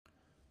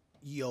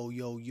Yo,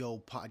 yo, yo,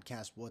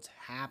 podcast, what's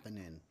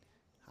happening?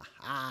 Ha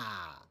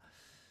ha.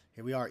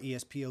 Here we are,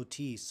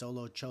 ESPOT,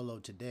 Solo Cholo.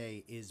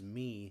 Today is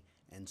me,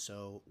 and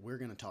so we're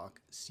going to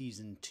talk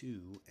season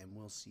 2, and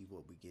we'll see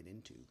what we get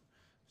into.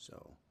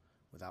 So,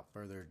 without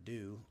further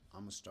ado,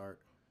 I'm going to start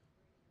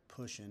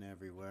pushing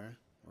everywhere.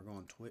 We're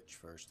going Twitch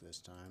first this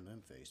time,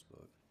 then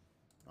Facebook.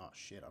 Oh,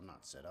 shit, I'm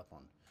not set up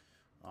on...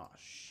 Oh,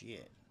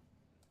 shit.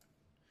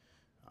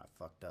 I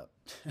fucked up.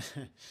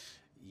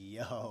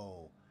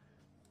 Yo.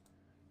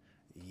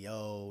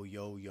 Yo,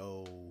 yo,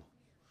 yo.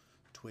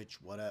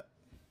 Twitch, what up?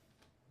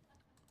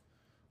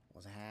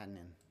 What's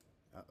happening?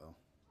 Uh-oh.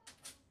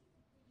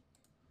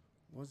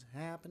 What's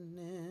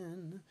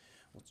happening?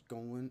 What's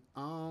going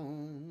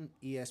on?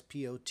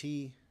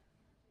 ESPOT.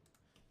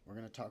 We're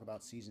going to talk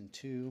about season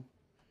 2.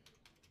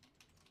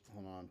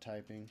 Hold on, I'm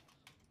typing.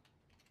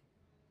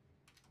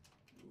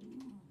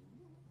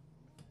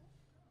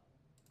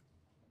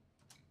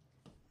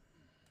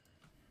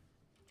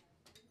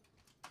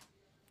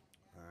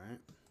 All right.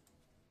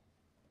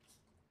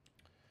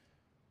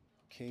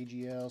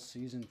 KGL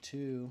season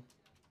 2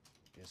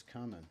 is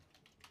coming.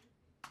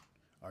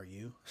 Are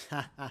you? That's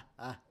a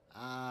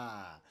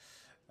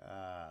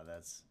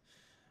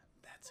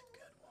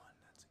good one.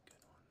 That's a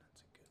good one. That's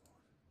a good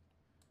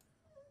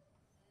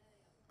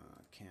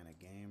one. Can of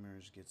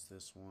Gamers gets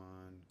this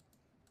one.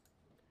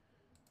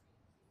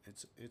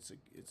 It's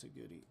a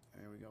goodie.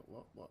 There we go.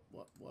 What?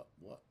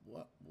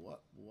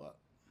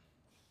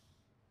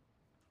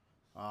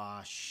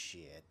 Ah,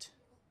 shit.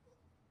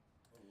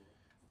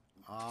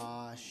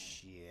 Ah,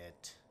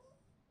 shit.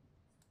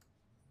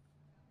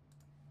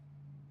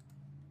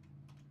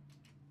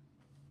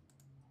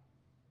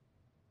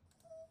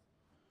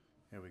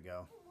 Here we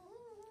go.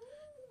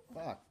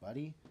 Fuck,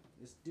 buddy.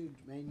 This dude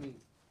made me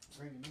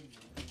bring him in.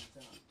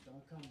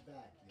 Don't come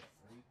back, you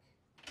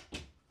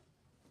freak.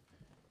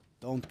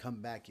 Don't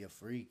come back, you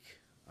freak.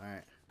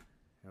 Alright.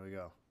 Here we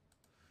go.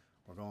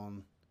 We're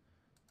going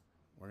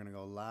to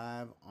go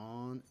live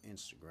on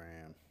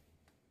Instagram.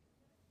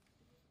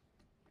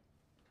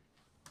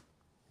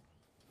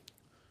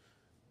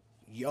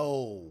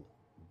 Yo,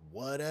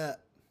 what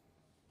up?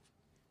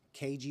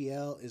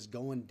 KGL is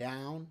going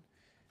down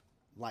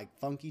like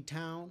Funky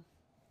Town.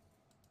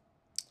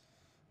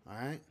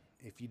 Alright?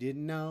 If you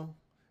didn't know,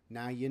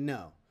 now you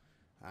know.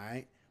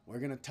 Alright? We're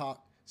going to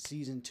talk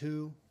season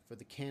 2 for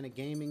the Can of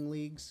Gaming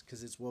Leagues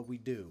because it's what we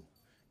do.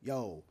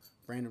 Yo,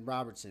 Brandon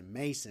Robertson,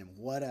 Mason,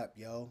 what up,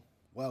 yo?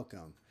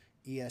 Welcome.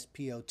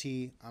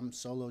 ESPOT, I'm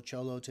Solo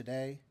Cholo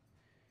today.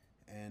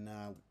 And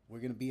we're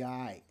going to be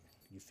alright.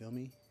 You feel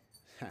me?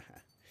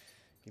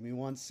 Give me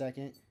 1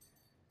 second.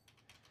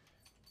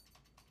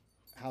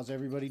 How's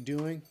everybody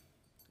doing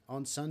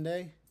on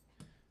Sunday?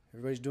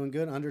 Everybody's doing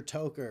good?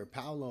 Undertoker,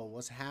 Paolo,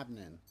 what's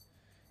happening?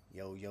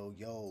 Yo, yo,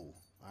 yo.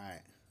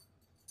 Alright.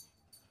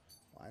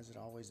 Why is it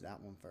always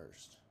that one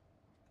first?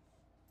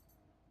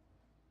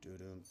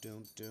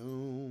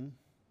 Doom.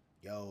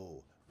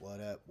 Yo,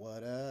 what up,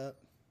 what up?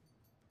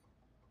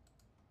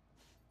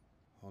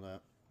 Hold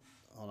up.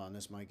 Hold on,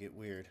 this might get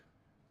weird.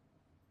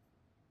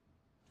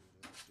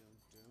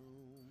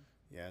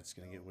 Yeah, it's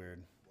gonna get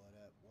weird. What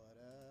up, what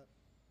up?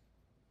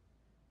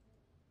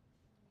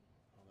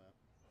 Hold up.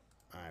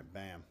 Alright,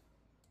 bam.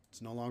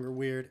 It's no longer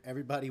weird.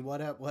 Everybody, what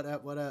up, what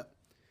up, what up?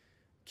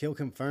 Kill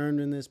confirmed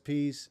in this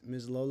piece.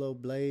 Ms. Lolo,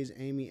 Blaze,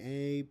 Amy,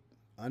 Abe,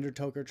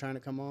 Undertoker trying to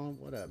come on.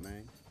 What up,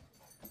 man?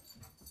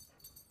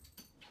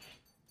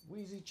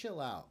 Wheezy,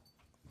 chill out.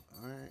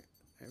 Alright.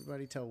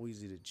 Everybody tell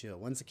Wheezy to chill.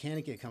 When's the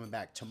Canicket coming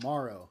back?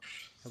 Tomorrow.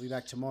 He'll be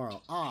back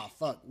tomorrow. Ah,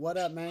 fuck. What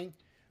up, man?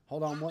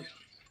 Hold on.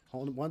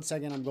 Hold on 1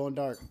 second. I'm going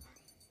dark.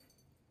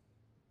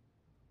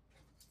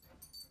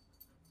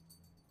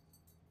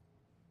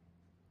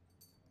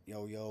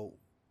 Yo, yo.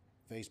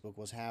 Facebook,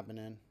 what's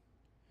happening?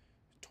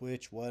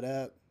 Twitch, what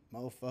up?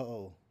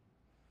 Mofo.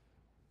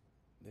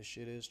 This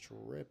shit is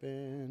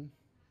tripping.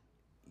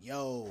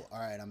 Yo.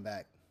 Alright, I'm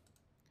back.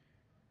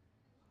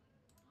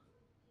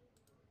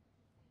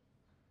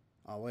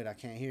 Oh, wait. I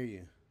can't hear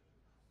you.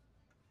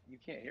 You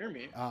can't hear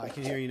me. Oh, I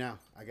can hear you now.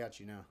 I got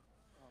you now.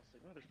 Oh, it's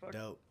like, motherfucker.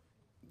 Dope.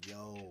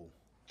 Yo.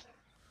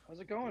 How's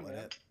it going, What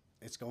man? up?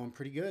 It's going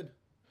pretty good.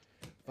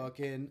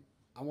 Fucking,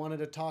 I wanted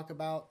to talk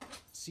about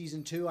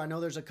season 2. I know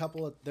there's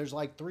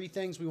like 3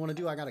 things we want to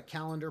do. I got a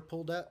calendar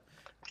pulled up.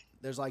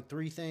 There's like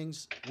 3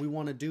 things we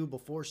want to do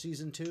before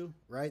season 2,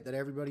 right? That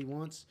everybody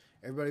wants.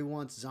 Everybody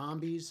wants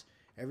zombies.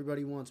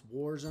 Everybody wants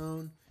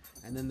Warzone.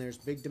 And then there's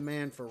big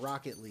demand for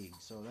Rocket League.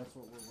 So that's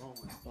what we're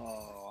rolling.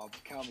 Oh,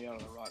 count me out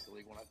of the Rocket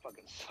League when I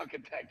fucking suck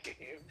at that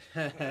game.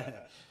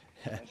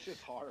 That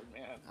shit's hard,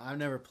 man. I've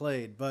never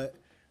played, but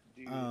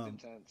Dude,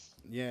 it's intense.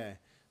 yeah.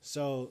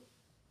 So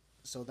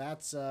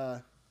that's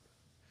Paolo.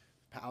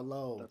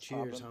 That's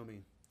Cheers, poppin'.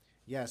 homie.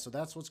 Yeah, so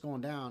that's what's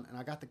going down, and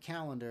I got the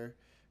calendar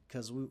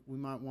because we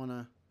might want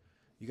to.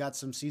 You got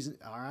some season.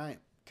 All right,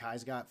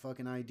 Kai's got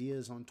fucking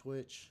ideas on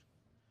Twitch.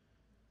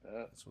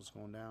 That's what's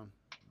going down.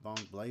 Bong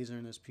Blazer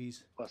in this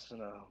piece. Busting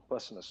a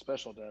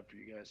special dab for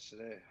you guys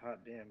today.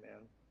 Hot damn,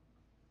 man.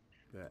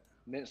 Bet.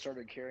 Mint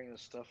started carrying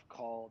this stuff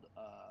called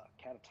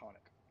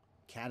Catatonic.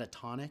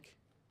 Catatonic?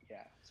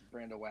 Yeah, it's a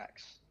brand of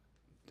wax.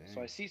 Dang.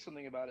 So I see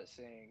something about it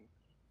saying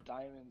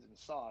diamonds and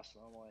sauce,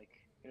 and I'm like,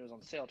 it was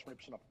on sale,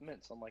 20% off the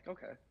mint. So I'm like,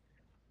 okay.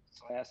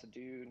 So I asked the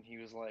dude, and he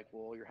was like,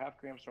 well, your half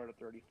gram start at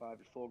 35,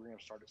 your full gram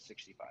start at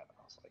 65. And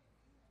I was like,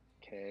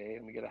 okay,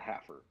 let me get a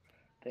halfer.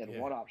 They had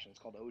one option. It's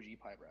called OG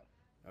Pie Breath.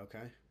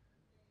 Okay.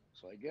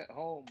 So I get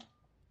home,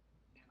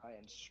 and I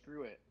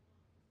unscrew it,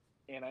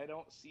 and I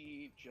don't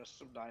see just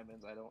some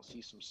diamonds. I don't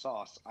see some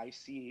sauce. I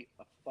see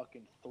a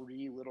fucking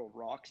 3 little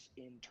rocks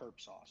in terp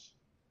sauce.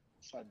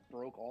 So I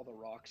broke all the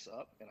rocks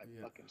up, and I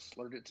fucking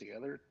slurred it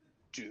together.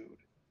 Dude.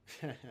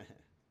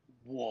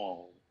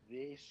 Whoa.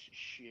 This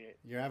shit.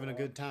 You're having a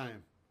good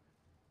time.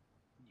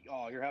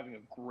 Oh, you're having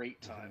a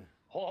great time.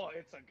 Oh,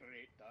 it's a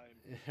great time.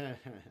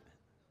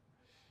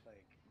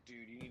 Like,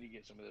 dude, you need to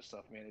get some of this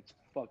stuff, man. It's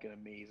fucking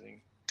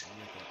amazing.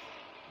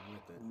 I'm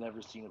with it.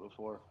 Never seen it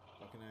before.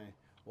 Fucking A.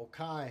 Well,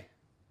 Kai,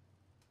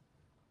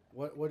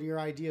 what are your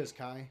ideas,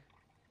 Kai?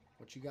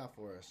 What you got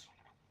for us?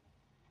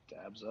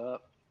 Dabs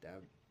up. All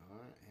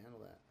right, handle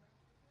that.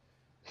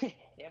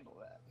 Handle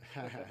that.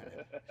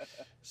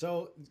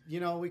 So,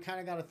 we kind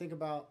of got to think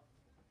about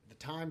the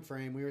time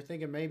frame. We were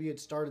thinking maybe it'd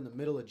start in the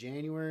middle of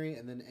January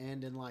and then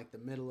end in like the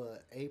middle of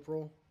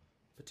April,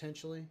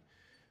 potentially.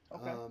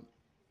 Okay.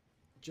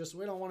 Just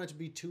we don't want it to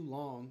be too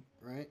long,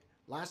 right?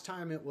 Last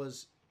time it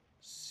was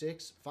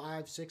 6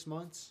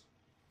 months.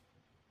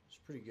 It's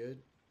pretty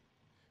good.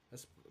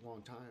 That's a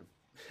long time.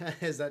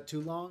 Is that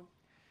too long?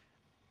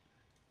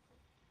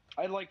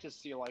 I'd like to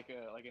see like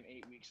an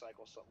 8-week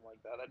cycle, something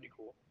like that. That'd be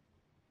cool.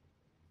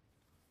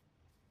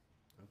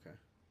 Okay.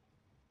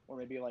 Or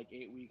maybe like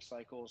 8-week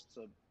cycles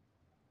to.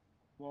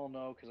 Well,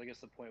 no, because I guess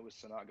the point was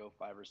to not go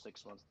 5 or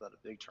 6 months without a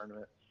big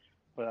tournament.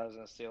 But I was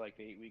gonna say like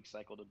the 8-week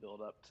cycle to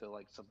build up to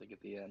like something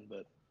at the end,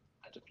 but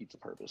that defeats the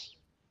purpose.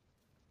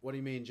 What do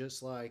you mean?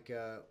 Just like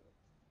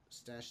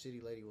Stash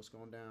City Lady, what's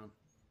going down?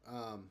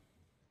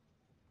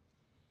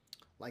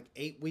 Like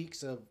 8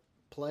 weeks of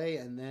play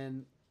and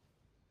then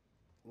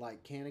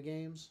like Canada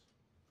games,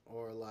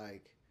 or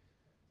like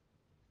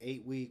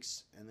 8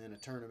 weeks and then a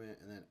tournament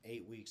and then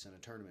 8 weeks and a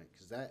tournament,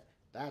 because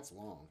that's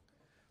long.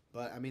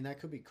 But I mean, that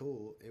could be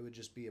cool. It would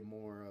just be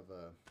more of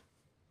a.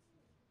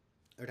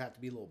 There'd have to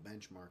be little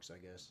benchmarks, I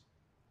guess,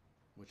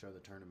 which are the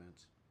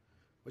tournaments,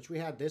 which we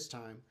had this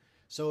time.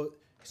 So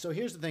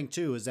here's the thing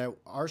too, is that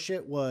our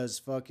shit was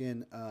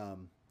fucking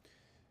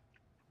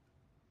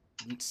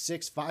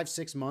 6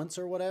 months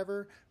or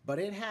whatever, but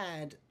it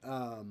had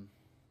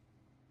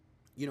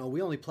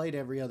we only played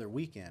every other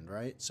weekend,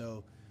 right?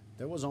 So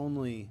there was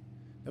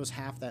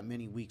half that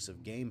many weeks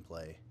of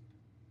gameplay.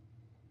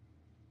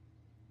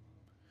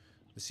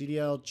 The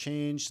CDL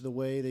changed the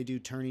way they do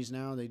tourneys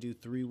now. They do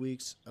 3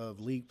 weeks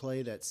of league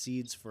play that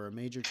seeds for a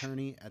major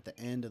tourney at the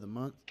end of the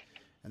month,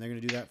 and they're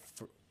going to do that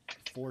for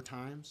 4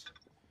 times.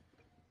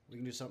 We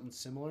can do something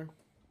similar.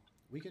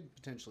 We could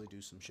potentially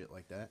do some shit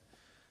like that.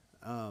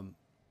 Now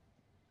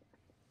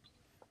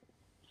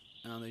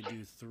they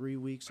do 3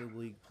 weeks of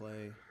league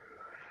play.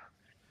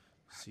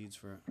 Seeds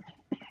for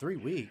 3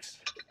 weeks.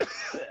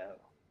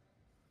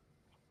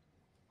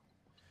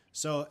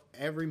 So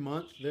every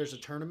month there's a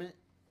tournament.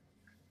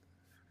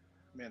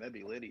 Man, that'd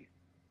be litty.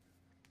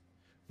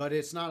 But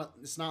it's not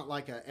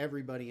like a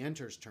everybody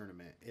enters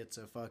tournament. It's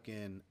a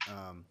fucking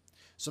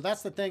so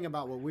that's the thing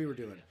about what we were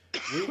doing.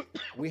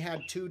 We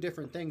had 2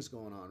 different things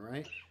going on,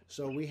 right?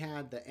 So we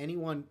had the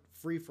anyone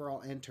free for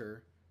all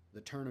enter the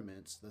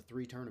tournaments, the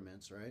 3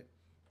 tournaments, right?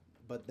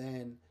 But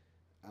then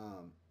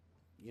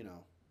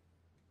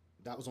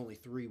that was only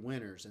 3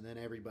 winners, and then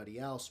everybody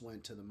else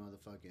went to the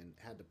motherfucking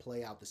had to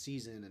play out the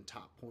season, and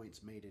top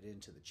points made it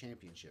into the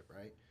championship,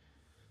 right?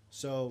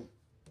 So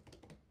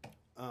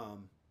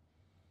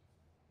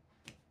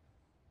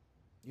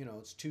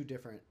it's two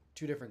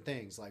different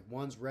things. Like,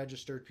 one's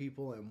registered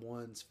people and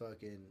one's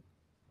fucking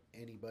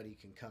anybody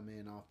can come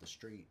in off the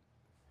street.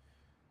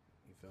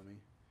 You feel me?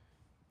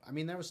 I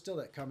mean, there was still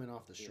that coming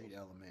off the street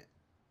element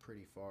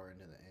pretty far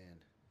into the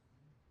end.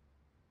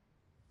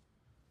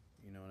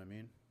 You know what I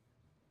mean?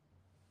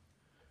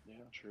 Yeah,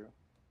 true.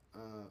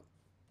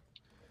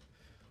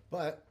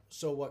 But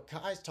so what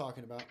Kai's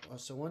talking about?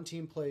 So one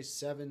team plays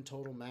 7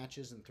 total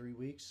matches in 3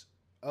 weeks.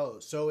 Oh,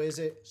 so is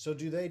it? So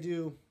do they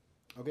do?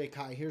 Okay,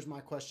 Kai. Here's my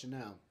question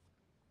now.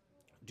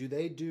 Do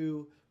they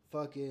do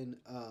fucking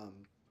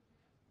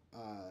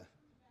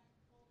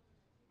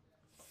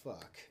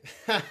fuck?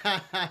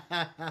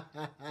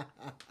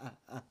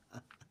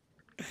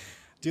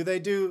 Do they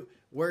do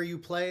where you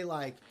play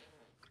like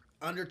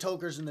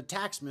Undertokers and the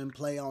Taxman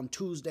play on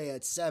Tuesday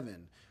at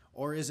 7,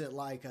 or is it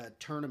like a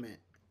tournament?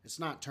 It's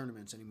not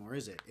tournaments anymore,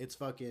 is it? It's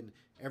fucking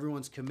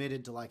everyone's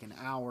committed to like an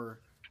hour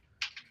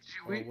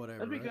or whatever.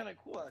 That'd be right? kind of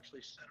cool,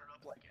 actually. Set it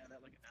up like an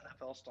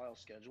NFL style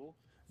schedule.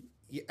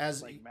 Yeah,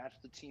 as like match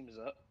the teams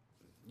up.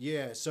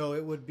 Yeah, so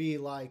it would be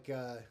like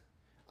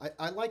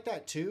I like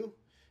that too.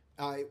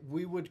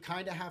 We would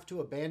kind of have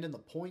to abandon the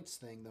points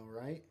thing though,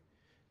 right?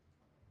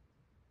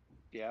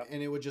 Yeah.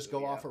 And it would just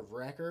go off of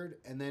record,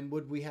 and then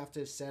would we have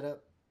to set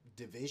up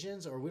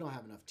divisions, or we don't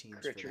have enough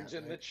teams Richard's for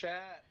that, in the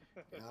chat.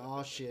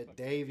 Oh shit,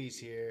 Davy's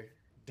here.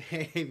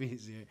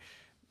 Davy's here.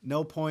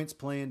 No points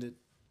play into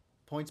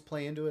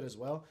it as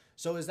well.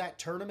 So is that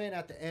tournament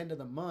at the end of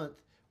the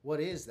month? What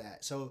is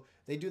that? So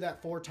they do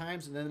that 4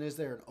 times, and then is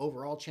there an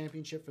overall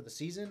championship for the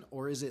season,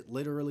 or is it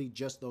literally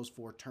just those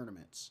 4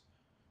 tournaments?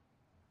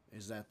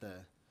 Is that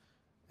the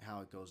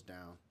how it goes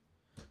down?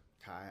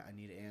 Kai, I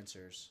need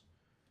answers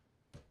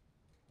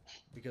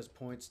because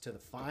points to the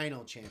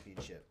final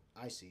championship.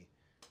 I see.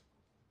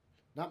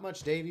 Not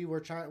much, Davey. We're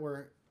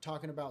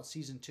talking about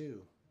season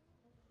 2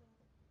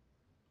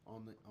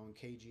 on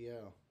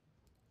KGL.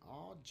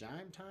 Oh,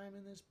 Jime time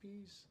in this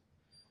piece.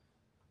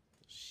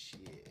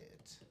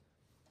 Shit.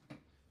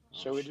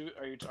 So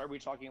are we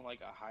talking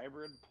like a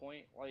hybrid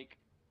point like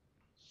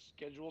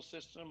schedule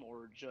system,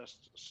 or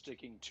just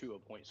sticking to a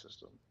point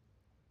system?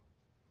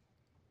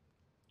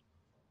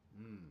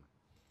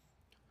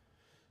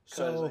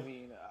 Because So I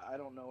mean, I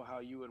don't know how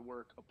you would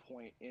work a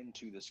point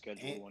into the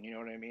schedule one. You know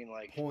what I mean?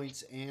 Like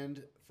points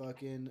and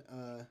fucking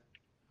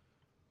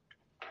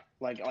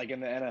like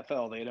in the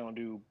NFL, they don't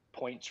do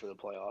points for the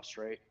playoffs,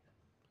 right?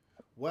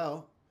 well,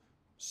 Down to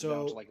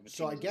so like if a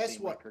so team I has the guess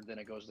same what record, then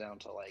it goes down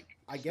to like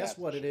I guess stats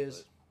what and it shit,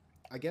 is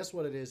I guess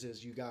what it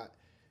is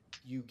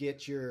you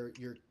get your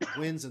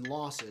wins and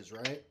losses,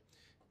 right?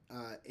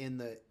 In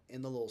the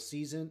little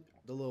season,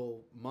 the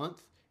little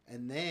month,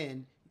 and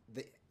then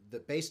the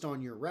based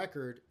on your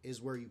record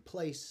is where you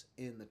place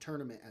in the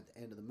tournament at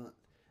the end of the month.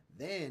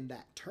 Then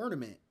that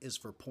tournament is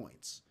for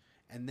points,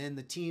 and then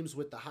the teams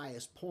with the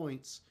highest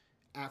points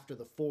after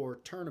the 4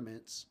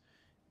 tournaments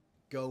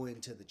go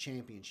into the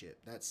championship.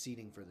 That's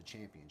seeding for the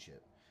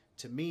championship.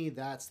 To me,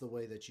 that's the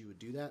way that you would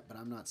do that, but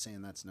I'm not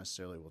saying that's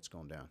necessarily what's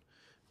going down.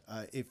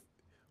 If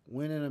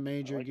winning a I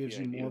major like gives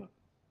the you idea. more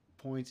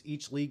points,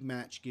 each league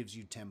match gives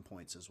you 10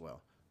 points as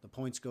well. The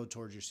points go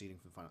towards your seeding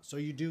for the final. So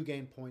you do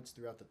gain points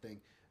throughout the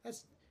thing.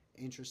 That's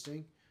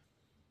interesting.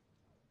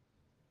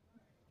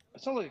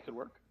 It sounds like it could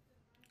work.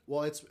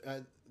 Well, it's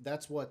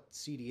that's what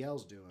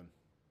CDL's doing.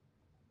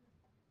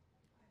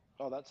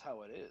 Oh, that's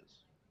how it is.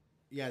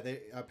 Yeah,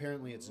 they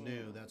apparently it's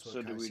new. That's what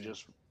So do Kai's we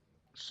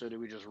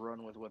saying. just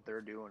run with what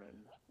they're doing and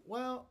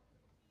Well,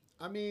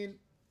 I mean,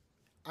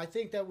 I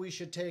think that we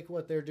should take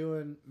what they're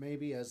doing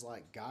maybe as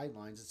like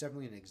guidelines. It's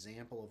definitely an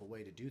example of a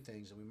way to do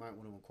things, and we might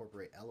want to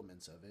incorporate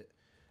elements of it.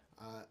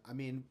 I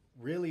mean,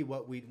 really,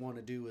 what we'd want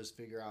to do is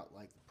figure out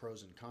like the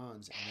pros and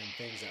cons, and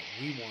then things that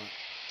we want,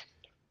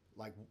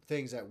 like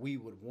things that we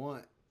would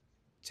want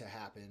to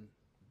happen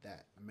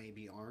that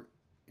maybe aren't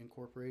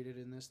incorporated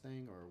in this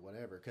thing or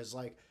whatever. Because,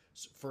 like,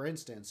 for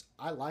instance,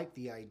 I like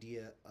the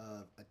idea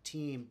of a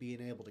team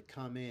being able to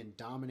come in,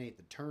 dominate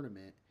the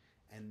tournament,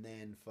 and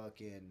then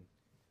fucking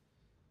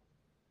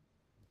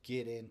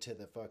get into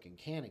the fucking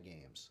Canna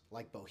games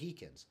like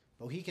Bohicans.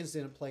 Bohicans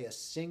didn't play a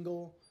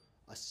single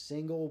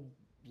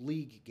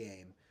league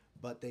game,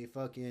 but they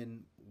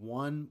fucking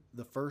won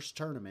the first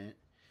tournament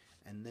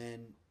and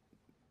then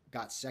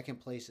got second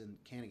place in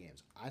Canna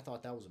games. I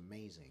thought that was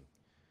amazing.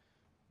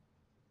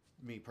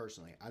 Me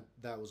personally,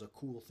 that was a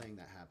cool thing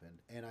that happened,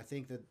 and I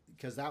think that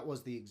because that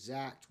was the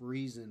exact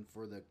reason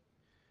for the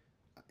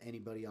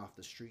anybody off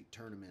the street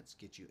tournaments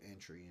get you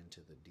entry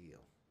into the deal.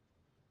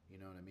 You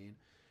know what I mean?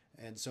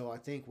 And so I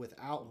think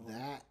without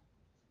that,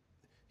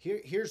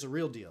 here's the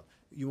real deal.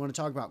 You want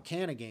to talk about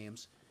Canna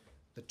games?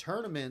 The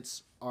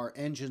tournaments are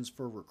engines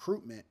for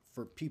recruitment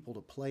for people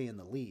to play in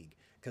the league.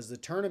 Because the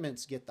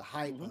tournaments get the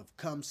hype of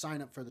come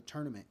sign up for the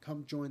tournament,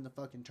 come join the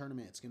fucking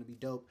tournament. It's gonna be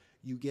dope.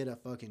 You get a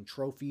fucking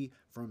trophy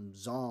from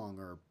Zong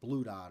or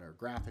Blue Dot or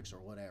Graphics or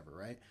whatever,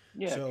 right?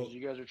 yeah, So because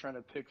you guys are trying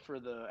to pick for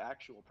the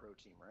actual pro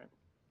team, right?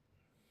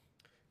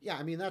 yeah,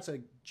 I mean that's a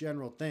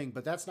general thing,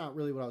 but that's not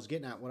really what I was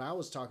getting at. What I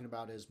was talking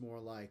about is more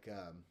like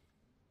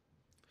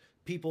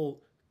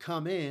people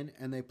come in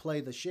and they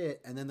play the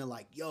shit, and then they're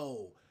like,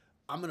 "Yo,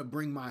 I'm gonna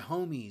bring my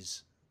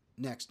homies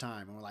next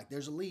time," and we're like,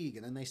 "There's a league,"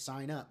 and then they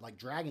sign up. Like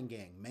Dragon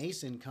Gang,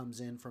 Mason comes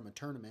in from a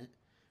tournament,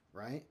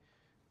 right?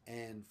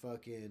 And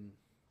fucking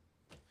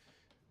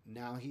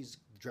now he's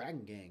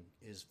Dragon Gang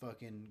is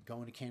fucking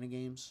going to Canna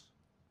games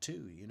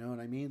too. You know what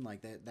I mean?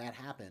 Like that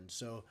happened.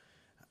 So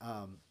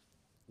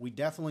we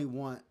definitely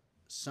want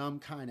some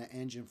kind of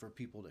engine for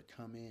people to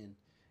come in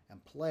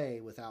and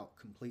play without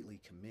completely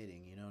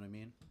committing. You know what I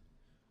mean?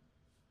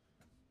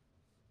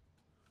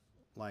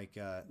 Like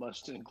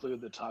Must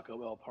include the Taco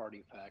Bell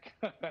party pack.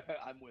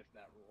 I'm with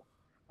that rule.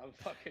 I'm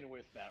fucking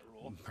with that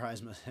rule.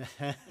 prize money.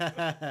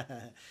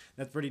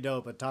 That's pretty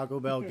dope. A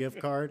Taco Bell gift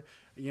card.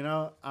 You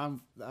know,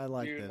 I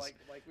like Dude, this. like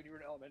when you were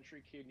an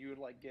elementary kid, you would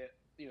like get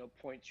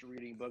points for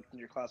reading books in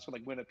your class for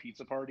like win a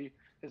pizza party.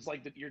 It's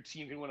like that your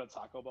team can win a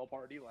Taco Bell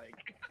party.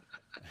 Like,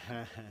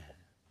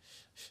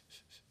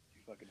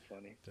 fucking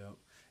funny. Dope.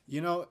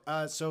 You know,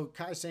 so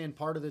Kai saying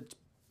part of the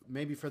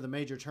maybe for the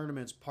major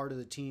tournaments, part of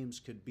the teams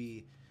could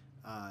be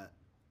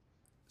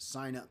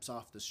sign-ups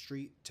off the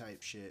street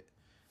type shit.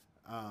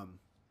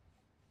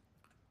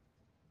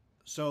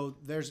 So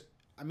there's,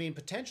 I mean,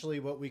 potentially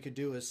what we could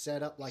do is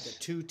set up like a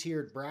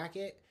 2-tiered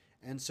bracket,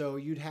 and so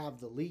you'd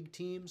have the league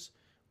teams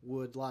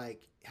would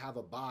like have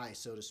a bye,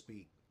 so to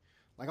speak.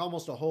 like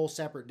almost a whole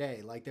separate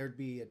day. Like there'd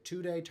be a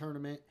 2-day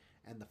tournament,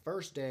 and the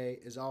first day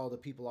is all the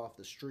people off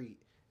the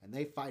street, and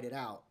they fight it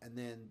out, and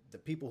then the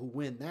people who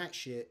win that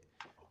shit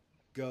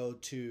go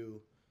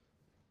to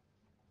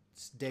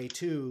day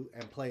 2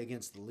 and play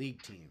against the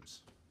league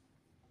teams.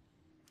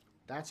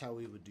 That's how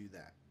we would do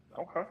that.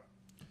 Okay.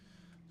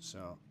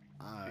 So,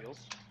 Feels.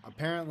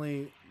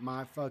 apparently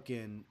my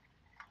fucking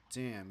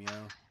damn, yo.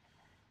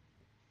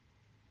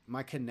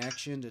 My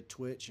connection to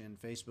Twitch and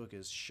Facebook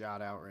is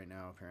shot out right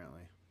now,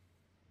 apparently.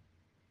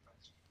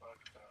 That's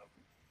fucked up.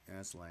 Yeah,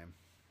 that's lame.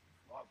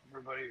 Well,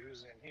 everybody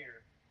who's in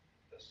here,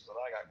 this is what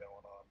I got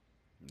going on.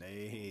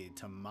 Hey,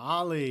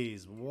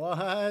 tamales.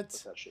 What?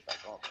 Put that shit back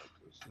on.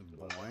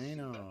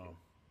 Bueno.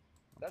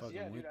 I'm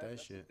fucking with that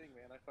that's shit. The thing,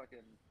 man.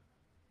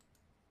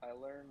 I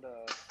learned,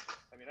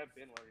 I mean, I've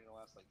been learning the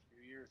last, like,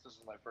 few years. This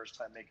is my first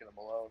time making them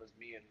alone. It's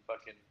me and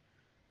fucking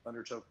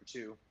Undertoker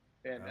 2.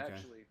 And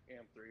actually,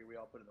 AM3, we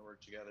all put in the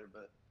work together.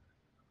 But,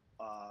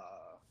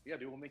 yeah,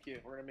 dude, we're going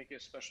to make it a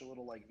special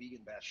little, like, vegan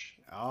bash.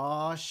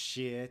 Oh,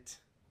 shit.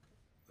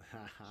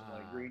 Some,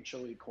 like, green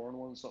chili corn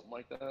one, something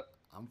like that.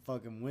 I'm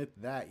fucking with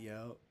that,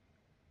 yo.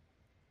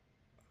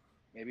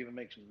 Maybe even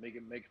make some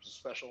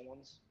special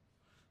ones.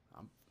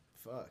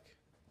 Fuck.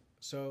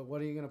 So,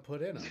 what are you going to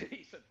put in them?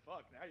 He said,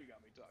 fuck, now you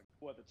got me talking.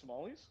 What, the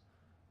tamales?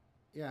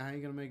 Yeah, how are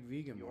you going to make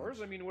vegan Yours?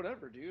 ones? I mean,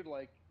 whatever, dude.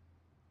 Like,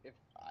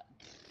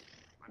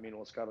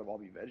 well, it's got to all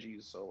be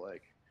veggies, so,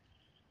 like,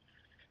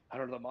 I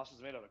don't know, the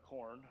mustard's made out of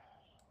corn.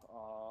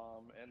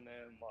 And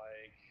then,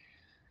 like,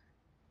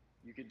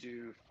 you could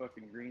do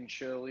fucking green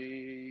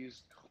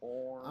chilies,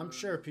 corn. I'm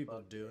sure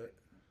people do it.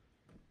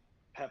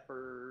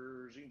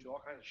 Peppers. You can do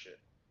all kinds of shit.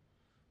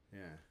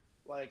 Yeah.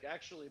 Like,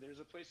 actually, there's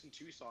a place in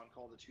Tucson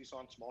called the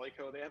Tucson Tamale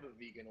Co. They have a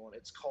vegan one.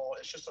 It's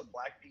just a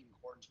black bean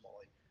corn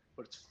tamale,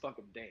 but it's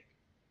fucking dank.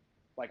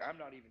 Like, I'm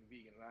not even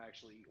vegan, and I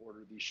actually order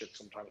these shit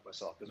sometimes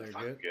myself because they're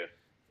fucking good.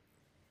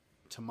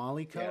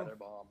 Tamale Co? Yeah, they're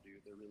bomb,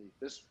 dude. They're really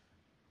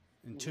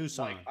in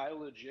Tucson. Like, I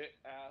legit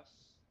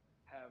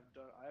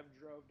I've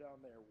drove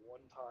down there one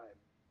time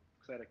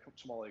because I had a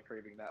tamale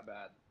craving that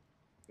bad.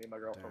 Me and my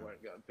girlfriend went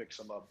and picked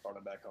some up, brought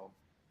it back home.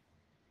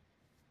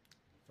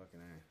 Fucking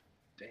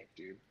A. Dank,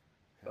 dude.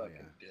 Hell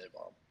Fucking good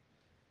bomb.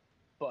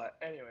 But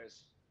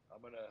anyways,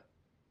 I'm gonna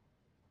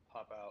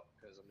pop out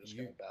because I'm just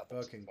gonna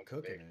babble. Fucking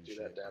cooking and dude,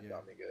 shit. that damn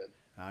got me good.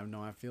 I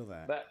know, I feel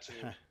that. That too.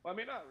 Well, I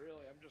mean, not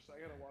really. I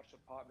gotta watch the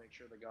pot, make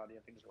sure the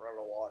goddamn thing's running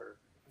out of water.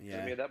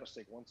 Yeah. I made that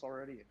mistake once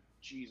already, and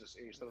Jesus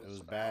H, that was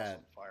bad.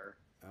 On fire.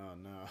 Oh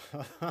no.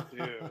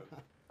 Dude,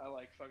 I'm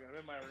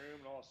in my room,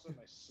 and all of a sudden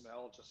I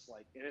smell just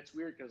like, and it's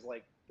weird because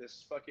like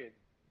this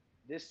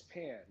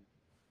pan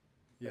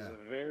is a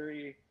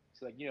very.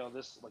 So like, you know,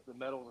 this, like the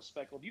metal and the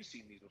speckled, you've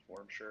seen these before,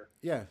 I'm sure.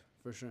 Yeah,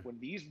 for sure. When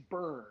these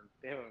burn,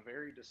 they have a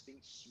very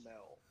distinct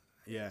smell.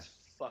 Yeah. It's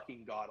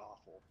fucking god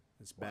awful.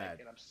 It's bad.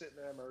 And I'm sitting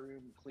there in my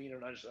room cleaning,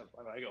 and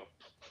I go,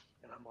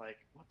 and I'm like,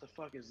 what the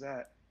fuck is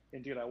that?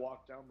 And dude, I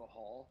walk down the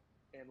hall,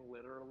 and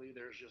literally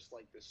there's just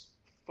like this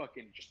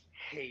fucking just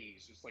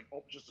haze. It's like,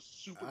 just a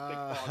super thick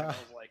fog. And I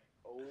was like,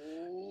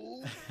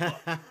 oh,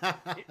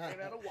 fuck. It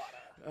ran out of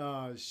water.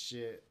 Oh,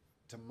 shit.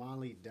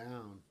 Tamale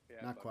down.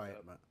 Yeah, not quite,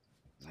 but.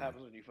 It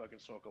happens when you fucking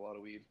smoke a lot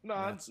of weed. No,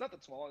 it's not the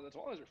tamales. The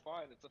tamales are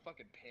fine. It's the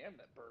fucking pan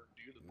that burned,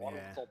 dude. The bottom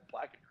is all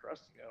black and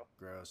crusty, you know.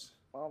 Gross.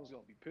 Mom's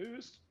gonna be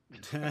poosed.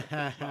 It's not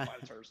mine,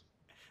 it's hers.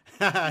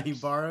 You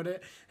borrowed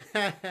it?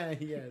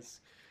 Yes.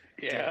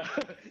 Yeah.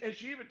 And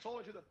she even told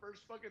me to the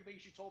first fucking thing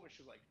she told me.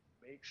 She's like,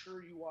 make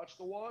sure you watch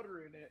the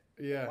water in it.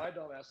 Yeah. And my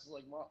dumb ass is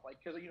like, Mom, like,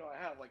 because, you know,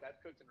 I've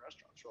cooked in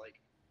restaurants for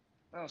like,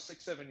 I don't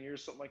know, 6-7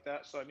 years, something like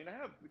that. So, I mean, I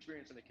have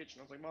experience in the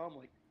kitchen. I was like, Mom,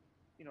 like,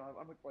 you know,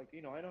 I'm like,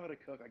 you know, I know how to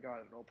cook. I got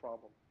it, no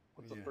problem.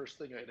 What's the first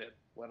thing I did?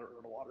 Let it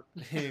run water.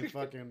 He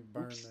fucking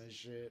burned that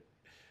shit.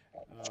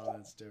 Oh,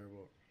 that's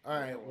terrible. All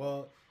right,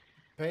 well,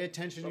 pay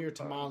attention to your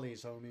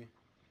tamales, homie.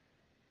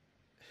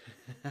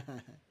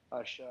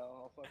 I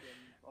shall.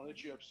 I'll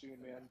hit you up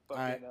soon, man.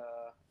 Fucking,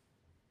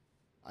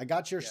 I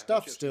got your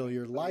stuff still,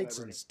 your lights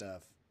and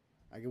stuff.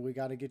 We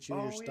got to get you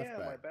your stuff back.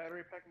 my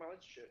battery pack, my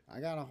lights shit.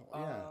 I got a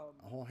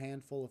whole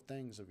handful of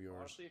things of yours.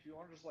 Honestly, if you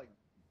want to just like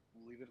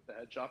leave it at the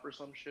head shop or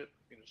some shit,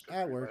 you can just go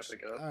that works.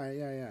 pick it up. All right,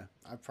 yeah.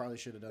 I probably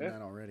should have done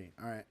that already.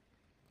 All right,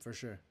 for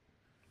sure.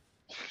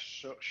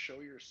 Show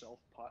yourself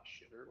pot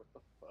shitter. What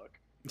the fuck?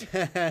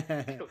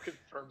 Still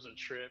confirms a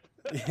trip.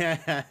 Yeah.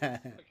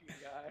 Fucking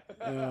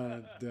guy.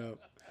 Oh,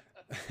 dope.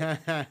 All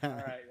right,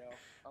 yo.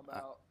 I'm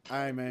out. All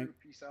right, man.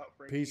 Peace out,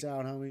 Frankie. Peace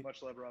out, homie.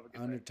 Much love, Rob. Good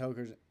night.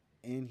 Undertoker's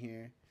in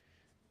here.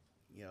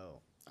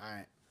 Yo. All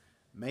right.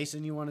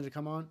 Mason, you wanted to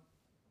come on?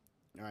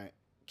 All right.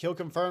 Kill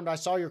confirmed. I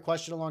saw your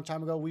question a long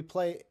time ago. We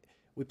play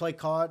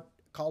COD,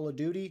 Call of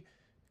Duty,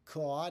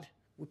 COD.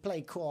 We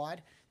play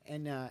COD,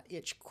 and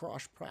it's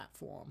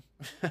cross-platform.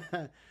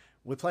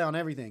 We play on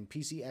everything: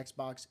 PC,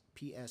 Xbox,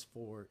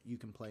 PS4. You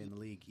can play in the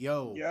league.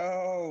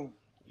 Yo.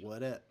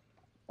 What up?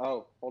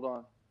 Oh, hold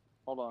on.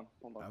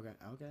 Okay.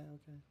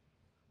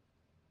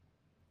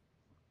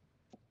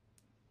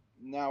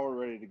 Now we're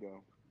ready to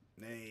go.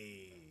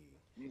 Hey.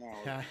 No.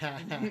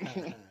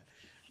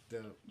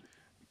 Dope.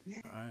 All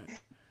right.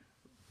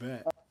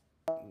 Bet.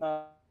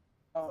 Uh,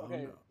 Oh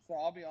okay, no. so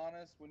I'll be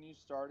honest. When you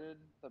started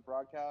the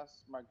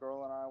broadcast, my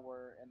girl and I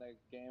were in a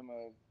game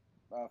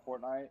of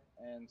Fortnite,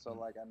 and so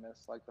like I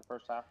missed like the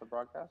first half of the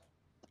broadcast.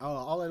 Oh,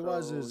 all it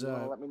was So is you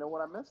want to let me know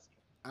what I missed?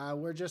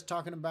 we're just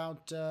talking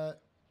about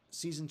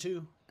season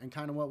 2 and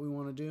kind of what we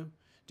want to do.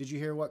 Did you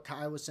hear what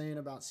Kai was saying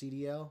about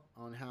CDL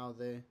on how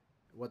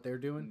what they're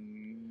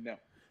doing? No,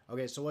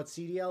 Okay, so what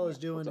CDL no. is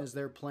doing What's up? is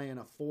they're playing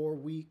a 4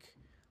 week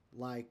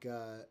like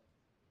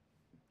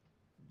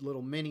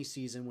little mini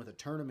season with a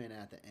tournament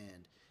at the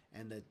end,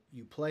 and that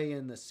you play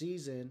in the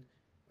season,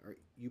 or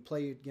you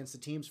play against the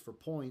teams for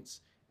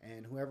points,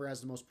 and whoever has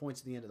the most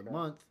points at the end of the Okay.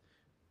 month,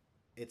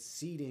 it's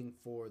seeding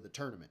for the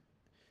tournament.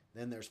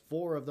 Then there's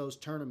 4 of those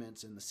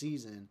tournaments in the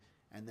season,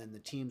 and then the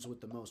teams with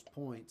the most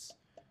points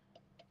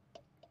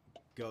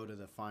go to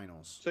the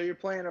finals. So you're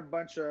playing with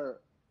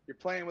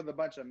a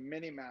bunch of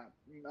mini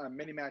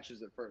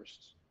matches at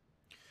first,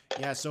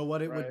 Yeah, so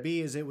what it would right?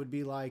 be is it would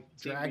be like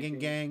Team v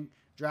team,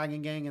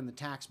 Dragon Gang and the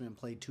Taxman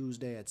play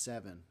Tuesday at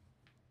 7.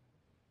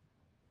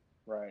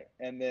 right?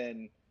 And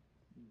then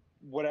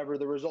whatever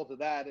the result of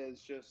that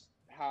is, just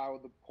how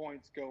the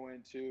points go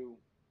into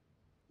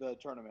the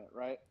tournament,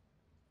 right?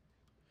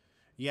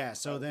 Yeah,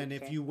 so That's what then you're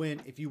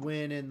saying. if you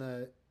win in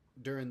the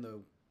during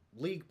the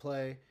league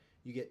play,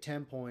 you get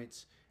 10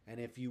 points, and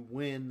if you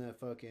win the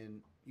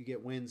fucking you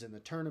get wins in the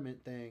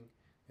tournament thing,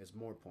 it's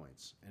more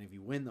points. And if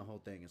you win the whole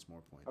thing, it's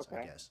more points, I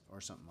Okay, guess, or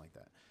something like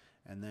that.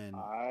 And then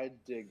I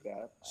dig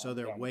that. so I'm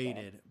they're down with that.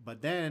 weighted.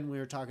 But then we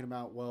were talking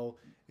about, well,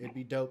 it'd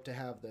be dope to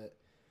have the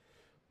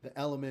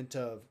element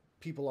of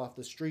people off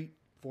the street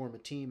form a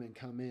team and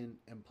come in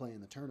and play in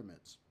the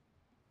tournaments.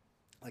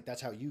 Like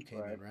that's how you came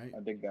Right, in, right? I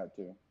dig that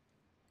too.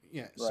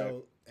 Yeah.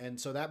 Right,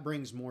 So that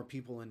brings more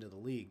people into the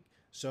league.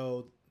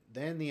 So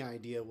then the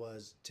idea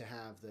was to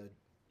have the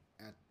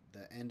at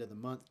the end of the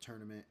month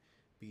tournament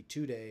be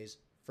 2 days.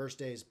 First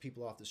day is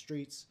people off the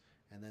streets,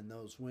 and then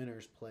those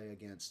winners play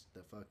against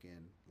the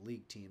fucking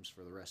league teams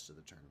for the rest of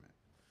the tournament.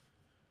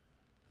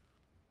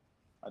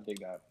 I dig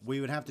that. We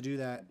would have to do I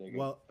that. dig it.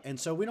 Well, and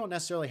so we don't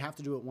necessarily have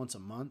to do it once a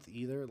month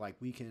either. Like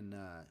we can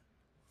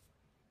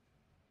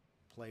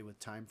play with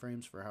time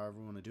frames for however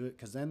we want to do it.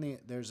 Because then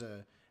there's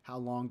a how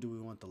long do we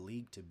want the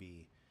league to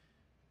be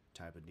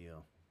type of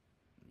deal,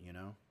 you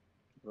know?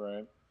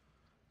 Right.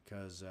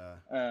 Because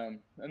And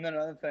then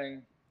another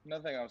thing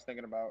I was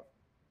thinking about,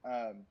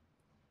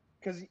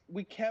 because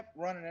we kept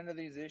running into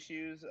these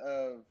issues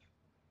of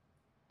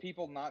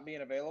people not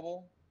being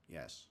available.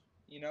 yes,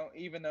 You know,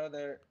 even though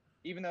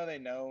they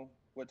know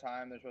what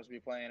time they're supposed to be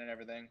playing and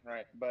everything,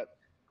 right? But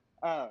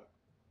uh,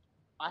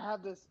 I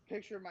have this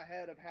picture in my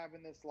head of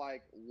having this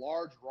like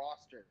large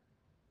roster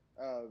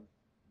of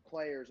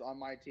players on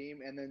my team,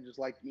 and then just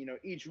like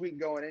each week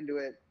going into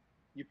it,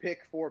 you pick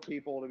 4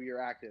 people to be your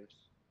actives,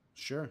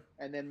 sure,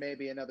 and then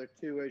maybe another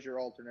 2 as your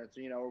alternates,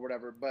 or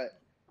whatever.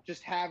 But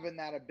just having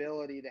that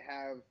ability to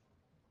have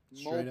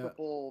straight up.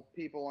 multiple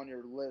people on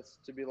your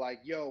list to be like,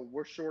 yo,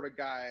 we're short a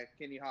guy,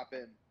 can you hop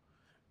in?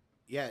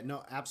 Yeah,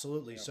 no,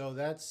 absolutely. You know, So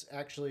that's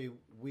actually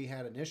we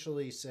had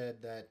initially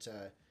said that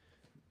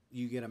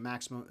you get a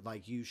maximum,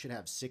 like you should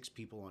have 6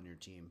 people on your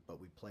team, but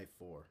we play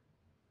 4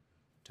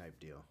 type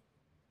deal.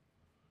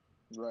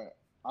 right.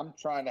 I'm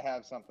trying to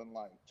have something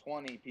like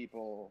 20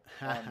 people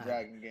on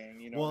Dragon Gang,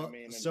 you know what I Well,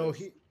 mean? And so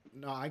just he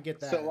no, I get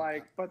so that.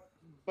 like,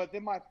 but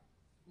then my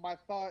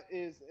thought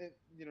is,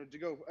 to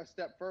go a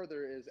step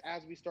further is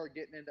as we start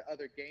getting into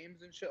other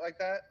games and shit like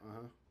that,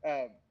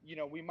 Uh-huh.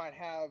 we might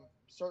have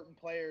certain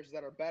players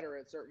that are better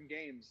at certain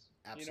games.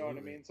 You know what I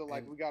Absolutely. mean? So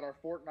like And we got our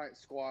Fortnite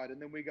squad,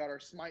 and then we got our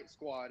Smite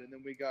squad, and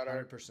then we got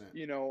our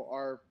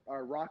 100%.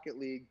 our Rocket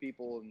League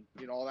people,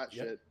 and all that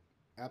Yep. shit.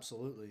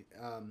 Absolutely.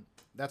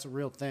 That's a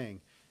real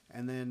thing.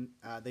 And then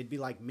they'd be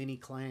like mini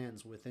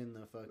clans within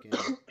the fucking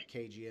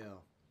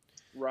KGL.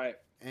 Right.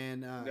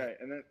 And Right.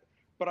 And then,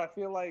 but I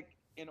feel like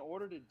in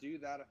order to do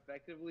that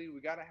effectively, we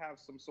got to have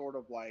some sort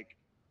of like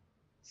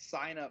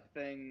sign up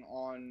thing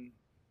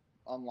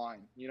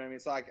online. You know what I mean?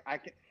 So like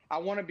I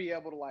want to be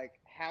able to like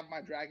have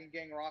my Dragon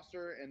Gang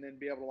roster and then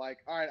be able to like,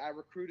 all right, I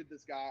recruited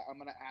this guy, I'm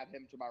gonna add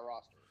him to my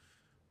roster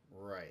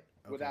right.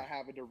 Okay. without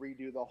having to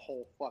redo the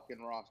whole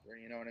fucking roster.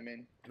 You know what I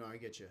mean? No, I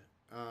get you.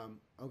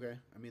 Okay.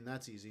 I mean,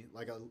 that's easy.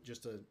 Like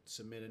just to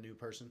submit a new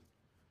person.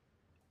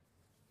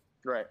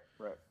 Right.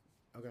 Right.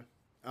 Okay.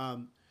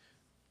 Hold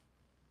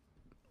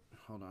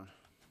on.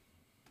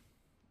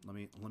 Let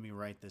me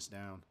write this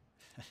down.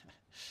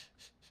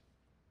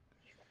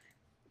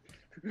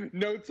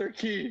 Notes are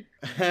key.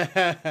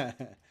 Yeah,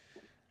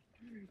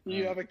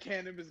 You have a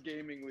Cannabis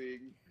Gaming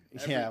League.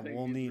 Everything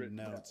we'll is need written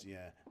notes. down.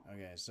 Yeah.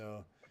 Okay.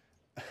 So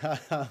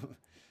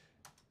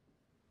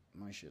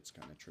my shit's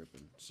kind of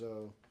tripping.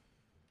 So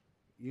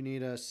you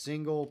need a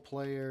single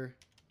player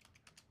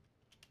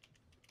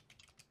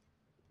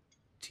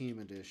team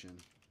edition.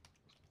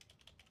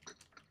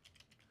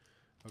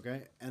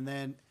 Okay. And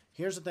then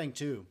here's the thing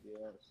too.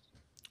 Yes.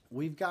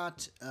 We've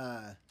got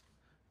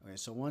okay,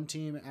 so one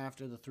team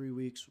after the 3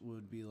 weeks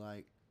would be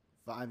like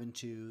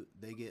 5-2.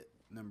 They get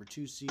number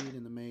 2 seed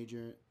in the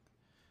major.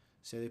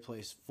 say they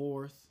place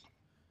fourth,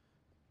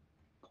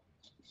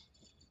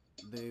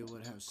 they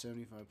would have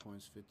 75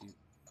 points, 50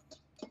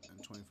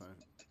 and 25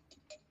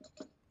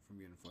 from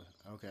getting fourth.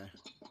 Okay.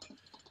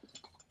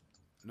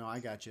 No, I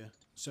got you.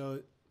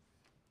 So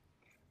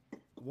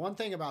one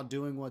thing about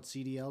doing what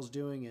CDL's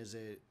doing is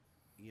it,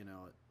 you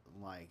know,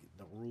 like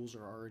the rules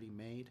are already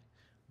made,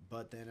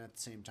 but then at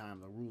the same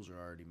time the rules are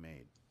already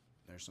made.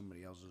 There's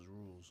somebody else's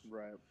rules.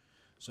 Right.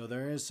 So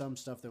there is some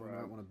stuff that we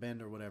might want to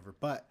bend or whatever,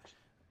 but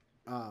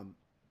um,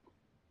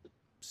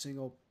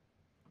 single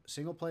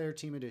player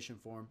team edition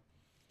form.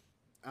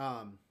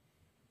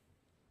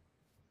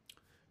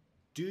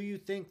 Do you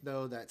think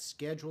though that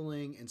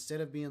scheduling,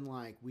 instead of being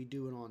like we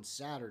do it on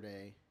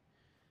Saturday,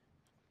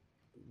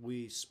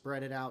 we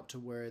spread it out to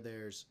where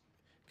there's,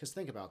 because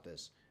think about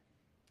this,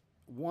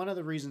 one of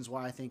the reasons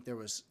why I think there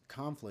was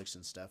conflicts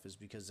and stuff is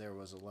because there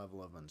was a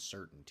level of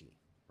uncertainty,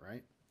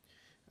 right?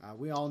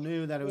 We all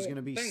knew that it was going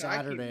to be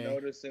Saturday. I keep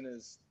noticing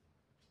is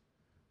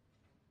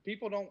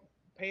people don't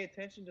pay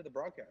attention to the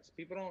broadcast.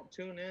 People don't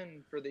tune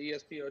in for the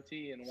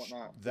ESPOT and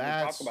whatnot.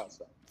 That's talk about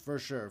stuff. For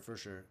sure.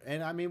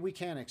 And I mean, we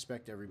can't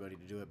expect everybody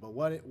to do it, but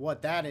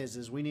what that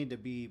is we need to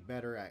be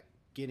better at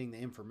getting the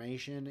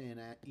information and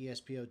at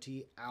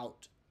ESPOT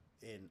out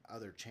in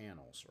other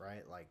channels,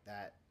 right? Like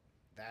that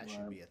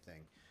should be a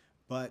thing.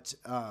 But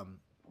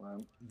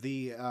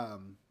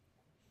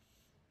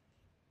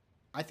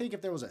I think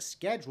if there was a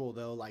schedule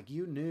though, like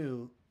you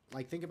knew,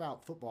 like think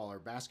about football or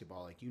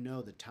basketball, like you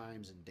know the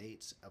times and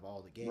dates of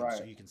all the games,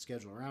 so you can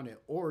schedule around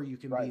it, or you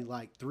can be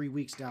like 3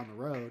 weeks down the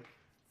road,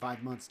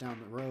 5 months down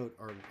the road,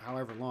 or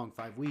however long,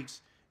 5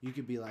 weeks. You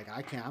could be like,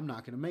 I'm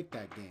not going to make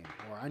that game,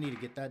 or I need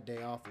to get that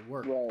day off of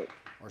work,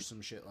 or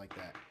some shit like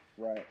that.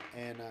 Right.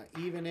 And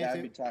even if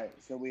that'd be tight.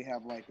 So we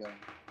have like a,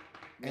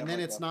 and then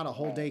it's not a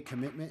whole day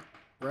commitment,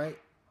 right?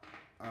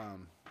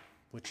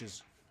 Which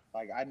is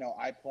like I know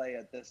I play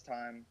at this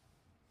time.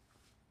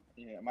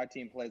 Yeah, my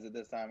team plays at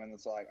this time, and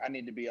it's like I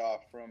need to be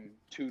off from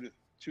 2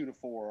 to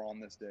 4 on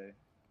this day.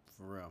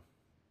 For real.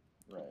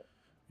 Right.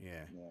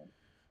 Yeah.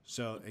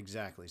 So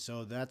exactly.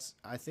 So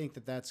I think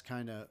that's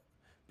kind of,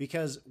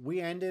 because we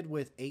ended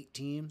with 8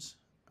 teams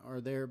or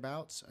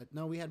thereabouts.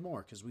 No, we had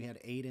more because we had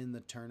 8 in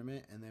the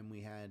tournament, and then we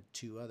had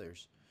 2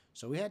 others.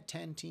 So we had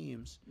 10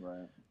 teams.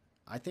 Right.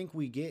 I think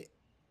we get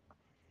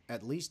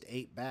at least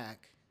 8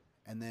 back,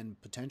 and then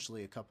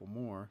potentially a couple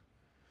more.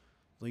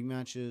 League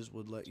matches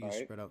would let you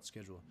spread out the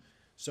schedule.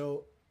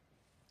 So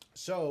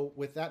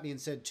with that being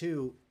said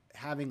too,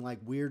 having like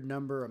weird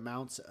number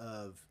amounts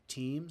of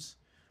teams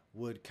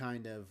would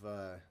kind of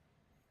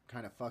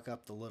fuck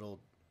up the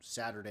little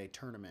Saturday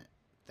tournament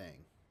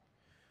thing.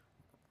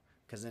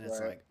 Because then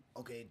it's like,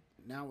 okay,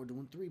 now we're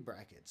doing 3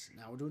 brackets.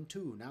 Now we're doing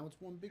 2. Now it's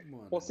one big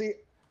one. Well, see,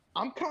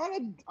 I'm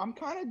kind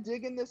of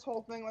digging this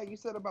whole thing, like you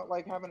said, about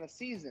like having a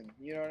season.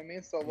 You know what I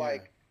mean? So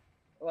like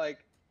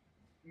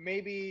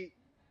maybe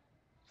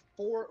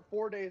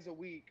 4 days a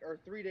week or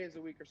 3 days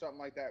a week or something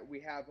like that, we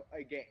have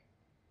a game,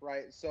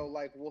 right? So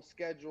like we'll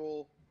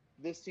schedule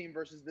this team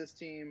versus this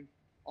team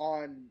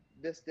on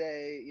this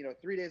day,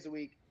 3 days a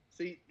week.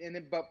 So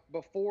but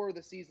before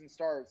the season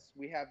starts,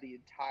 we have the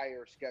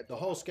entire schedule. The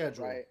whole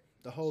schedule, right?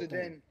 The whole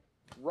thing.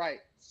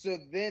 So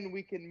then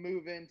we can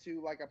move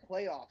into like a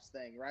playoffs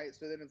thing, right?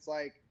 So then it's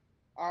like,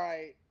 all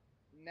right,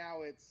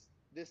 now it's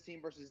this team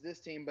versus this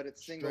team, but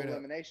it's single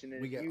elimination.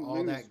 And we get if you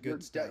all lose, that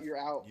good stuff. You're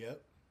out.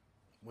 Yep.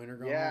 Winner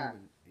go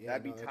home.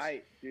 That'd be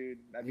tight, dude.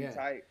 That'd be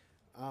tight.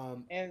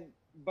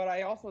 But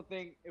I also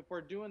think if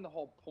we're doing the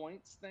whole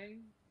points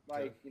thing,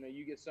 like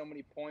you get so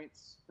many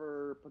points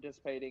for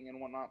participating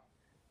and whatnot,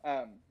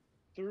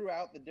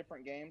 throughout the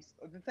different games.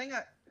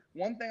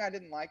 One thing I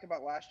didn't like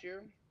about last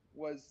year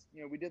was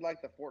we did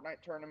like the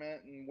Fortnite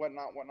tournament and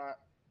whatnot.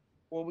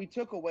 Well, we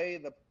took away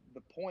the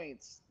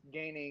points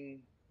gaining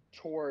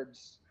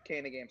towards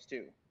Canada Games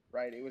 2,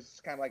 right? It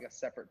was kind of like a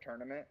separate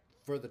tournament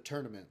for the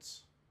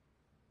tournaments.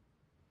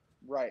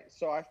 Right.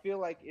 So I feel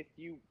like if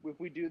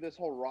we do this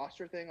whole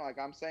roster thing, like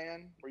I'm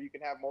saying, where you can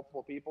have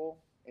multiple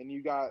people and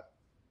you got,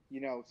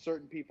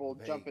 certain people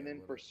jumping in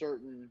for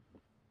certain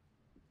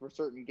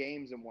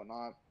games and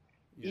whatnot,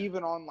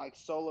 even on like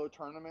solo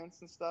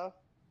tournaments and stuff,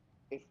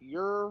 if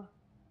you're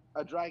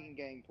a Dragon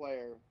Gang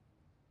player,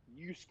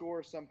 you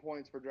score some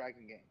points for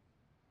Dragon Gang.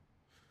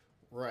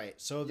 Right.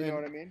 So you know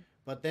what I mean?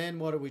 But then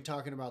what are we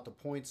talking about the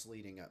points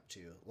leading up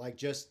to? Like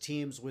just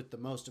teams with the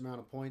most amount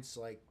of points,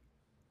 like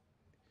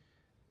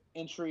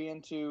entry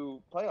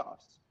into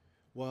playoffs.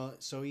 Well,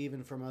 so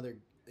even from other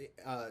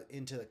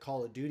into the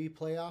Call of Duty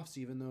playoffs,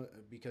 even though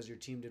because your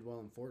team did well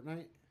in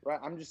Fortnite. Right.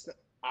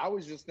 I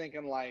was just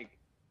thinking like,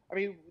 I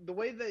mean, the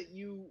way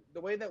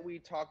that we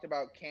talked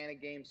about Canada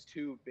Games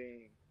 2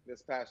 being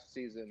this past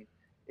season,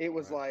 it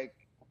was like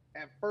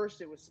at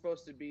first it was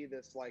supposed to be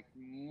this like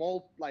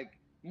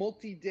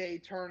multi-day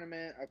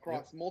tournament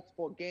across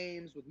multiple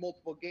games with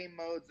multiple game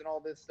modes and all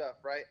this stuff,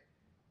 right?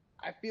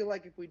 I feel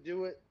like if we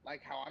do it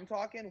like how I'm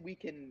talking, we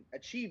can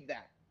achieve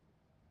that.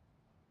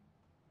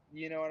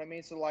 You know what I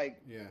mean? So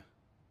like,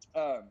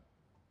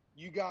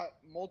 you got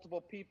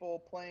multiple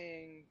people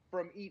playing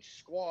from each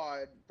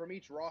squad, from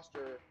each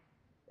roster.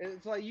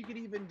 It's like you could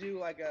even do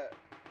like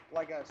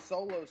a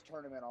solos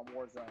tournament on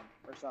Warzone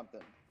or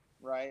something,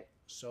 right?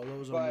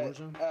 Solos on But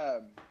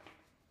Warzone?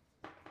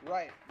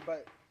 right,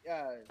 but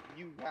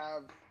you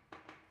have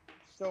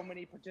so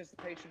many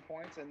participation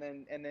points, and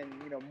then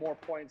more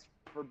points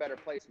for better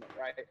placement,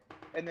 right?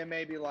 And then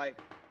maybe like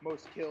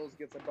most kills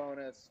gets a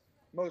bonus,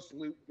 most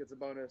loot gets a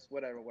bonus,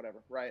 whatever,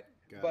 right?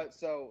 Got But it.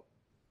 so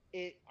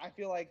I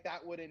feel like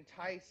that would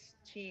entice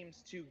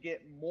teams to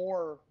get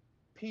more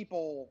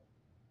people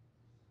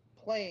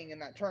playing in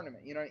that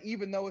tournament.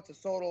 Even though it's a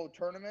solo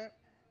tournament,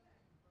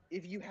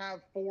 if you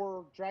have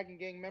 4 Dragon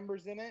Gang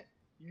members in it,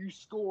 you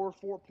score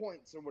 4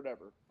 points or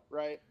whatever,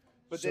 right?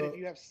 But then if So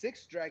you have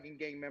 6 Dragon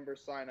Gang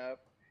members sign up,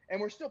 and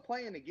we're still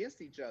playing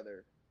against each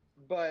other,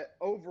 but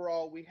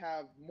overall we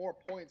have more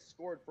points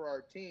scored for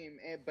our team,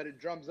 but it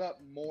drums up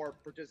more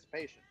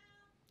participation.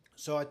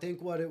 so I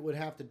think what it would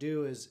have to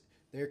do is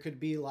there could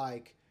be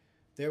like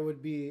there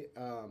would be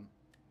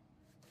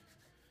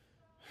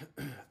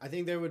I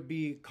think there would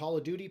be Call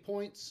of Duty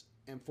points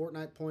and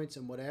Fortnite points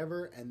and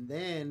whatever, and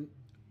then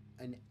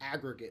an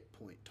aggregate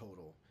point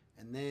total.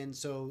 And then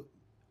so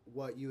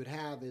what you would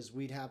have is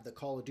we'd have the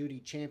Call of Duty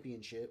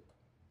championship,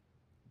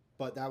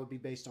 but that would be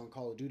based on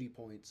Call of Duty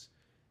points.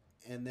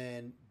 And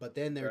then but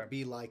then there'd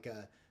be like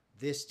a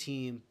this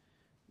team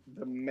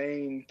The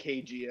main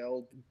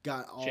KGL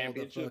got all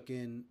the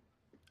fucking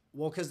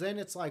well, because then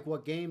it's like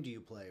what game do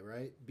you play,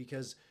 right?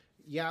 Because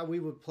yeah, we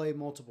would play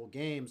multiple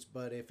games,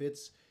 but if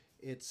it's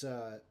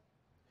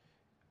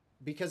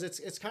because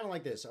it's kind of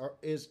like this.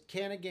 Is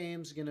Canna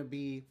Games going to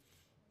be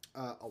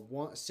a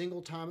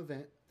single time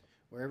event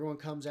where everyone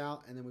comes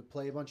out and then we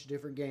play a bunch of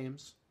different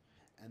games,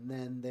 and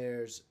then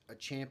there's a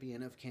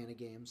champion of Canna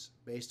Games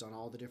based on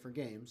all the different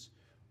games,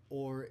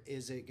 or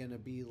is it going to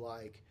be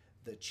like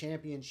the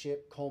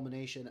championship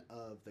culmination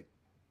of the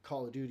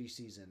Call of Duty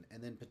season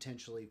and then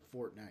potentially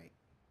Fortnite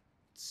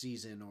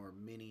season or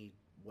mini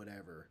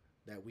whatever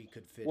that we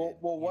could fit in? Well,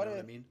 You know what what I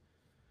if mean?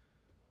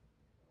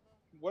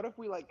 what if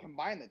we like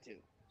combine the two?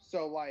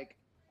 So like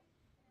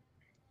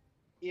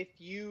if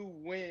you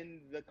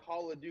win the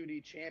Call of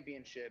Duty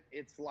championship,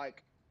 it's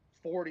like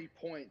 40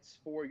 points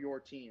for your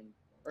team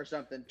or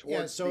something Yeah,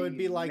 towards so it'd the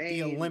be like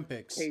the main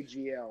Olympics.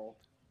 KGL.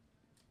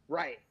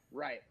 Right,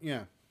 right.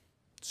 Yeah.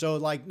 So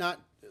like not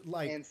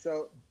like And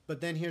so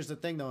but then here's the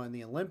thing though, in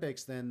the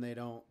Olympics then they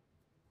don't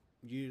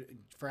you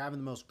for having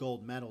the most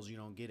gold medals you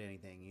don't get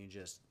anything. You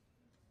just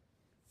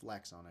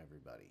flex on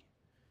everybody.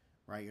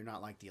 Right? You're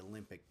not like the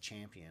Olympic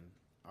champion.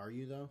 Are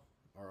you though?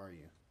 Or are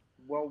you?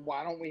 well,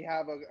 why don't we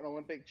have an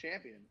Olympic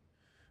champion?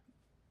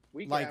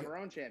 We can Like have our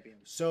own champion.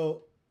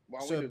 so Why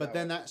don't we so do it but that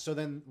then way? that so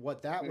then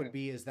what that would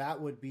be is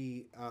that would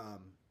be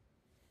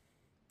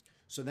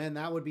so then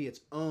that would be its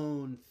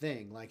own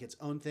thing, like its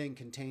own thing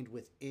contained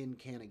within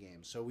Canna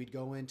Games. So we'd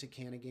go into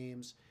Canna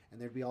Games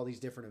and there'd be all these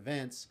different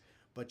events,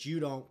 but you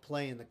don't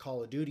play in the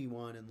Call of Duty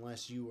one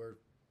unless you were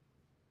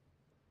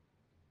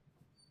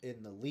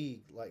in the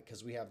league, like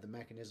because we have the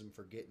mechanism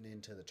for getting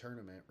into the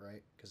tournament,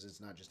 right? Because it's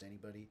not just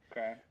anybody.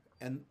 Okay.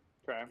 And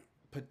Okay.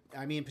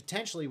 I mean,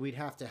 potentially we'd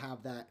have to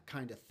have that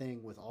kind of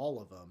thing with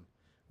all of them,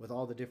 with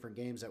all the different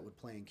games that would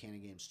play in Canna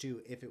Games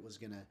too, if it was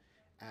gonna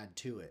add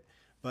to it.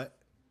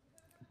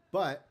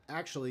 But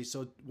actually,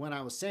 so when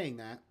I was saying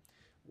that,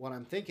 what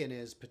I'm thinking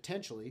is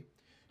potentially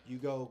you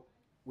go,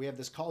 we have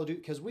this Call of Duty,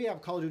 because we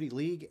have Call of Duty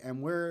League,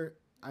 and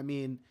I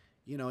mean,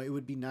 it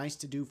would be nice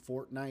to do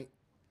Fortnite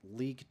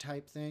League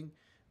type thing,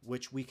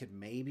 which we could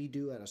maybe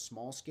do at a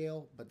small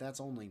scale, but that's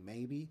only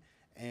maybe.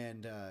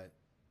 And,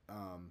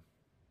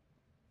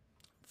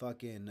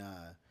 fucking,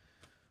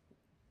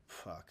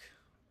 fuck.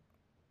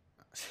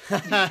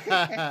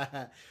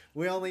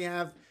 We only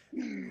have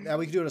that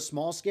we can do at a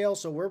small scale,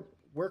 so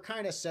we're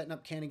kind of setting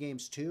up Canna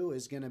Games 2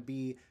 is going to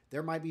be,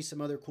 there might be some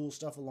other cool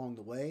stuff along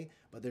the way,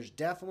 but there's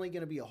definitely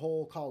going to be a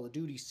whole Call of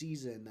Duty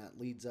season that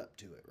leads up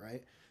to it,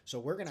 right? So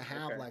we're going to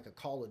have like a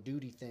Call of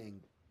Duty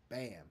thing,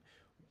 bam.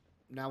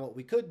 Now what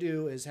we could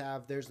do is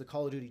there's the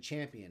Call of Duty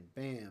champion,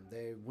 bam,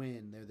 they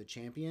win, they're the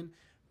champion,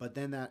 but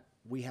then that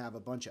we have a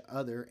bunch of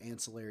other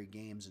ancillary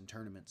games and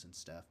tournaments and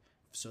stuff.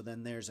 So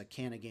then there's a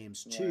Canna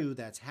Games 2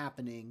 that's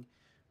happening,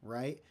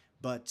 right?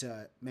 But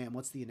man,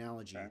 what's the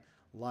analogy? Okay.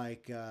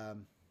 Like I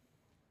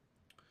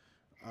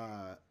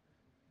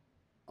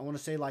want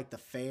to say like the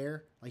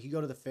fair. Like you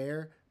go to the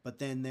fair, but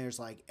then there's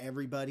like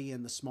everybody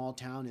in the small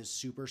town is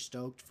super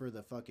stoked for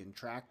the fucking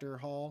tractor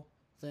haul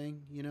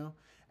thing,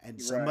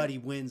 And somebody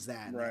wins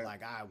that and they're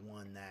like, I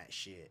won that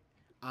shit.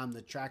 I'm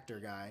the tractor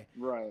guy.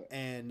 Right.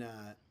 And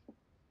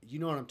you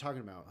know what I'm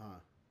talking about, huh?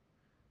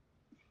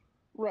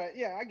 Right.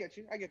 Yeah, I get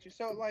you.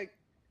 So like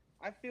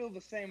I feel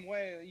the same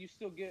way. You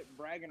still get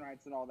bragging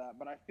rights and all that,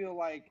 but I feel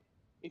like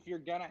if you're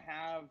gonna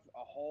have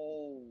a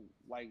whole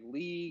like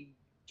league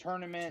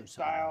tournament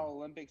style,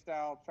 Olympic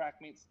style, track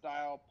meet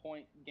style,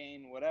 point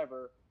gain,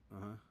 whatever,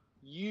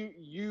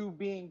 you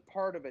being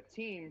part of a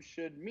team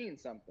should mean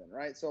something,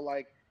 right? So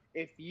like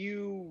if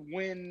you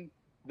win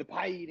the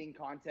pie eating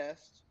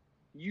contest,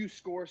 you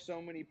score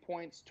so many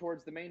points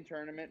towards the main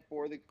tournament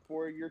for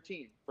your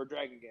team for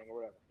Dragon Gang or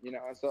whatever, you know.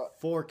 So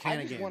For I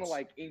Canna just want to games.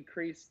 like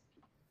increase.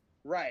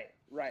 Right.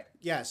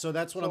 Yeah, so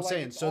that's what So I'm like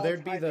saying. it's So all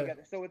there'd be tied the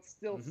together. So it's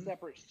still Mhm.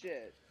 separate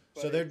shit.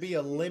 So But there'd be a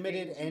it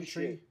limited gains you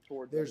entry. shit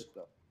towards There's other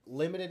stuff.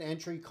 limited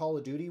entry Call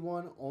of Duty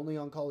one only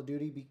on Call of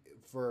Duty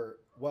for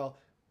well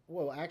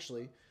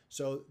actually,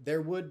 so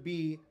there would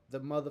be the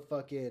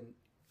motherfucking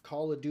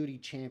Call of Duty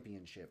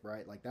Championship,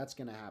 right? Like that's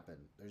gonna happen.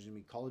 There's gonna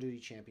be Call of Duty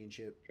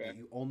Championship Okay. that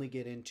you only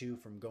get into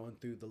from going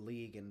through the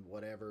league in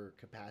whatever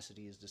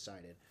capacity is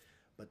decided.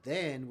 But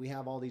then we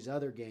have all these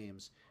other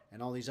games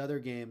and all these other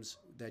games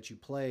that you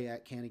play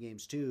at Canada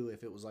Games 2,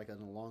 if it was like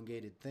an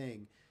elongated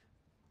thing,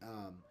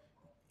 um,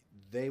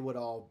 they would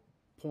all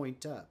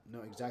point up.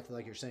 No, exactly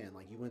like you're saying.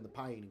 Like you win the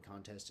pie eating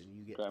contest and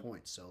you get Okay.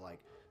 points. So like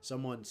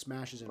someone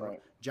smashes in,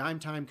 Right. Jime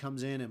Time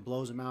comes in and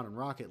blows him out in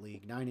Rocket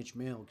League. 9 Inch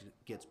Male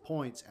gets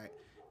points at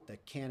the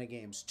Canada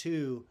Games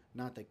 2,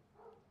 not the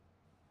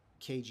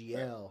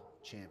KGL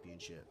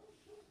Championship.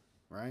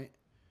 Right?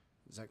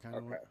 Is that kind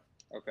of Okay. what?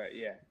 Okay.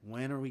 Yeah.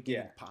 When are we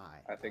getting Yeah.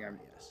 pie? I think I'm.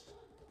 Yes.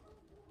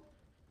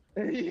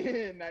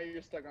 Yeah. Now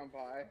you're stuck on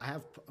pie. I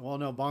have. Well,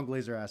 no. Bong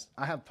Glazer asked.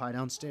 I have pie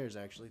downstairs.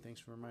 Actually, thanks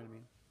for reminding me.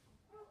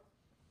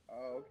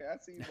 Oh, okay. I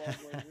see you, Ball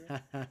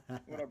Blazer.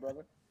 What up,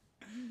 brother?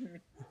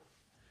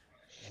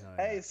 Oh,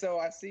 Hey, yeah. so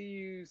I see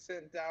you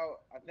sent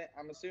out.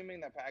 I'm assuming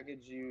that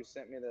package you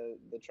sent me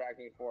the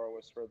tracking for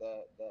was for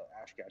the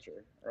ash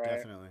catcher, right?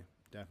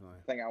 Definitely.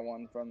 Thing I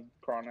won from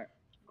Chronica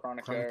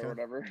Chronica? or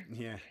whatever.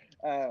 Yeah.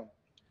 Uh,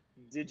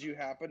 did you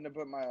happen to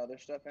put my other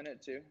stuff in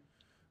it too?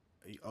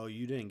 Oh,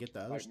 you didn't get the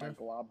other Like stuff? my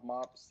glob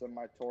mops and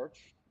my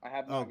torch? I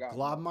have Oh, not gotten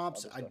glob the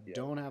mops. other I stuff yet.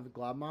 don't have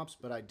glob mops,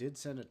 but I did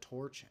send a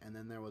torch, and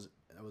then there was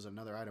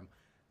another item.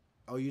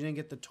 Oh, you didn't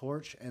get the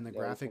torch and the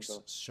Yeah, we sent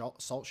graphics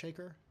salt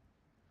shaker?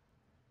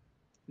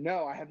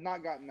 No, I have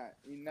not gotten that.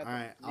 Nothing. All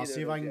right, I'll Neither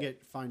see if of I can those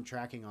yet. find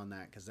tracking on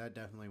that because that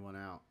definitely went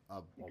out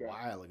a Okay.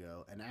 while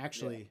ago. And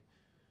actually,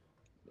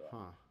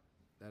 Yeah.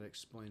 that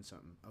explains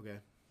something. Okay,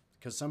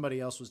 because somebody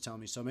else was telling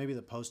me. So maybe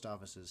the post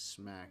office is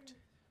smacked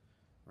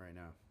right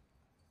now.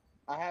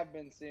 I have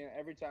been seeing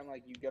every time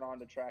like you get on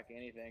to track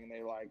anything,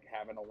 they like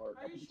have an alert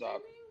Are up you and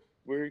stuff. streaming?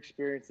 We're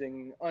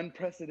experiencing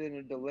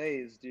unprecedented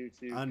delays due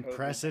to COVID.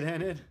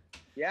 Unprecedented?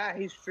 Yeah,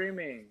 he's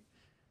streaming.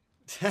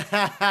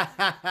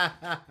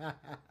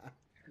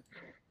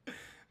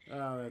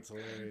 Oh, that's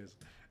hilarious.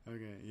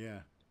 Okay, yeah.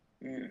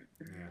 Yeah.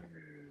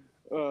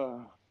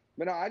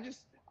 But no,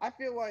 I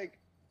feel like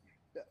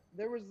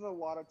there was a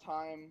lot of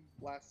time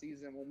last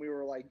season when we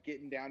were like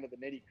getting down to the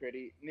nitty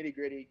gritty,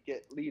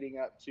 leading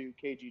up to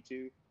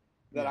KG2,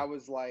 that Yeah. I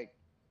was like,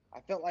 I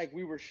felt like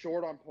we were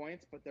short on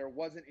points, but there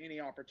wasn't any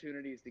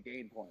opportunities to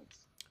gain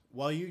points.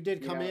 Well, you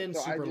did come in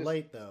so I super just-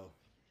 late, though.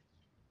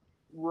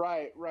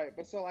 Right.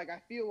 But so like, I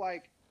feel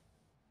like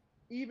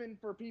even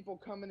for people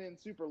coming in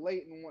super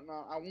late and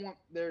whatnot, I want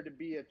there to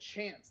be a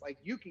chance. Like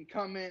you can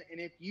come in and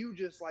if you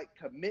just like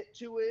commit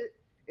to it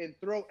and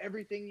throw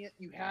everything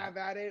you have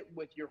at it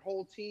with your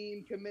whole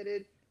team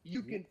committed,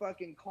 you can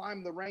fucking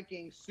climb the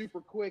rankings super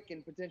quick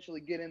and potentially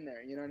get in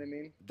there. You know what I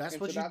mean? That's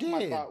And what so you that's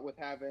did. my thought with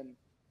having.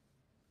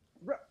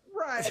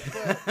 Right,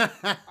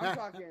 but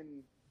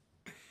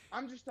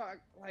I'm just talking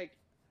like,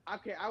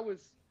 okay,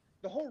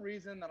 the whole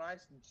reason that I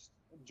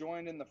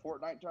joined in the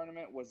Fortnite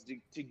tournament was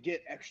to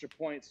get extra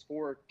points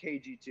for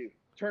KG2.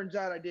 Turns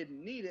out I didn't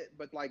need it,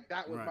 but like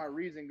that was Right. my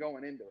reason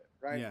going into it,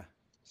 right? Yeah.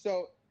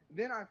 So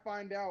then I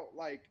find out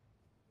like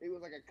it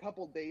was like a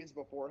couple days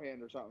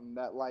beforehand or something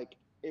that like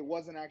it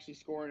wasn't actually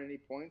scoring any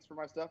points for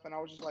my stuff, and I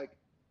was just like,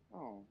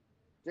 oh,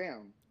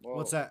 damn. Well,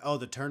 What's that? Oh,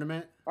 the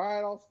tournament? all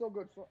right, I'll still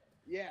go.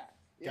 Yeah.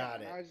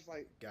 Got and it. I was just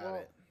like, Got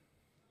it.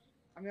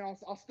 I mean,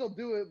 I'll still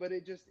do it, but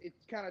it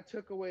kind of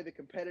took away the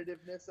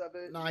competitiveness of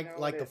it.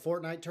 Like the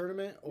Fortnite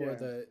tournament or Yeah.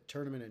 the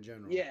tournament in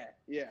general?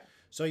 Yeah.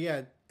 So,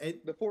 yeah.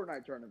 The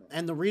Fortnite tournament.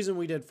 And the reason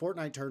we did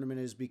Fortnite tournament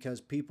is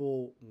because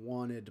people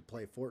wanted to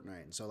play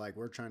Fortnite. And so, like,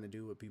 we're trying to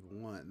do what people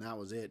want. And that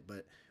was it.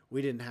 But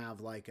we didn't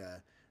have, like,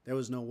 there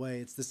was no way.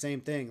 It's the same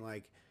thing.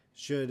 Like,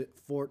 should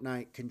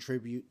Fortnite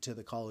contribute to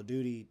the Call of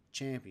Duty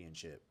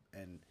championship?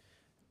 And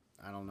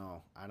I don't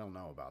know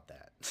about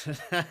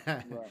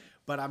that. Right.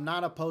 But I'm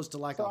not opposed to,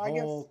 like, So a I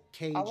guess whole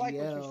KGL. I like what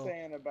you're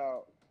saying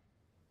about.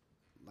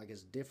 Like,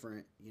 it's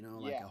different,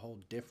 like Yeah. a whole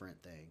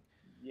different thing.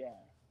 Yeah.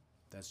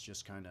 That's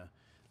just kind of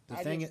the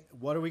I thing. just-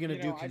 What are we going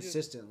to do I just-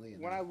 consistently?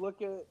 When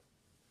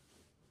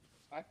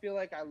I feel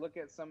like I look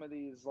at some of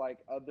these like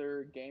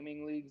other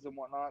gaming leagues and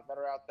whatnot that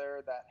are out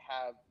there that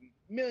have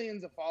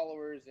millions of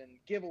followers and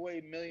give away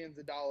millions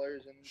of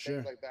dollars and Sure.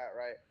 things like that,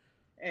 right?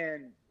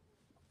 And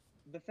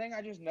the thing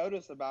I just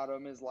notice about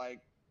them is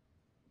like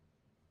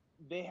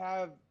they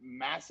have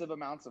massive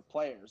amounts of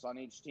players on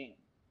each team.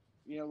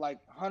 Like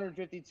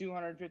 150,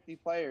 250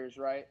 players,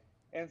 right?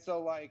 And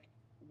so like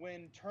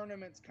when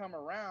tournaments come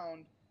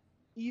around,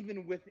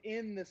 even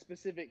within the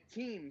specific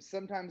teams,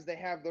 sometimes they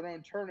have their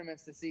own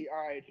tournaments to see,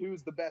 all right,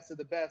 who's the best of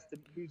the best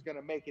and who's going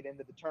to make it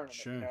into the tournament.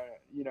 Sure.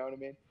 You know what I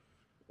mean?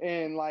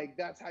 And like,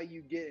 that's how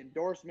you get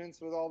endorsements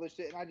with all this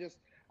shit. And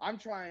I'm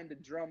trying to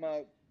drum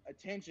up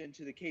attention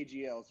to the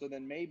KGL. So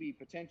then maybe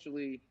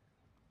potentially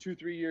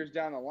 2-3 years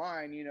down the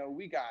line,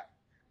 we got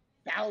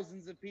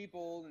thousands of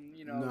people and,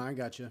 No, I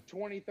got you.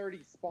 20-30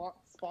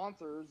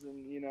 sponsors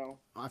and, I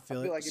I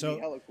feel feel it. like it'd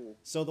be hella cool.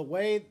 So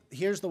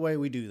here's the way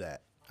we do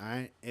that. All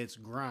right, it's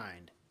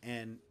grind,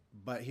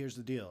 but here's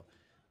the deal.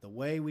 The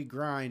way we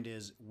grind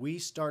is we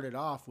started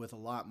off with a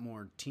lot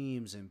more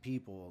teams and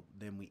people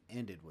than we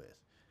ended with.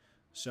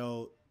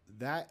 So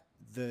that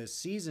the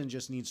season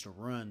just needs to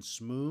run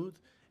smooth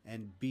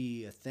and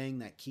be a thing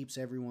that keeps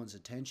everyone's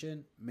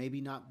attention.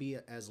 Maybe not be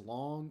as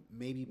long,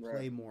 maybe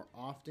play more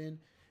often,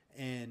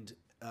 and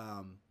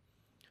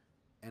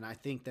I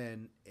think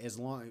then as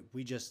long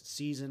we just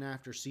season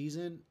after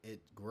season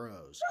it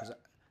grows, because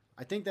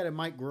I think that it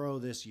might grow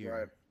this year.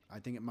 Right. I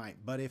think it might,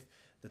 but if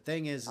the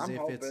thing is I'm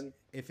hoping.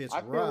 if it's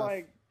I rough, feel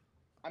like,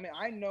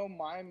 I know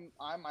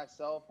I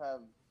myself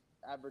have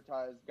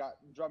got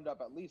drummed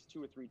up at least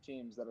 2 or 3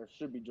 teams that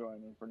should be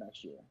joining for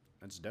next year.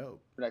 That's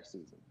dope. For next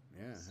season.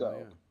 Yeah. So,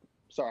 yeah.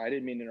 Sorry, I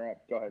didn't mean to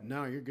interrupt. Go ahead.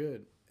 No, you're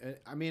good.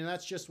 I mean,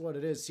 that's just what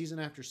it is. Season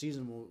after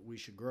season, we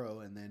should grow,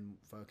 and then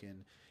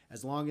fucking,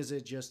 as long as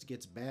it just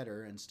gets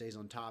better and stays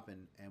on top,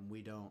 and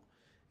we don't,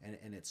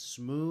 and it's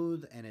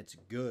smooth and it's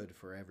good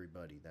for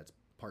everybody that's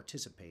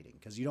participating,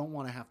 because you don't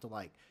want to have to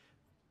like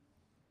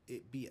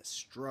it be a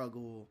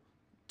struggle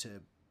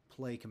to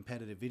play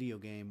competitive video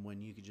game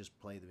when you could just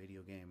play the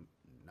video game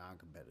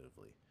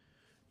non-competitively,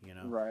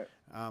 Right.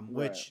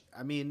 Which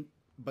I mean,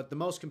 but the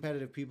most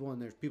competitive people,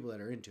 and there's people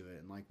that are into it,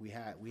 and like we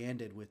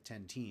ended with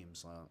 10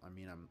 teams. I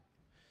mean,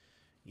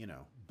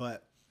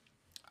 but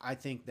I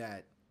think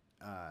that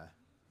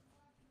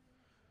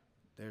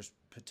there's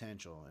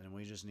potential, and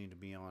we just need to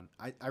be on.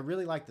 I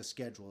really like the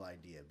schedule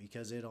idea,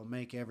 because it'll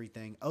make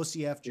everything.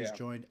 OCF just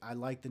joined. I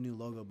like the new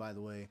logo, by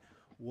the way.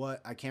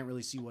 I can't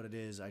really see what it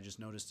is. I just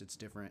noticed it's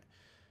different.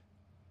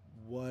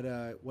 What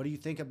do you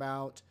think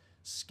about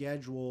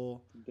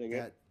schedule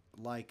that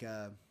like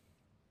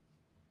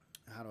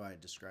how do I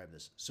describe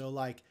this? So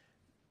like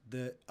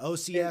the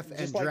OCF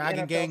and like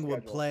Dragon NFL Gang would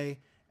schedule. play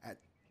at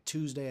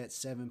Tuesday at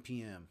 7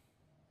 p.m.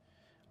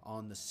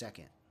 on the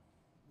 2nd,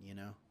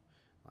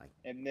 like,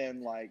 and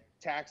then like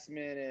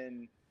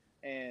Taxman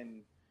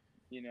and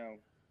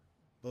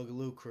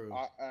Boogaloo Crew.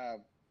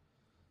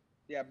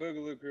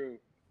 Boogaloo Crew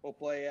will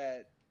play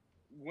at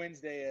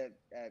Wednesday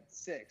at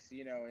 6,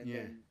 and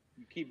then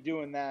you keep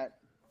doing that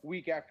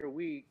week after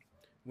week.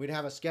 We'd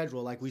have a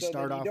schedule, like we So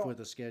start then you off don't- with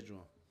a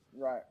schedule.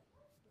 Right.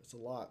 It's a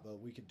lot, but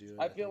we could do it.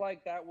 I feel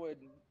like that would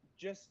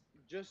just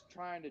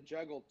trying to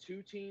juggle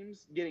 2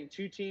 teams, getting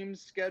 2 teams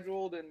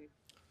scheduled and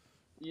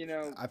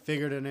I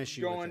figured an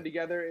issue with going it.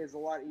 together is a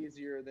lot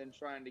easier than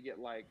trying to get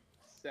like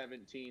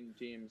 17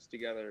 teams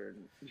together.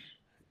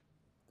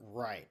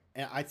 Right.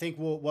 And I think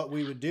what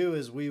we would do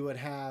is we would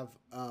have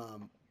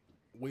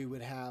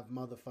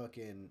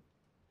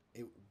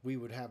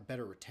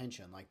better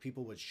retention. Like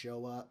people would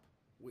show up.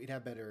 We'd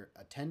have better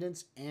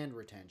attendance and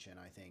retention,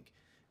 I think.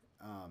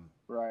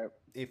 Right.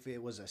 If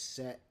it was a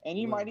set. And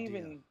you might deal.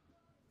 even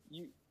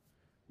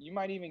you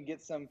might even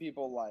get some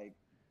people like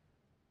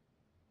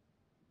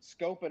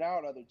scoping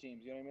out other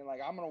teams. You know what I mean? Like,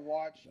 I'm gonna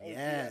watch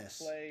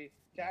OCS play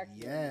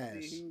Taxman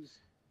and see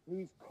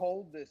who's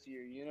cold this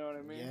year. You know what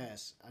I mean?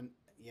 Yes.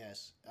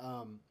 Yes.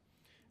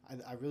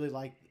 I really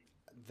like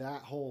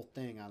that whole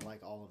thing. I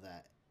like all of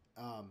that.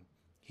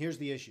 Here's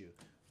the issue.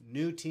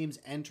 New teams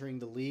entering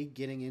the league,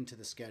 getting into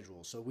the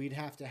schedule. So we'd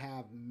have to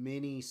have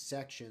many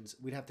sections.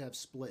 We'd have to have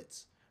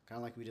splits, kind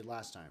of like we did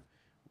last time.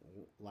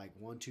 Like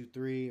 1, 2,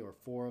 3, or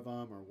 4 of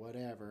them, or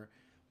whatever.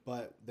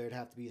 But there'd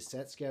have to be a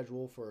set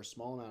schedule for a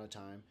small amount of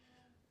time.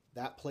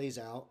 That plays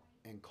out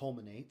and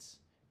culminates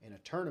in a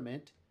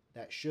tournament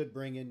that should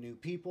bring in new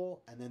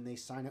people, and then they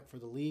sign up for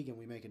the league, and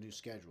we make a new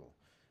schedule.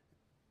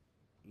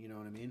 You know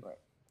what I mean? Right.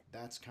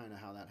 That's kind of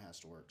how that has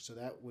to work. So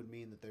that would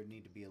mean that there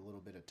need to be a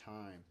little bit of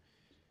time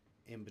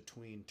in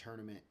between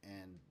tournament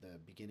and the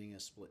beginning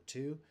of Split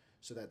 2,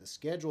 so that the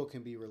schedule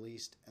can be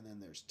released, and then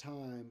there's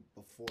time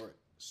before it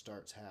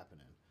starts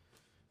happening.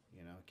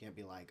 It can't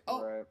be like,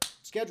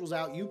 schedule's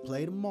out, you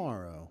play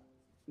tomorrow.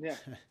 Yeah.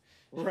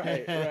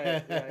 Right.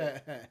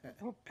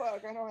 Oh,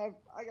 fuck,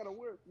 I gotta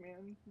work,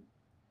 man.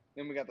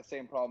 Then we got the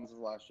same problems as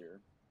last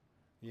year.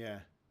 Yeah.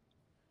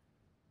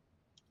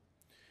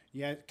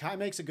 Yeah, Kai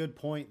makes a good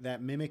point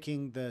that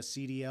mimicking the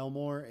CDL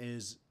more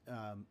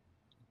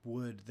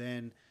would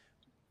then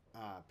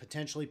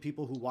potentially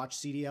people who watch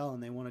CDL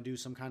and they want to do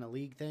some kind of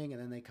league thing,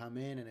 and then they come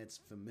in and it's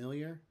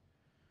familiar,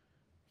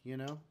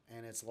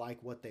 and it's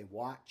like what they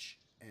watch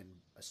and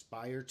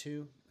aspire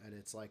to, and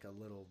it's like a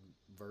little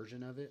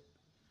version of it,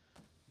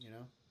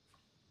 Oh,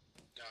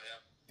 yeah.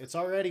 It's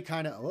already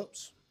kind of,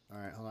 whoops. All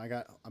right, hold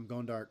on, I'm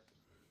going dark.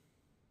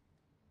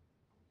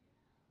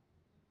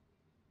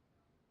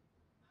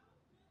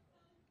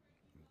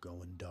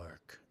 Going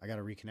dark. I got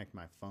to reconnect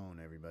my phone,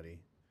 everybody.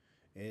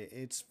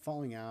 It's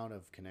falling out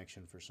of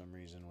connection for some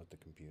reason with the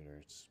computer.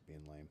 It's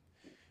being lame.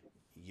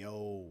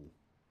 Yo.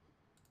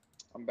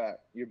 I'm back.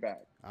 You're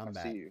back. I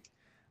back. See you.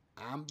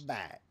 I'm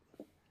back.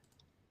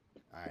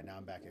 All right, now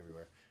I'm back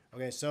everywhere.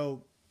 Okay,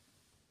 so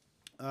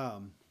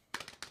Um,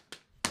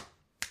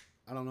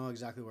 I don't know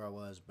exactly where I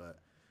was, but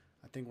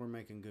I think we're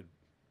making good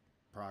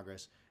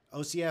progress.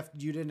 OCF,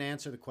 you didn't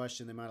answer the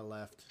question. They might have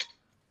left.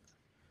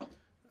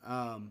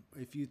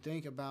 If you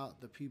think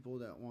about the people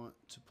that want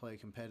to play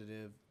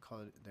competitive,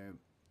 they're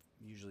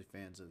usually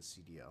fans of the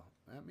CDL.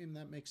 I mean,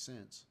 that makes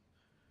sense.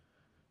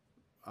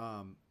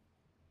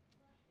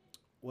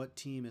 What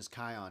team is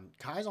Kai on?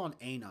 Kai's on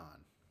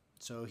Anon.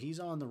 So he's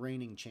on the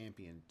reigning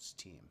champions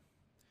team.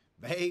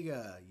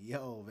 Vega.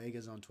 Yo,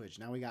 Vega's on Twitch.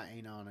 Now we got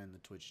Anon in the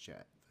Twitch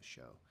chat for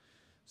show.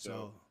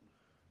 So,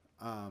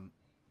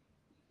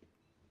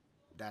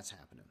 that's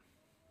happening.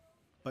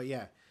 But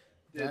yeah,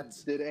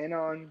 did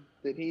Anon,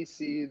 did he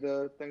see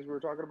the things we were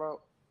talking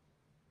about?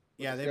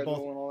 Yeah, they both.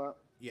 And all that?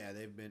 Yeah,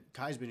 they've been.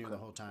 Kai's been here the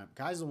whole time.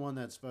 Kai's the one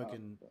that's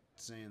fucking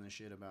saying the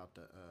shit about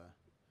the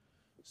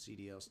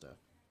CDL stuff.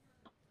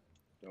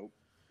 Nope.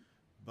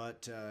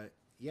 But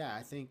yeah,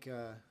 I think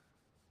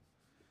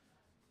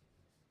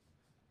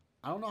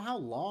I don't know how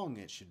long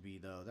it should be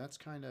though. That's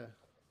kind of.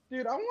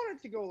 Dude, I want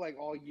it to go like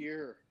all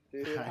year.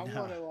 Dude, I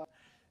want to like.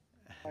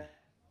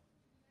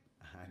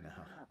 I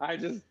know. I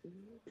just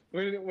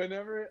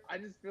whenever I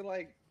just feel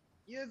like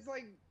it's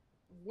like,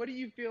 what do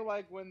you feel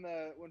like when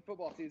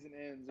football season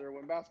ends or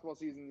when basketball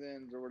season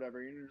ends or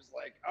whatever? You're just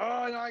like,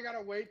 oh no, I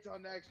gotta wait till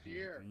next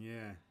year.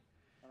 Yeah.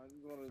 I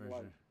just want to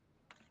I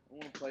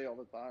want to play all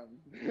the time.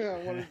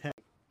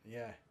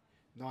 Yeah.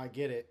 No, I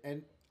get it,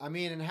 and I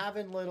mean, and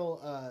having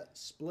little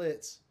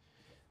splits.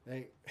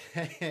 They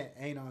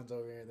Anon's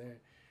over here.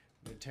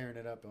 They're tearing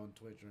it up on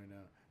Twitch right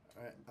now.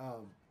 All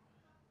right.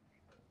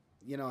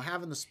 You know,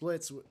 having the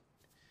splits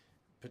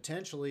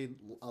potentially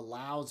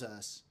allows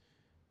us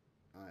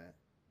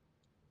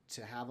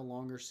to have a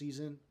longer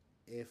season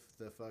if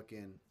the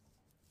fucking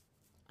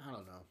I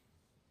don't know.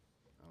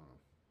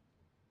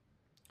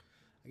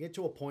 I get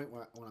to a point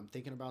where when I'm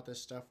thinking about this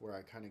stuff where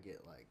I kind of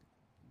get like,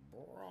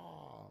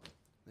 bro,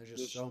 there's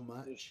just so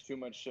much. There's too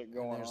much shit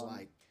going on. There's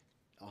like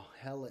a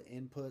hell of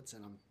inputs,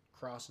 and I'm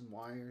crossing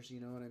wires. You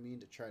know what I mean,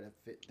 to try to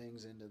fit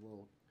things into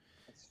little.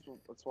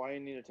 That's why you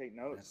need to take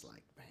notes. It's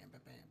like bam,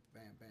 bam, bam,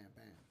 bam, bam,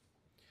 bam.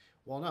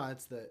 Well, no,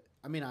 it's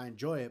I mean, I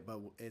enjoy it,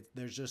 but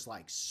there's just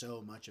like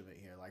so much of it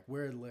here. Like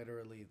we're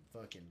literally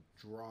fucking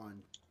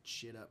drawing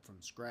shit up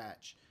from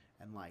scratch,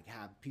 and like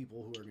have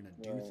people who are gonna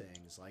do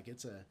things. Like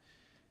it's a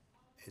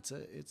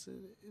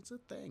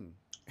thing.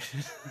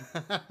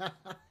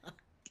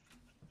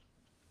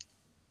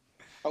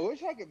 I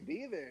wish I could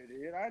be there,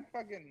 dude.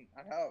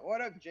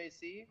 What up,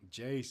 JC?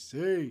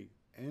 JC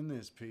in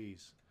this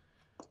piece.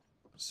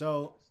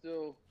 So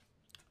still,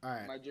 all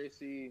right. My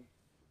JC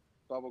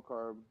bubble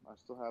carb. I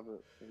still have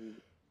it.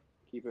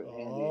 Keep it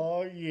handy.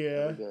 Oh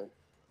yeah.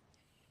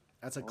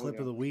 That's a clip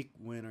of the week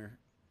winner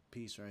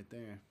piece right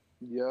there.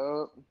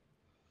 Yup.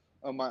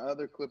 Oh, my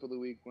other clip of the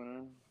week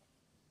winner.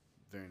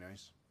 Very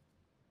nice.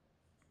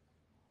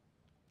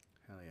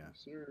 Hell yeah.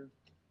 Yes, sir.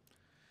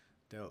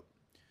 Dope.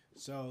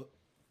 So,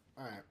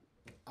 all right.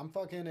 I'm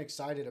fucking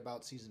excited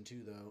about season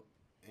 2 though,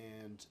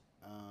 and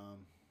I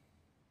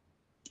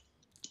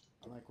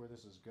like where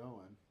this is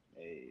going.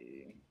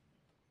 Hey.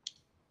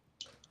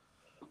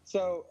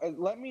 So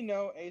let me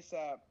know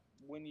ASAP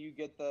when you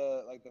get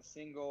the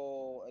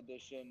single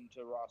edition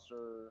to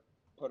roster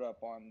put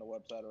up on the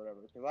website or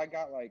whatever, because I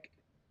got like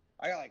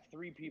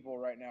 3 people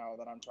right now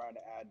that I'm trying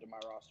to add to my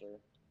roster.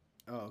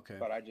 Oh, okay.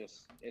 But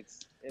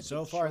it's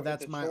so far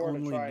that's my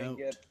only to try note. And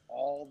get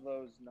all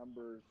those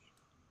numbers,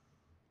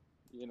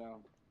 you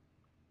know,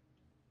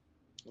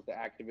 with the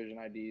Activision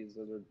IDs.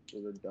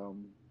 Those are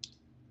dumb.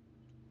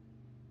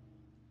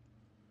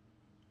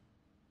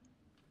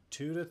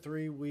 2 to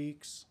 3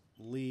 weeks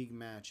league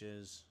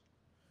matches,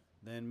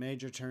 then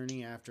major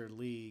tourney after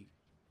league,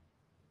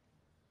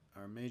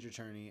 or major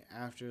tourney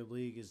after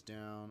league is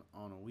down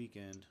on a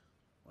weekend.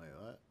 Wait,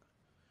 what?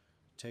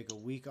 Take a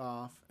week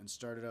off and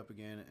start it up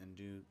again and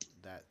do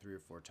that 3 or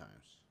 4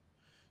 times.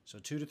 So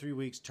 2 to 3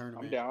 weeks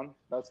tournament. I'm down.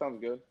 That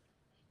sounds good.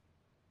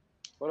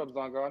 What up,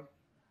 Zongod?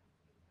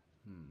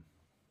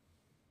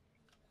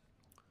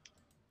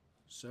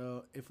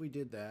 So if we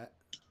did that,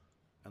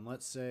 and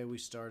let's say we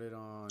started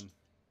on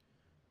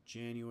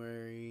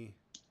January,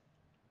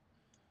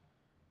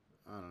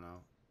 I don't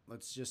know.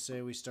 Let's just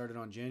say we started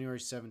on January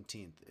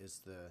 17th. It's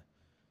the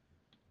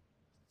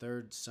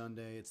 3rd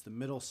Sunday. It's the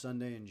middle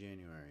Sunday in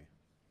January.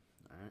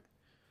 All right.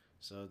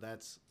 So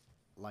that's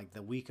like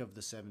the week of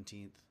the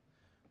 17th.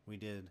 We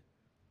did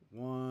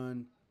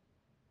 1,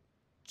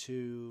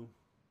 2,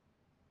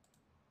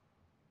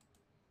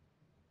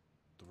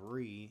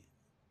 3.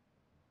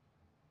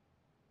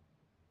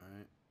 All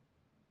right.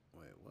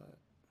 Wait, what?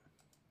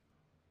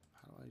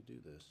 How do I do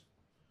this?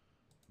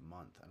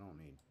 Month. I don't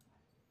need.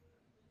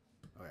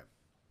 Okay.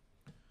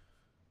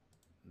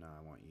 No,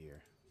 I want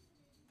year.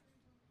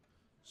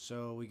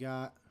 So we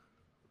got.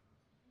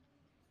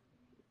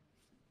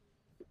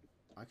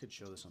 I could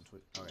show this on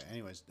Twitter. Okay,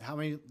 anyways, how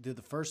many did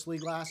the first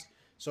league last?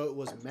 So it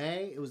was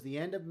May. It was the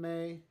end of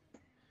May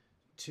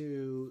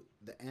to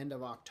the end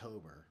of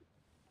October.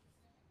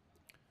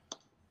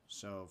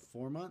 So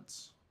 4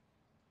 months.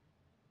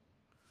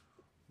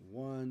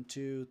 1,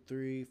 2,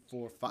 3,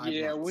 4, 5 months.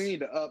 Yeah, we need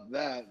to up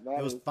that.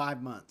 It was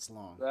 5 months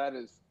long. That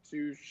is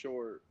too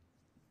short.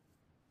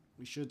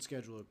 We should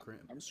schedule a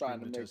I'm trying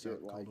to make it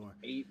Cold like War.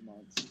 8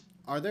 months.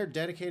 Are there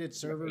dedicated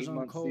servers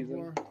on Cold season?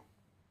 War?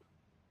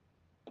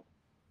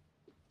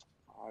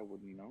 I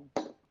wouldn't know.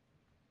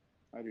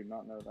 I do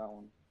not know that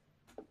one.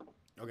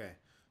 Okay,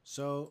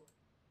 so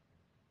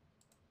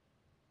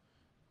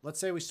let's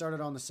say we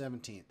started on the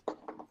 17th.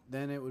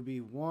 Then it would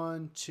be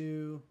 1,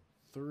 2,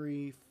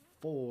 3,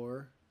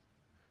 4.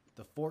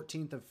 The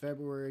 14th of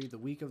February, the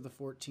week of the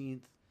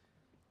 14th,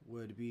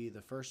 would be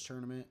the first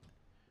tournament.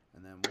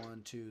 And then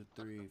 1, 2,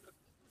 3,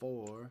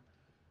 4.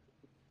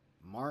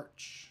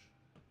 March.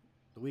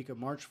 The week of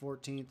March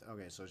 14th.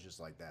 Okay, so it's just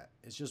like that.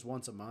 It's just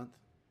once a month.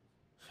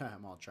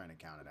 I'm all trying to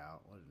count it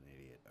out. What an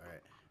idiot. All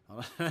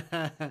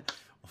right.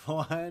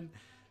 1,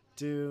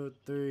 2,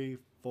 3,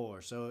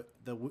 4. So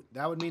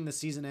that would mean the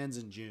season ends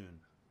in June.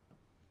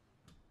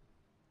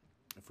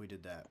 If we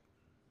did that.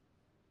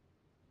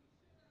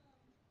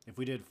 If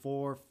we did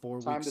 4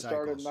 4-week cycles. Time to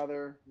start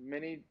another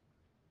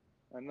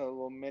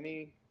little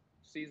mini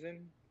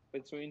season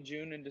between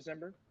June and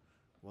December.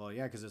 Well,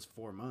 yeah, because it's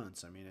 4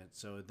 months. I mean,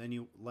 so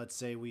then let's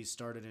say we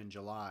started in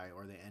July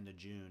or the end of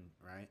June,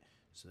 right?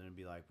 So then it'd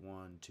be like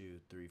 1, 2,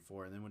 3,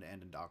 4, and then it would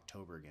end in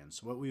October again.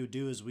 So what we would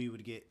do is we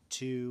would get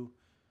two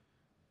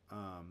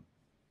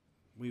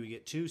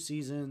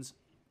seasons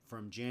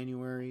from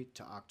January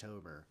to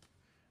October.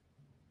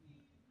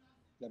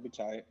 That'd be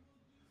tight.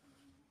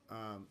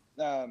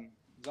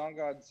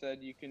 Zongod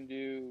said you can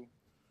do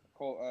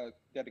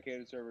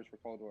dedicated servers for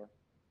Cold War.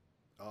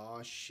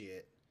 Oh,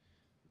 shit.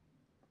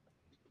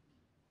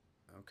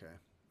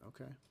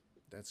 Okay.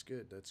 That's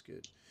good.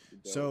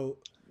 So,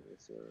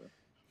 yes, sir.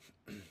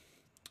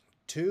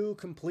 2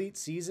 complete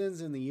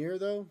seasons in the year,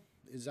 though?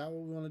 Is that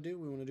what we want to do?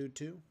 We want to do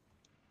 2?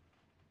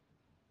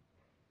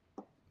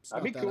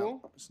 That'd be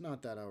cool. It's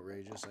not that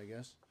outrageous, I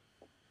guess.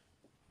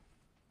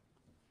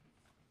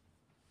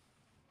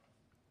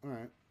 All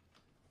right.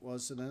 Well,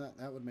 so then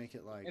that would make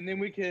it like... And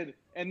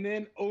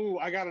then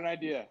I got an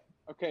idea.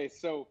 Okay,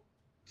 so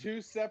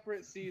 2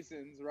 separate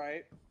seasons,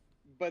 right?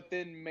 But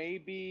then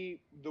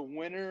maybe the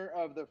winner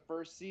of the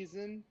first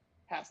season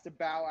has to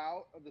bow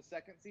out of the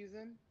second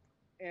season.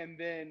 And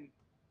then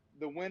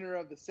the winner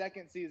of the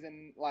second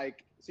season,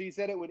 so you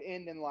said it would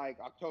end in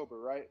October,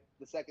 right?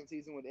 The second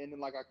season would end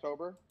in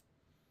October?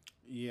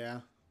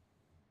 Yeah.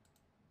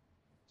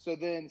 So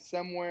then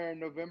somewhere in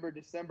November,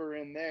 December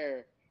in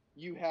there,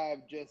 you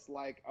have just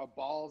a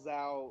balls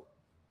out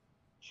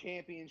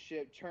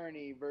championship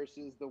tourney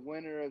versus the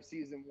winner of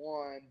season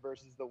 1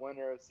 versus the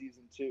winner of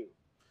season 2.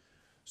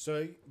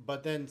 So,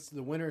 but then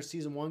the winner of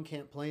season 1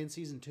 can't play in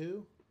season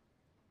 2?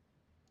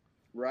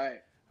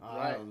 Right.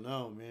 I don't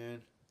know,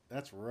 man.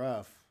 That's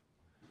rough.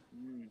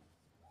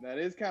 That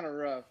is kind of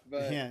rough,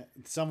 but yeah,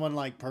 someone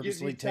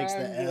purposely takes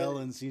the L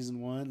in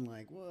season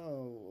 1,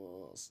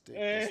 whoa, stick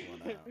this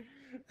one out.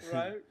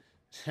 Right?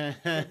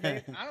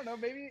 I don't know.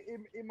 Maybe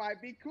it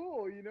might be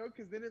cool,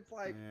 because then it's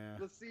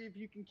let's see if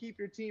you can keep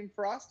your team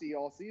frosty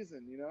all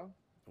season,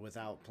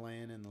 without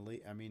playing in the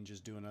league. I mean,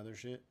 just doing other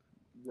shit.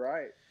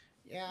 Right.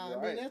 Yeah, right.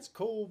 I mean that's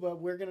cool, but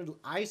we're gonna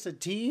ice a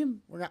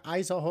team. We're gonna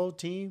ice a whole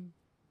team.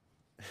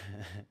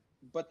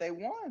 But they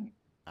won.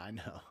 I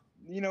know.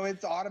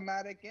 It's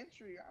automatic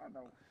entry. I don't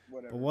know.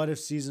 Whatever. But what if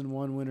season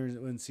 1 winners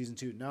win season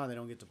 2? No, they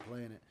don't get to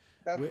play in it.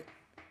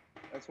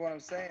 That's what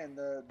I'm saying.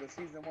 The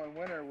season 1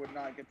 winner would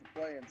not get to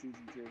play in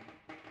season 2.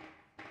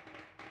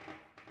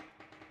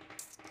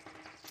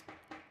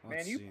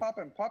 Man, you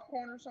popping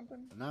popcorn or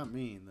something? Not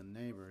me. The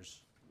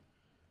neighbors.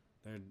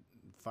 They're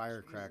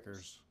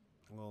firecrackers.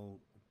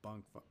 Little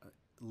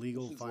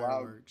legal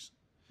fireworks.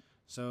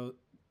 Loud.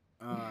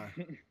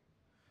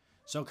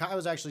 So Kai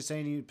was actually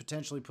saying you'd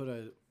potentially put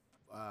a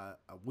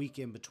week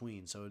in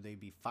between, so they'd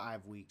be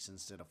 5 weeks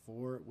instead of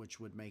 4, which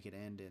would make it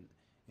end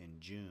in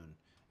June,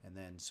 and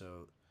then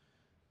so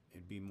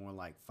it'd be more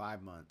like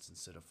 5 months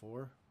instead of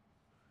 4.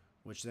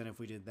 Which then, if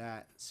we did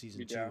that,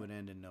 season 2 would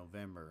end in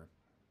November.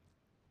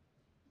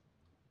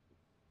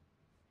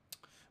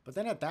 But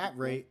then at that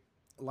rate,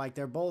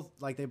 they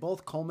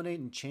both culminate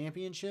in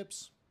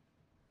championships.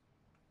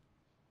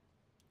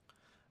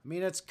 I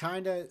mean, it's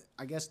kind of,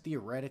 I guess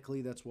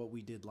theoretically, that's what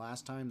we did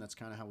last time. That's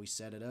kind of how we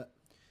set it up.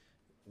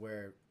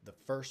 Where the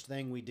first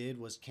thing we did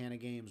was Canna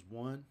Games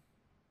 1.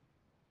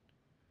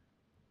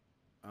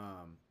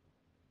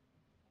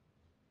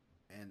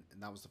 And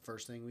that was the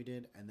first thing we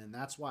did. And then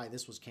that's why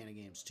this was Canna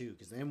Games 2.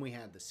 Because then we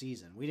had the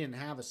season. We didn't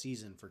have a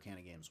season for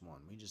Canna Games 1.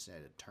 We just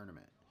had a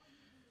tournament.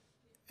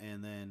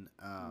 And then...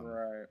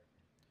 right.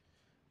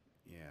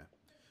 Yeah.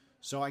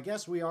 So I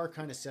guess we are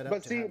kind of set up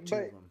have 2 of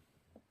them.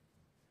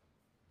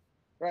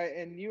 Right,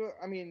 and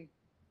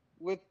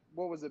with,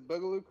 what was it,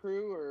 Boogaloo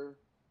Crew or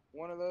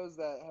one of those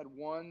that had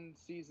one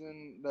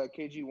season, the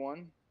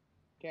KG1,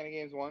 Canna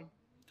Games 1?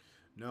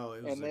 No,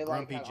 it was and they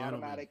Grumpy had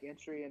Gentleman. Automatic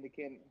entry into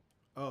Canna.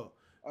 Oh,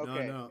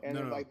 okay. No.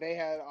 They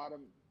had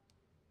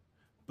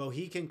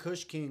Bohican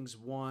Kush Kings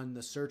won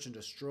the Search and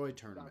Destroy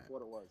tournament. That's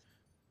what it was.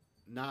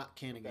 Not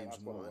Cannon Games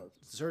that's what it 1. was.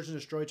 The Search and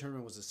Destroy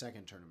tournament was the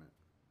second tournament.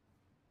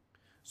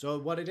 So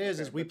what it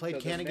is we played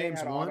so Cannon they Games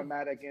had 1.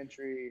 automatic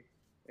entry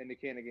into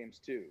Cannon Games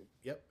 2.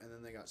 Yep, and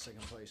then they got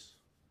second place,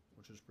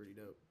 which was pretty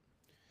dope.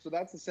 So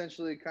that's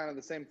essentially kind of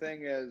the same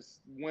thing as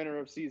winner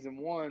of season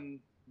 1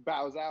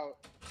 bows out.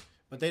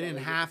 But they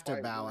didn't have to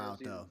bow out,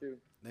 though. 2.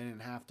 They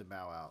didn't have to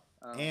bow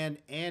out. And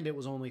it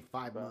was only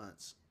 5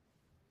 months.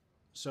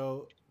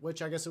 So,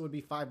 which I guess it would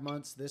be 5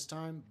 months this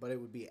time, but it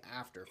would be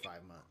after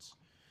 5 months.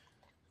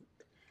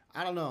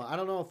 I don't know. I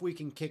don't know if we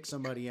can kick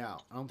somebody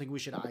out. I don't think we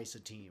should ice a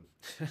team.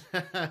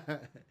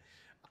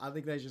 I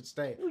think they should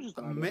stay.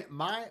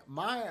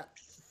 My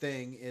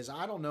thing is,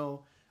 I don't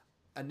know.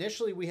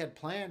 Initially, we had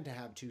planned to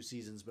have 2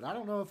 seasons, but I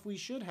don't know if we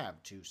should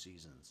have 2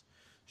 seasons.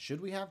 Should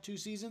we have 2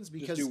 seasons?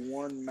 Because just do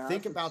one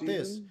think about season?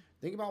 this.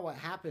 Think about what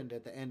happened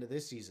at the end of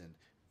this season.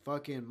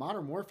 Fucking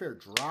Modern Warfare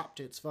dropped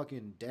its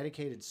fucking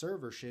dedicated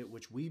server shit,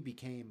 which we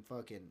became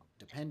fucking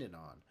dependent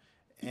on.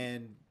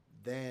 And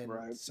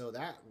then, so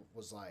that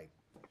was like,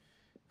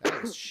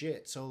 that was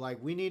shit. So, like,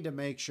 we need to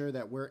make sure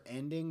that we're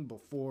ending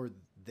before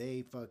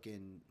they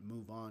fucking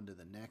move on to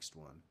the next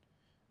one,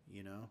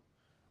 you know?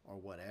 Or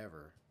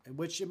whatever.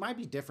 Which it might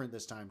be different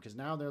this time, because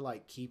now they're,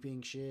 like,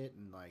 keeping shit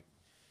and, like,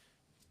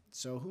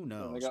 so who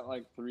knows? They got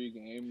like 3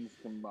 games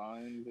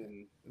combined,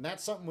 and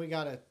that's something we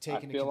got to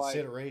take into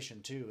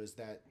consideration too. Is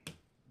that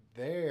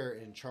they're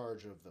in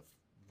charge of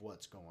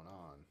what's going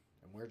on,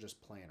 and we're just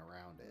playing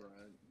around it.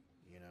 Right.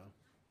 You know.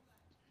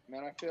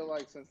 Man, I feel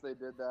like since they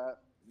did that,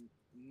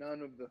 none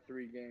of the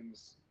 3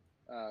 games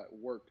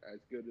worked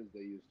as good as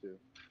they used to.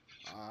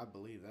 I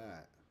believe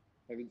that.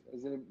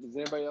 Has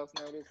anybody else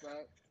noticed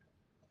that?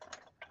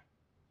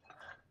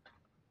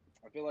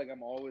 I feel like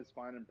I'm always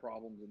finding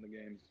problems in the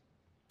games.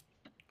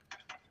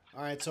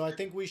 All right, so I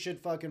think we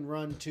should fucking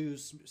run 2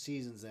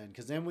 seasons then,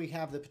 because then we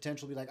have the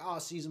potential to be like, oh,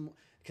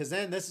 because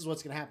then this is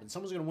what's gonna happen.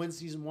 Someone's gonna win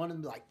season 1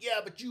 and be like, yeah,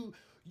 but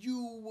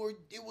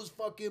it was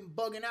fucking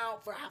bugging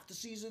out for half the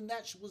season.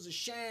 That was a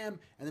sham,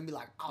 and then be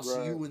like, I'll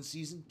see you in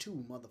season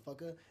 2,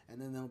 motherfucker, and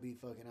then they'll be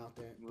fucking out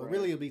there. But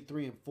really, it'll be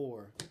 3 and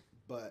 4,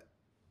 but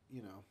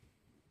you know,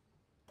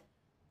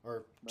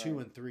 or 2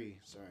 and 3.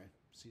 Sorry,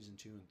 season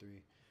 2 and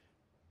 3.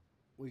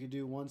 We could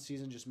do 1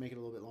 season, just make it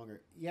a little bit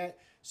longer. Yeah.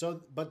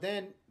 So, but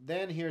then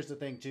here's the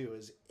thing too: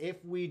 is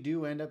if we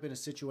do end up in a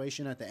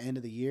situation at the end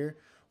of the year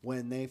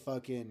when they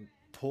fucking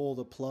pull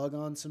the plug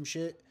on some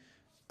shit,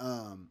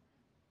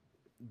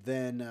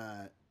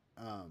 then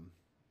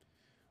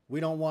we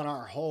don't want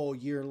our whole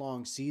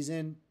year-long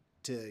season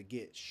to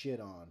get shit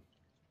on,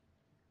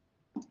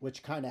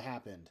 which kind of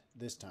happened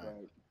this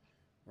time,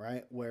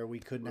 right? Where we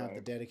couldn't have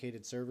the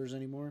dedicated servers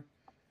anymore.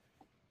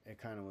 It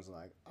kind of was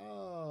like,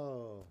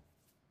 oh.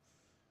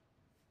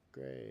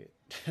 Great.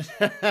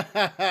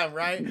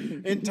 Right?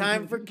 In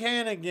time for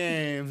Cannon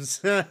Games.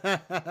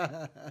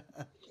 Yeah.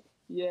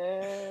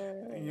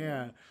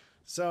 Yeah.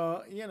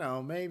 So, you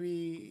know,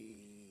 maybe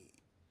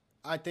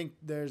I think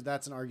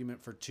that's an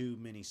argument for 2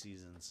 mini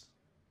seasons.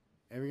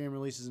 Every game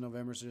releases in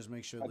November, so just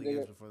make sure the league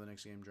ends before the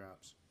next game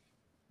drops.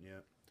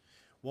 Yeah.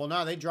 Well,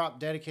 no, they dropped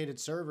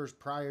dedicated servers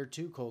prior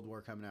to Cold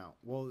War coming out.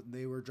 Well,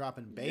 they were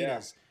dropping betas.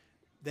 Yeah.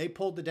 They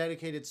pulled the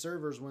dedicated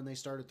servers when they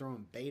started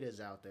throwing betas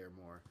out there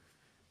more.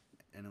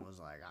 And it was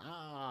like,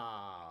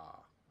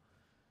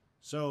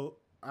 So,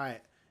 all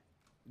right.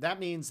 That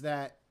means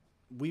that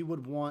we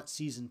would want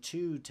season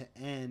 2 to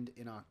end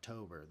in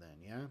October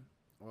then, yeah?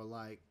 Or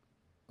like,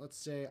 let's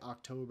say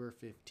October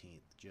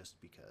 15th, just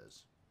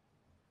because.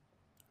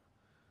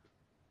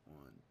 1,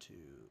 2,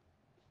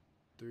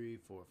 3,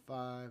 4,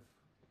 5.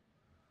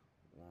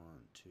 1,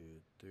 2,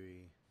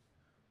 3,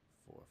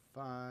 4,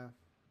 5.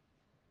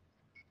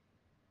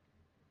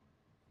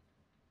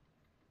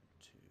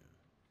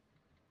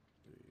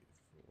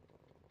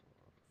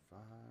 5.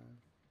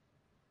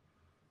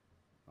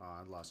 Oh,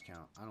 I lost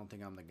count. I don't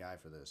think I'm the guy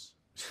for this.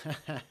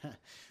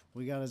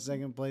 We got a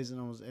second place in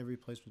almost every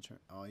placement turn.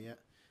 Oh, yeah.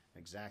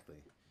 Exactly.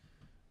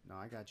 No,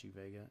 I got you,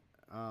 Vega.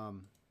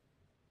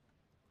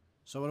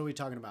 So what are we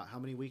talking about? How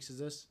many weeks is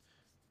this?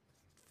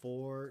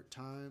 4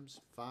 times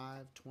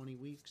 5, 20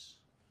 weeks?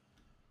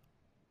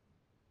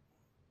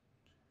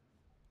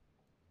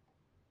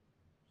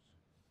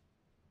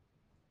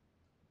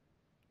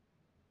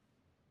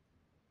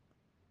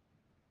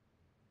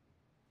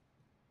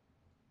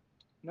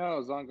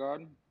 No,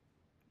 Zongard.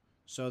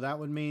 So that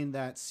would mean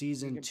that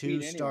season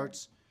 2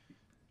 starts.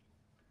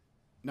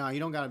 No, you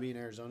don't got to be in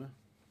Arizona.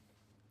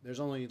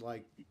 There's only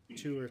like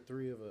 2 or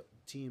 3 of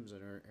teams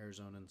that are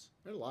Arizonans.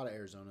 There's a lot of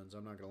Arizonans,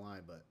 I'm not going to lie,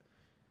 but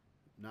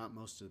not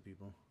most of the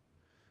people.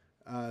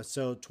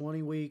 So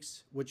 20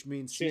 weeks, which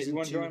means season 2. You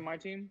want to join my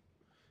team?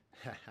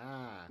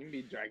 Haha. You can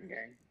be Dragon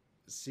Gang.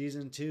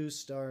 Season 2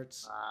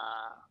 starts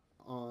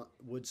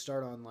would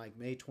start on like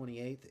May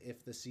 28th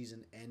if the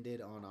season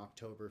ended on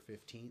October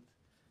 15th,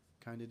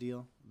 kind of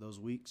deal. Those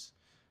weeks,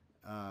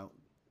 and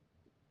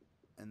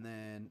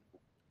then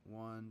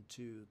 1,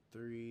 2,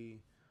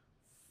 3,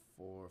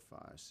 4, 5,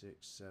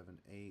 6, 7,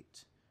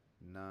 8,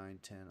 9,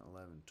 10,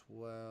 11,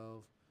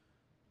 12,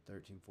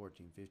 13,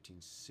 14, 15,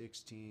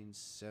 16,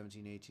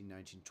 17, 18,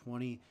 19,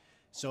 20.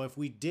 So if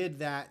we did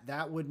that,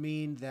 that would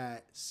mean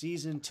that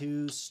season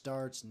 2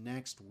 starts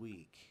next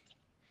week.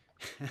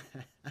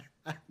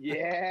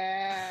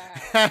 Yeah.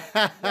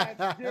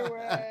 Let's do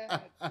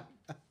it.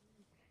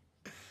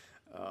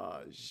 Oh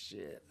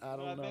shit! I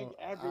don't I know. think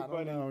I don't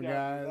everybody's know, down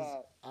guys. for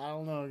that. I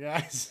don't know,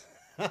 guys.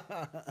 I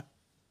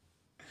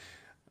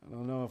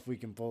don't know if we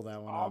can pull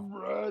that one off. I'm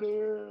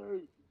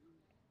ready.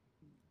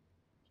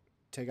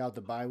 Take out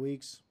the bye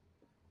weeks.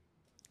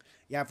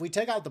 Yeah, if we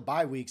take out the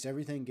bye weeks,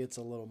 everything gets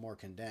a little more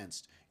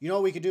condensed. You know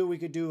what we could do? We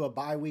could do a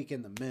bye week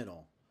in the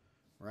middle,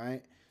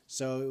 right?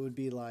 So it would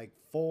be like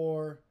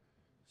so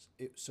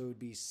it would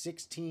be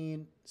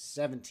 16,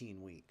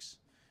 17 weeks.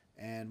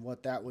 And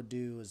what that would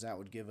do is that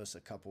would give us a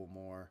couple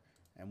more,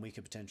 and we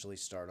could potentially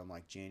start on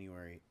like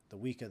January, the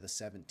week of the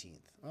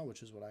 17th. Oh,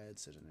 which is what I had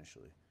said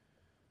initially.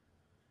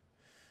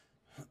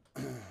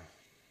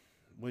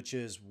 Which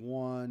is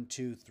 1,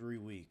 2, 3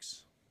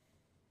 weeks.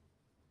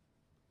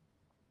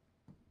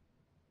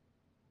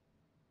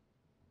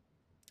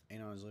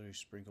 Anon is literally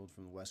sprinkled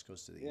from the West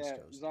Coast to the East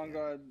Coast.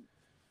 Zonga,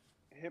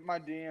 hit my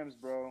DMs,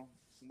 bro.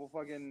 We'll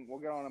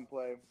get on and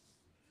play.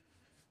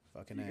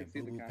 Fucking you A. can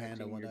see Boo the Boo kind Panda, of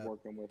team what you're up?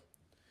 working with.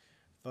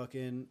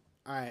 Fucking,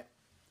 all right.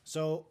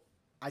 So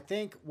I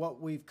think what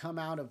we've come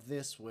out of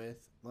this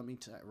with, let me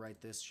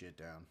write this shit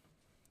down.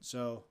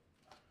 So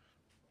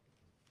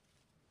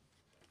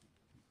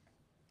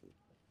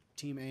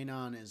Team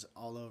Anon is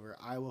all over.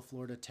 Iowa,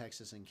 Florida,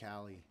 Texas, and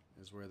Cali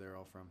is where they're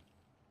all from.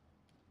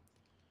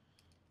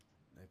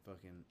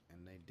 And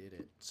they did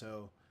it.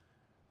 So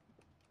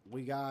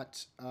we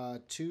got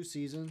 2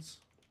 seasons.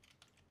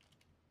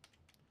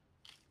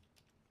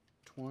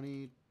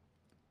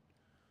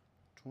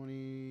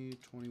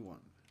 2021.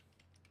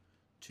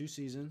 2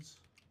 seasons.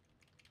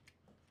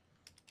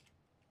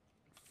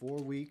 4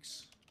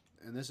 weeks.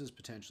 And this is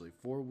potentially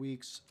 4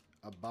 weeks,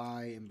 a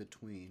bye in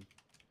between.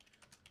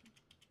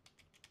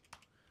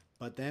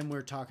 But then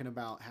we're talking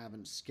about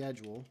having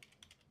schedule,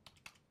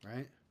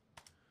 right?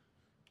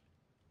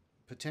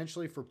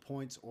 Potentially for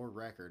points or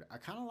record. I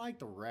kind of like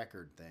the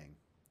record thing.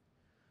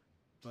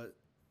 But,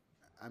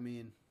 I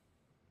mean,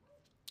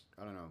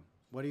 I don't know.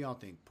 What do y'all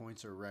think?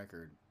 Points or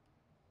record?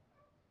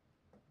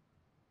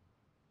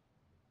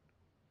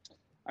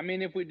 I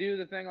mean, if we do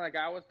the thing like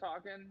I was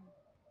talking,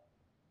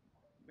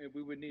 maybe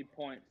we would need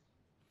points.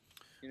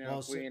 You know,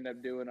 if we end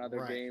up doing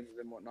other games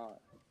and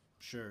whatnot.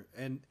 Sure.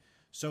 And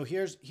so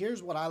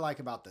here's what I like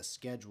about the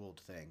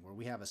scheduled thing, where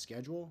we have a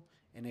schedule,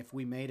 and if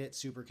we made it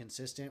super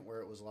consistent, where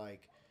it was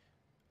like,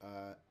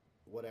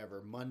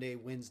 whatever, Monday,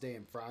 Wednesday,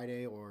 and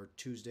Friday, or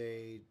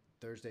Tuesday,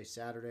 Thursday,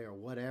 Saturday, or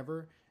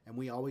whatever, and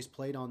we always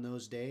played on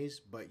those days,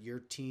 but your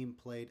team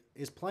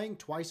is playing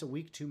twice a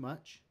week too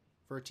much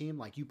for a team?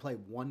 Like you play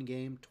one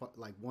game,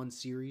 like one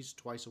series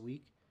twice a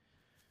week?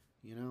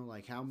 You know,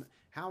 like how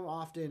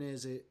often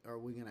are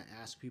we going to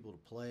ask people to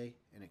play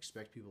and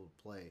expect people to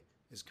play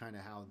is kind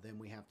of how then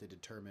we have to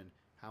determine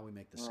how we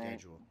make the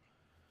schedule.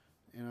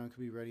 You know, it could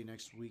be ready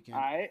next weekend.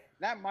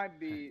 That might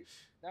be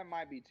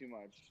too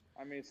much.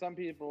 I mean, some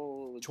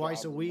people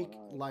twice a week,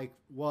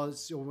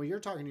 so when you're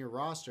talking to your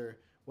roster,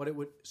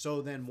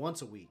 then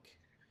once a week.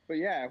 But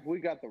yeah, if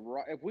we get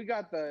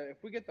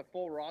the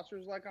full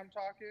rosters like I'm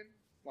talking,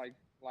 like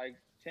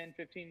 10,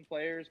 15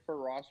 players per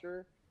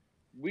roster,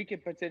 we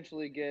could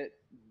potentially get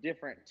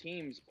different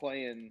teams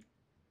playing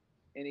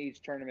in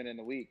each tournament in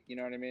the week. You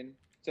know what I mean?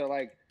 So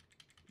like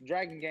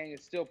Dragon Gang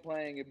is still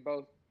playing in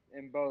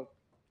both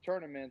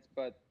tournaments,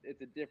 but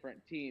it's a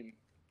different team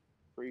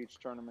for each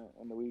tournament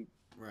in the week.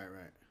 Right.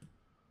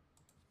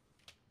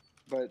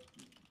 But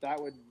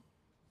that would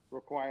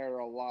require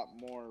a lot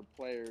more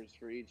players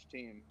for each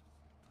team.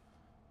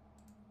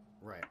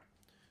 Right.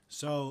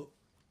 So,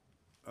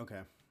 okay.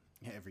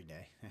 Yeah, every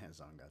day.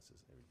 Zongat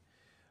says every day.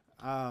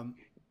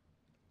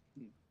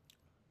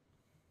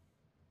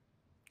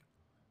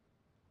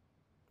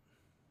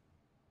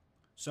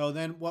 So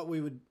then what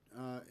we would,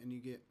 and you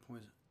get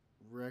points,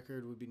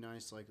 record would be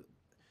nice. Like,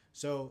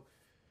 so,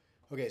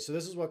 okay, so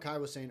this is what Kai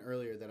was saying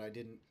earlier that I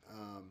didn't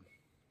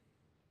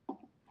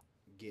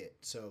get.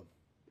 So,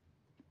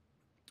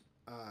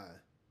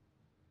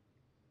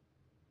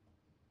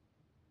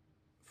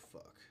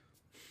 fuck.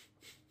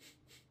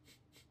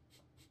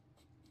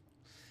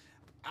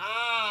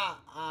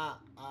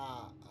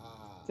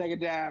 Take a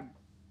dab.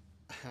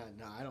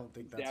 No, I don't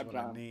think that's what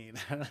I need.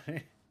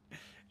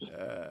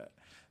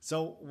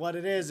 So what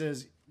it is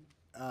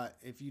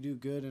if you do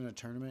good in a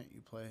tournament,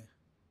 you play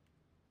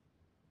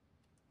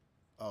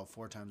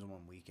 4 times in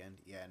one weekend.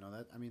 Yeah, no,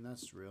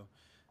 that's real.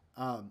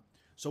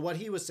 So what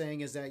he was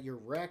saying is that your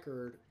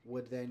record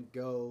would then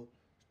go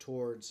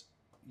towards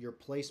your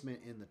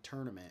placement in the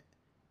tournament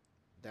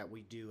that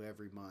we do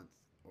every month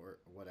or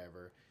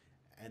whatever,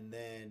 and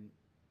then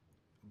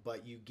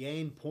but you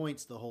gain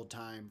points the whole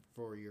time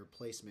for your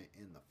placement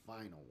in the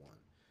final one.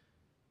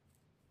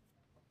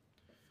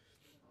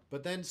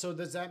 But then, so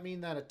does that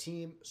mean that a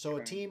team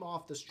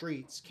off the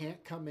streets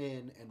can't come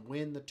in and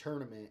win the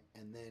tournament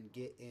and then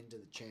get into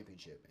the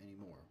championship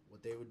anymore?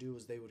 What they would do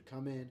is they would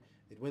come in,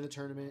 they'd win the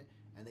tournament,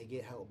 and they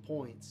get hella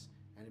points,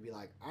 and it'd be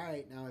like, all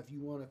right, now if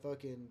you want to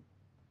fucking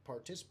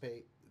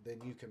participate, then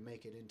you can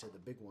make it into the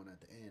big one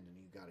at the end, and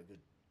you got a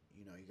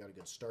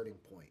good starting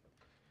point.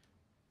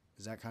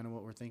 Is that kind of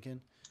what we're thinking?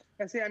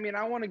 I see. I mean,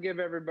 I want to give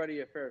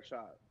everybody a fair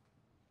shot.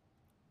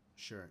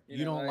 Sure.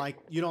 You don't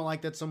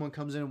like that someone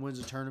comes in and wins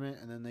a tournament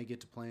and then they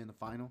get to play in the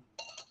final?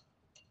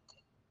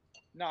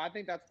 No, I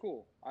think that's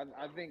cool. I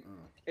think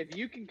if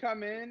you can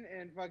come in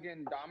and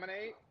fucking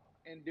dominate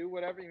and do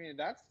whatever, I mean,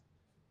 that's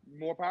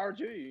more power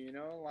to you, you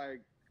know? Like,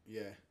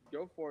 yeah,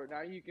 go for it.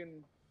 Now you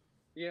can,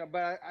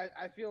 but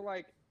I feel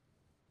like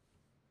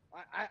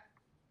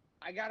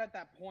I got at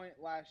that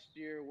point last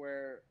year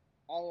where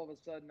all of a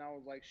sudden I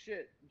was like,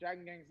 shit,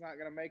 Dragon Gang's not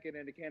going to make it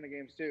into Canada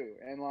Games 2.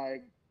 And,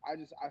 like, I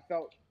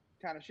felt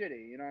kind of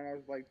shitty, you know, and I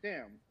was like,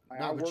 damn.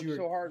 I worked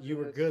so hard. You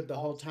were good the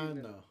whole time,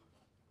 season. Though.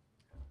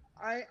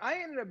 We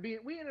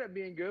ended up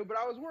being good, but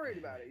I was worried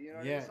about it, you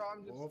know. Yeah. So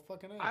I'm just, well,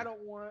 fucking I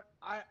don't want.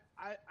 I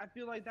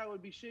feel like that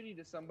would be shitty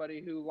to somebody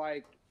who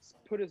like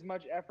put as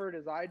much effort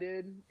as I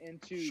did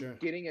into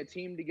getting a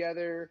team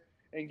together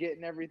and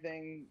getting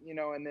everything, you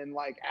know, and then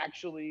like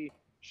actually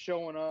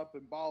showing up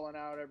and balling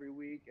out every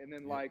week, and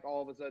then like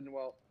all of a sudden,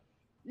 well,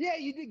 yeah,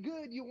 you did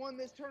good, you won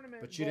this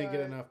tournament, but you didn't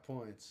get enough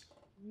points.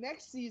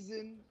 Next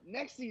season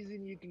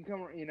you can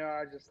come, you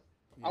know.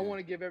 I want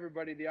to give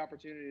everybody the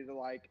opportunity to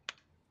like,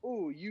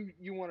 ooh,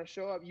 you want to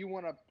show up, you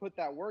want to put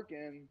that work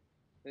in,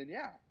 then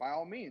yeah, by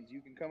all means,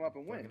 you can come up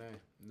and win.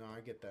 No,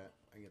 I get that.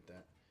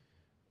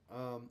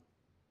 How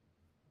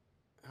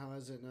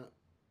is it not?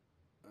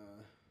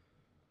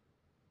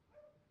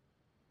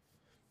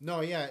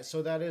 No, yeah.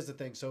 So that is the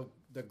thing. So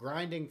the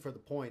grinding for the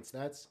points.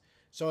 That's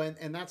so,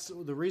 and that's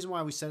the reason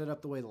why we set it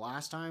up the way the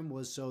last time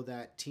was so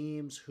that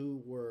teams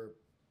who were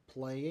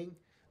playing.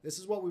 This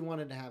is what we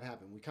wanted to have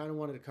happen. We kind of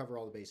wanted to cover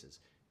all the bases.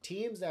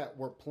 Teams that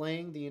were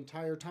playing the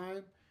entire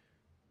time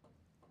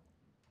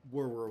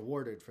were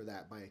rewarded for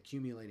that by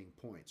accumulating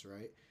points,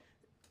 right?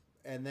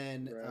 And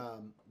then,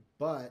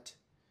 but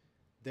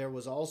there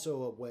was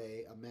also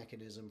a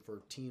mechanism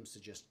for teams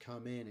to just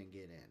come in and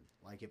get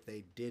in, like if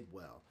they did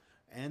well.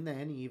 And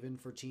then even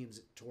for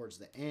teams towards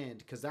the end,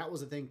 because that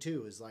was the thing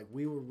too, is like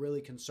we were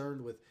really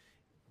concerned with,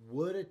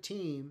 would a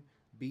team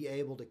be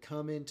able to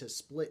come into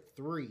split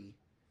 3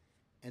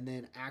 and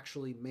then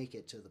actually make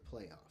it to the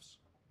playoffs,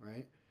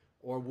 right?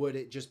 Or would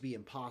it just be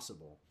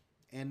impossible?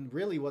 And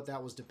really what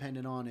that was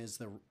dependent on is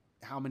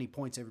how many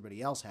points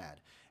everybody else had.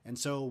 And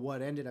so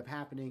what ended up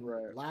happening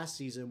last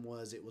season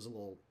was it was a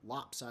little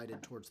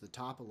lopsided towards the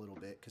top a little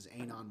bit because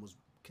Anon was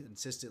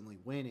consistently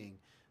winning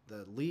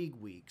the league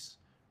weeks,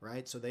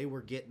 right? So they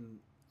were getting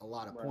a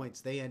lot of points.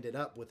 They ended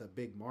up with a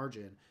big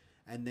margin.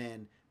 And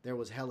then there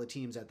was hella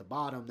teams at the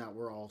bottom that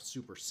were all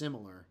super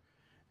similar.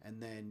 And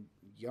then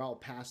y'all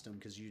passed them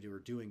because you were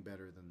doing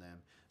better than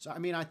them. So, I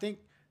mean, I think,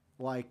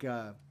 like,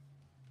 I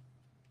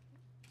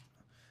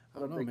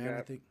don't know, man.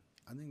 I think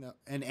that,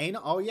 and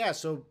Anon, oh yeah.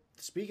 So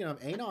speaking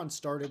of, Anon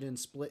started in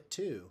split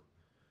 2.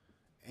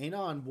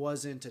 Anon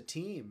wasn't a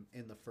team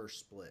in the first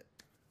split.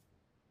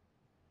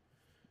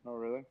 Oh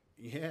really?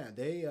 Yeah,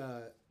 they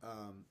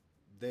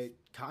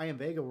Kai and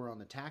Vega were on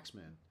the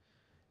Taxman,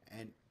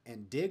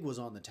 and Dig was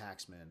on the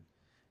Taxman,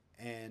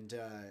 and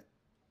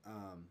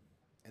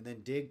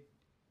then Dig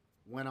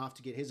went off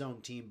to get his own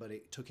team, but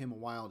it took him a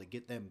while to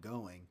get them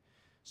going,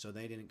 so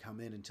they didn't come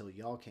in until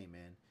y'all came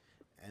in,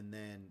 and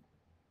then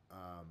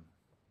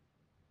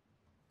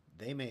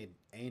they made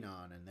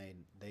Anon, and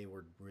they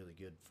were really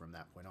good from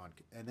that point on.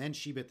 And then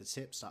She Bit the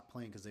Tip stopped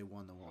playing because they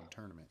won the one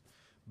tournament.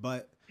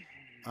 But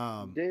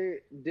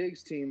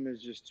Dig's team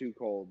is just too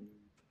cold.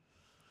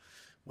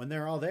 When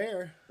they're all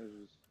there,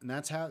 and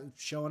that's how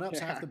showing up's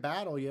half the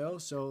battle, yo.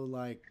 So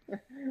like,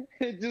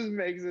 it just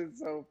makes it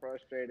so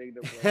frustrating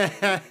to play.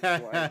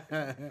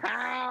 Like,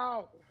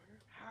 how?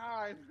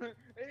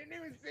 They didn't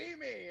even see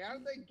me. How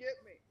did they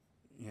get me?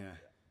 Yeah.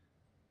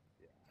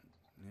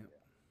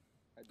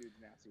 That dude's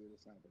nasty with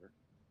a sniper.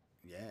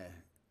 Yeah.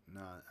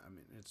 No, I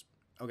mean it's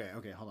okay.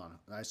 Hold on.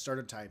 I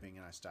started typing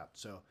and I stopped.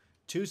 So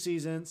 2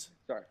 seasons.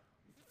 Sorry.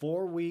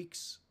 4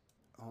 weeks.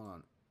 Hold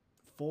on.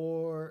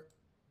 4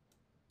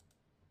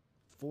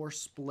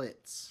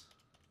 splits,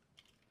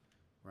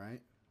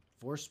 right?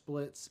 4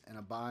 splits and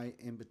a bye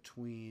in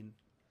between.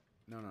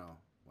 No.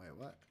 Wait,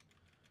 what?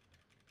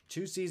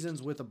 2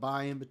 seasons with a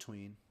bye in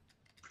between,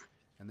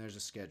 and there's a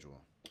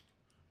schedule.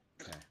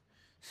 Okay.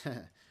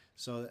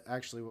 So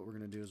actually what we're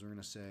going to do is we're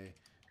going to say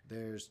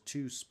there's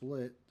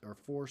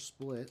 4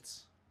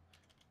 splits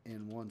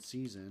in 1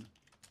 season,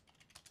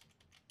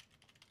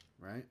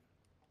 right?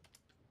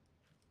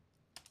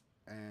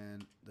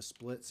 And the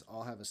splits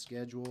all have a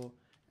schedule.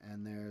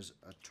 And there's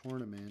a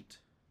tournament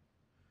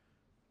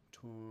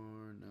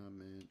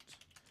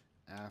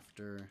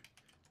after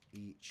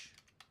each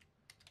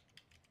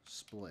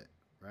split,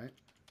 right?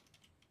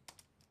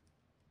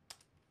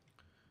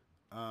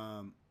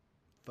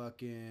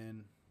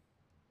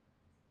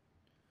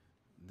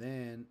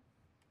 Then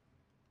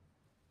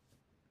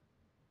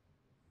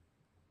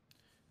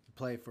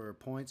play for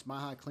points. My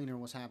High Cleaner,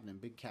 what's happening?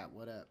 Big Cat,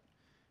 what up?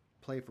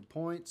 Play for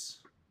points.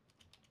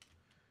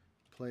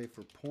 Play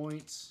for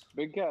points.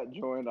 Big Cat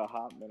joined a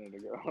hot minute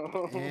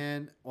ago.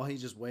 And, well, he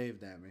just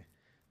waved at me.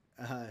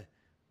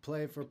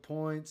 Play for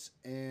points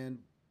and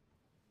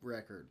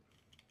record.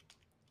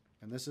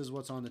 And this is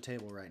what's on the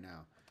table right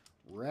now.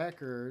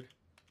 Record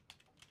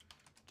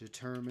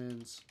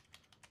determines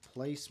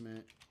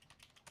placement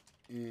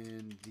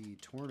in the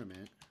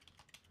tournament.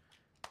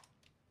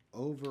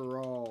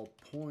 Overall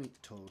point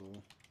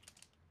total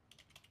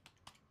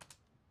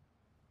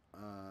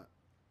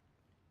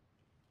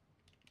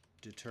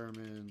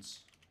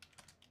determines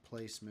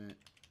placement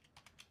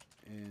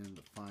in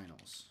the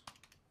finals.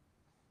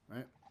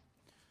 Right?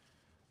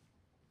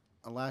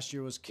 Last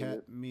year was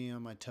kept me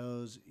on my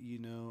toes. You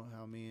know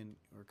how me and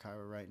Kai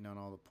were writing down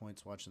all the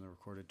points watching the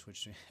recorded Twitch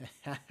stream.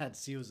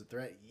 See, it was a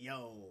threat.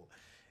 Yo,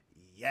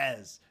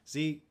 yes.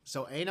 See,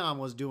 so Anon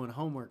was doing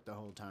homework the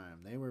whole time.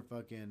 They were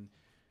fucking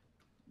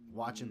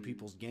watching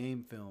people's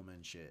game film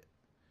and shit.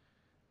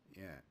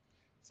 Yeah.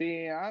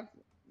 See,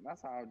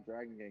 that's how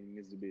Dragon Gang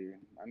needs to be.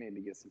 I need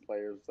to get some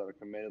players that are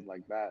committed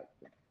like that.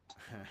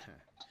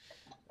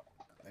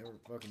 They were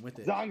fucking with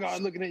it. Zongar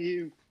looking at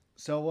you.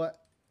 So what?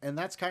 And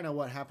that's kind of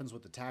what happens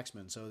with the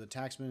Taxman. So the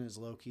Taxman is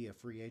low-key a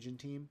free agent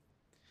team.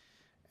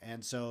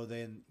 And so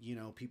then, you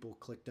know, people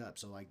clicked up.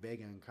 So like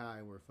Vega and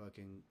Kai were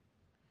fucking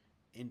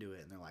into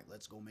it. And they're like,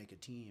 let's go make a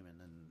team. And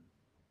then,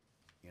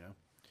 you know.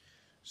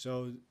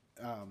 So,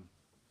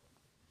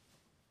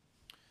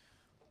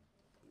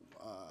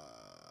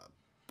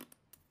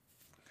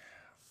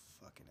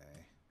 fucking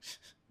A.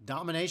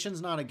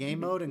 Domination's not a game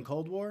mode in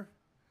Cold War?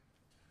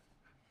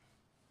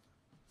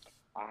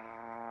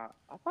 I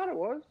thought it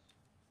was.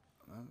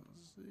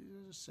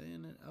 You're just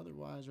saying it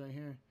otherwise right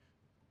here.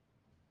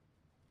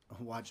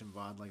 I'm watching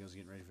VOD like I was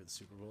getting ready for the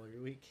Super Bowl every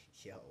week.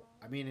 Yo,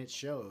 I mean, it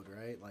showed,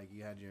 right? Like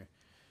you had your...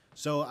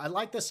 So I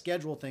like the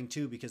schedule thing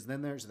too, because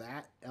then there's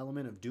that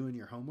element of doing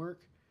your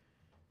homework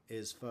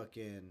is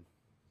fucking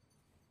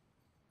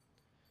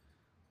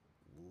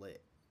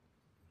lit.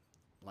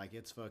 Like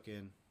it's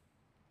fucking...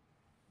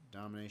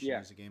 Domination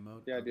is a game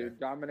mode? Yeah, okay. Dude.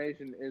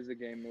 Domination is a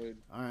game mode.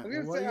 All right.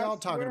 Well, what are y'all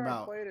talking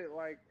about? I played it,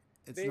 like,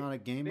 it's not a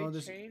game mode?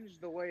 They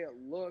changed the way it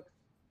looks.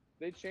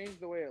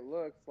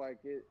 Like,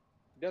 it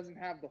doesn't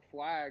have the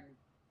flag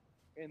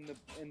in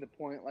the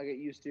point like it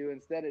used to.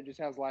 Instead, it just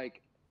has,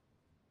 like...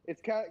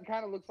 It's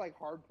kind of looks like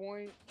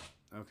Hardpoint.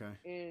 Okay.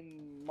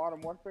 In Modern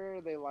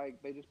Warfare, they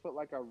just put,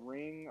 like, a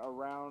ring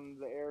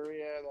around the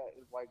area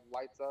that is, like,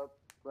 lights up,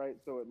 right?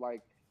 So it,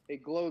 like...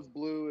 It glows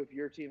blue if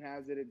your team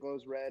has it. It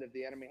glows red if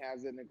the enemy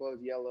has it, and it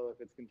glows yellow if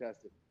it's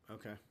contested.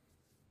 Okay.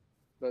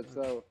 But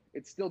so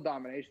it's still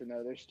domination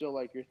though. There's still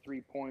like your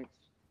 3 points.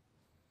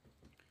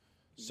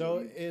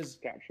 So is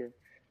capture.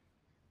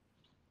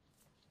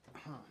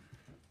 Huh.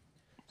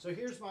 So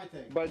here's my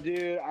thing. But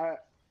dude,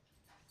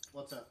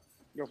 what's up?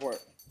 Go for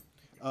it.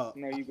 Oh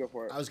no, you go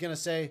for it. I was gonna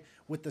say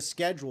with the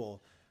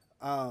schedule,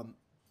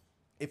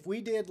 if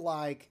we did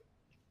like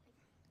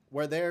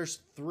where there's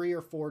 3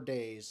 or 4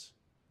 days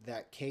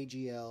that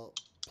KGL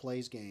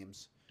plays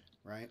games,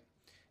 right?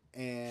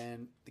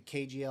 And the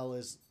KGL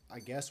is, I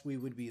guess we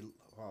would be,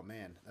 oh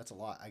man, that's a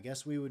lot. I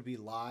guess we would be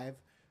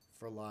live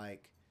for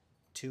like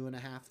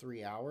 2.5,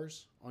 3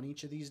 hours on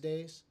each of these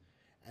days.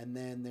 And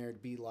then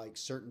there'd be like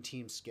certain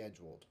teams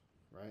scheduled,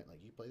 right? Like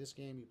you play this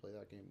game, you play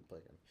that game, you play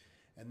that game.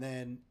 And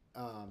then,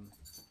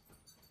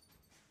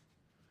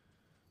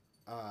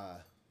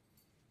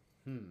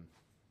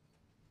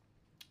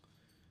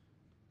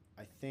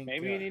 I think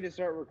maybe you need to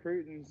start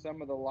recruiting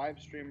some of the live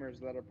streamers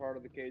that are part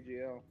of the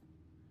KGL.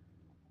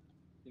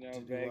 You know,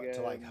 Vega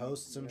to like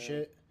host some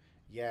shit.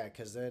 Yeah,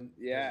 because then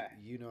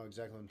you know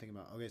exactly what I'm thinking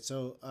about. Okay,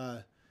 so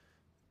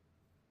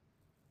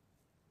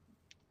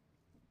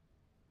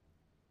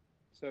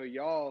so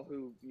y'all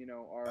who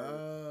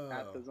are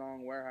at the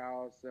Zong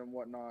warehouse and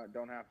whatnot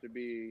don't have to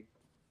be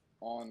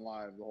on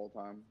live the whole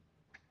time.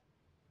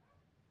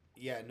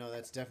 Yeah, no,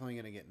 that's definitely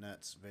gonna get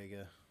nuts,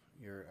 Vega.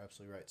 You're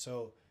absolutely right.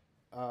 So,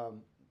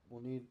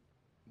 we'll need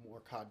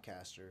more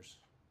codcasters,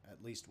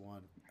 at least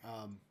one.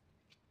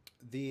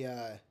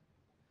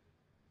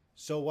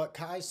 So what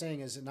Kai's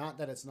saying is not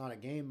that it's not a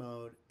game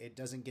mode; it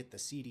doesn't get the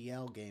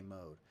CDL game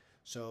mode.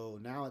 So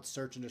now it's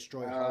search and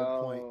destroy,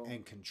 hardpoint,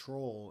 and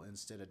control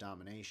instead of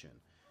domination.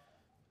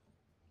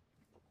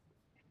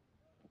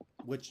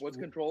 What's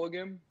control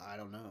again? I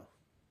don't know.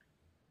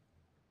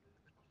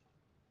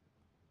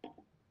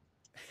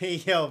 Hey,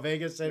 yo,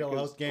 Vegas said he'll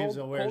host games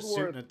and wear a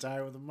suit and a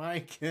tie with a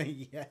mic.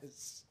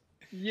 Yes.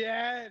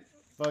 Yes.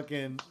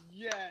 Fucking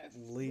yes.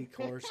 Lee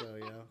Corso,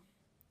 yo.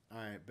 All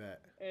right,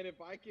 bet. And if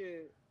I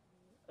could,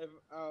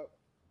 all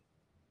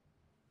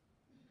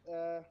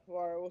right,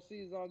 we'll see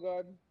you,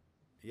 Zongard.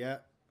 Yeah.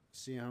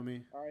 See you,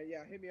 homie. All right,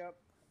 yeah, hit me up.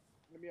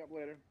 Hit me up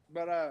later.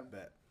 But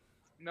bet.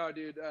 No,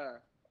 dude,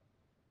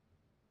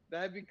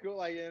 that'd be cool.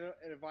 Like, and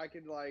if I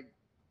could, like,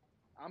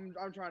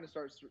 I'm trying to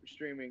start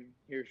streaming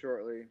here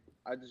shortly.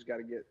 I just got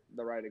to get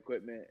the right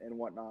equipment and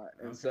whatnot.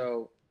 And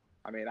so,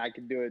 I mean, I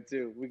could do it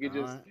too. We could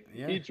just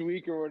each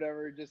week or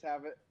whatever, just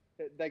have it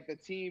like the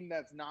team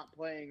that's not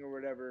playing or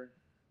whatever.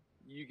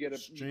 You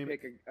get you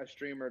pick a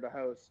streamer to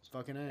host,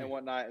 and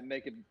whatnot, and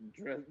they could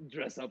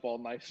dress up all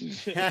nice and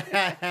shit.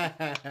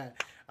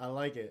 I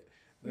like it.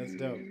 That's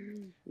dope.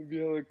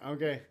 Be like,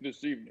 okay.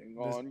 This evening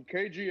on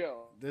KGL.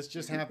 This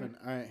just happened.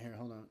 All right, here,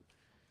 hold on.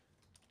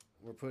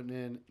 We're putting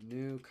in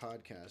new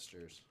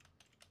codcasters.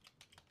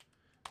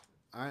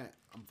 All right,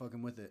 I'm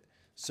fucking with it.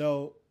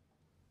 So,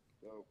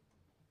 all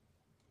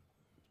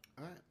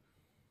right.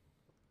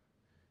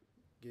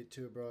 Get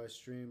to it, bro. I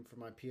stream for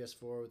my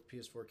PS4 with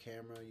PS4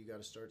 camera. You got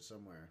to start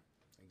somewhere.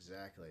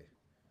 Exactly.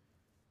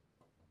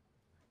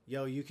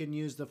 Yo, you can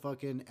use the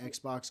fucking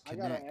Xbox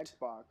Connect. I got an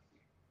Xbox.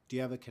 Do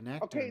you have a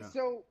Connect? Okay, or no?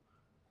 So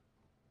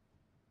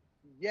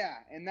yeah,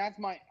 and that's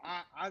my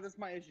that's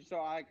my issue. So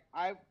I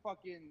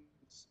fucking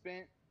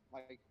spent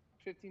like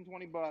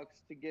 $15-$20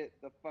 to get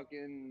the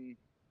fucking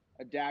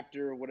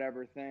adapter or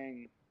whatever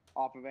thing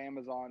off of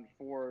Amazon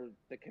for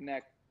the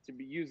Connect to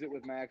use it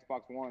with my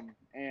Xbox One,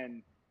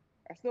 and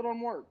I still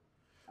don't work.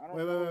 I don't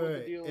know what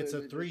the deal is. It's a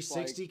It's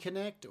 360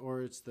 Connect,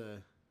 or it's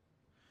the...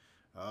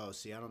 Oh,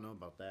 see, I don't know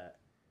about that.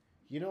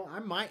 You know, I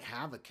might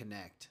have a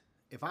Connect.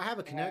 If I have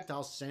a Connect,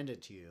 I'll send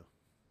it to you.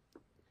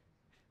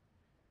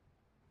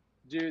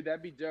 Dude,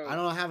 that'd be dope. I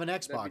don't have an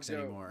Xbox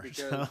anymore.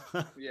 Because,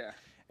 so yeah.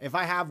 If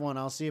I have one,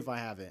 I'll see if I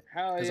have it.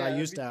 Because I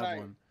used to have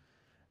one.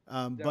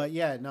 But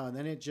yeah, no,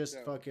 then it just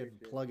fucking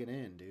plug it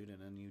in, dude,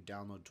 and then you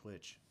download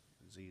Twitch.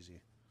 It's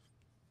easy.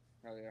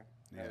 Hell yeah.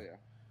 Hell yeah.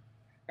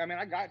 I mean,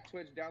 I got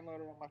Twitch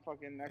downloaded on my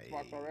fucking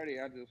Xbox already.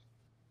 I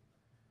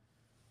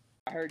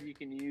heard you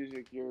can use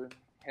your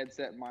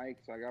headset mic,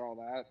 so I got all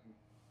that.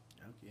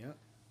 Yeah.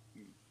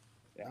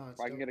 Yeah, no, if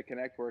I can get a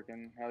Connect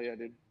working, hell yeah,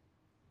 dude.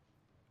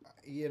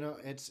 You know,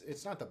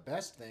 it's not the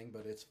best thing,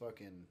 but it's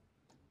fucking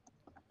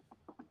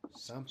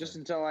something. Just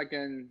until I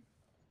can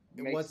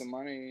make some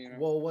money, you know.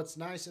 Well, what's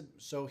nice,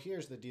 so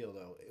here's the deal,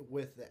 though.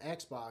 With the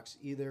Xbox,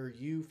 either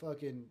you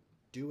fucking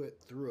do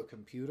it through a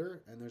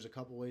computer, and there's a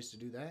couple ways to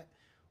do that,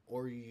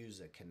 or you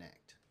use a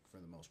Connect for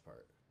the most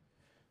part.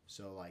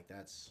 So, like,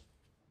 that's...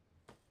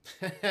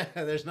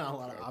 there's not a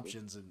lot of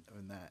options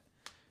in that,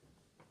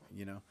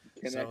 you know?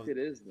 Connected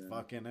is, then.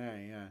 Fucking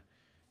A, yeah.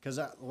 Because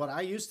what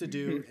I used to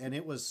do, and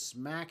it was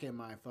smacking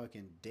my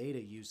fucking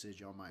data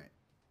usage on my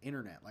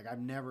internet. Like, I've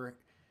never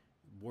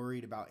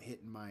worried about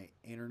hitting my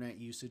internet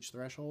usage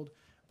threshold.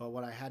 But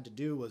what I had to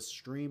do was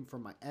stream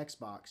from my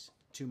Xbox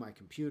to my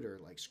computer,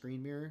 like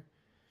screen mirror.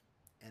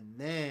 And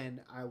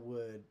then I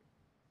would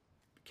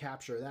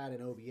capture that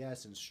in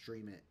OBS and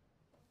stream it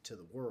to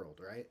the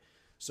world, right?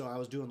 So I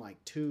was doing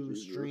like 2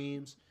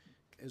 streams.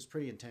 It was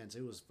pretty intense.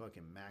 It was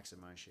fucking maxing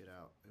my shit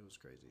out. It was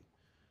crazy.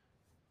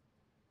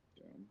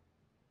 Damn.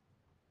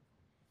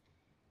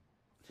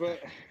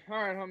 But,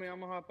 all right, homie, I'm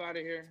going to hop out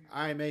of here.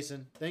 All right,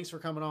 Mason. Thanks for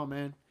coming on,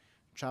 man.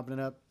 Chopping it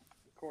up.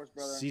 Of course,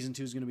 brother. Season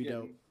 2 is going to be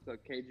dope. The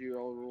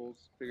KGO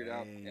rules figured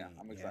out. Yeah,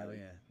 I'm excited. Hell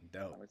yeah.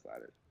 Dope. I'm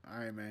excited. All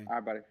right, man. All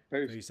right,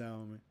 buddy. Peace out,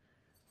 homie.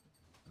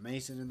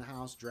 Mason in the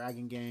house.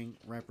 Dragon Gang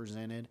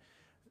represented.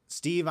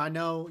 Steve, I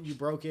know you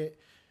broke it,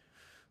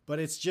 but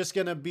it's just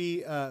going to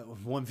be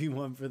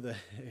 1v1 for the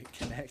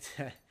Connect.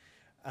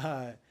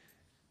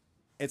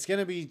 It's going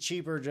to be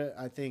cheaper,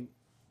 I think.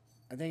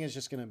 I think it's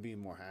just going to be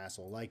more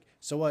hassle. Like,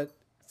 so what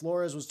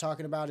Flores was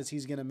talking about is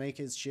he's going to make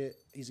his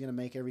shit, he's going to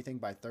make everything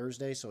by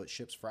Thursday so it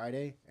ships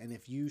Friday. And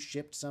if you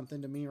shipped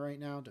something to me right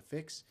now to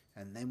fix,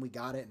 and then we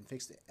got it and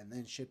fixed it and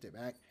then shipped it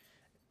back,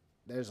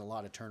 there's a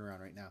lot of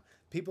turnaround right now.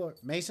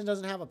 Mason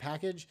doesn't have a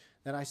package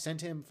that I sent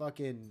him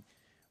fucking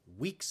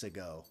weeks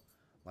ago.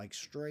 Like,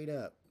 straight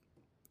up.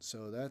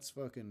 So that's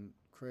fucking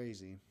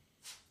crazy.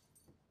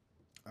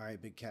 All right,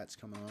 Big Cat's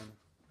coming on.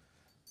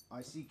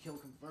 I see kill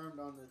confirmed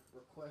on the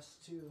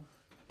request too.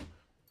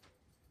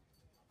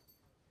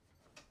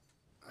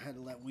 I had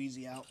to let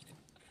Wheezy out.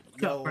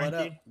 Yo, what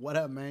up? What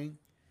up, man?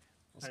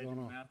 What's going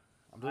on? Man?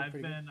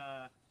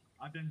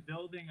 I've been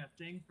building a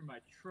thing for my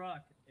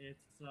truck.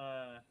 It's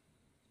how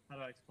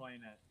do I explain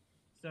it?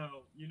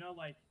 So, you know,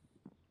 like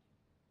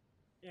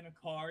in a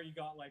car, you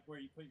got like where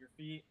you put your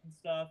feet and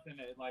stuff, and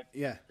it like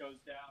goes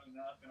down and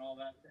up and all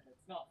that. And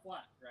it's not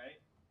flat, right?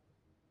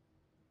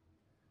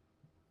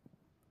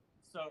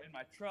 So in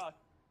my truck,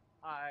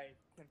 I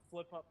can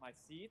flip up my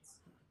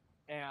seats,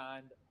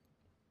 and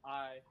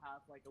I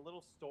have like a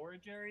little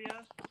storage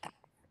area,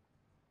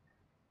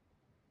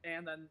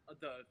 and then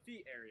the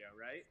feet area,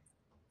 right?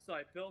 So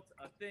I built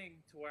a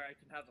thing to where I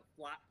can have a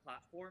flat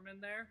platform in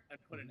there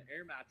and put an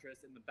air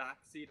mattress in the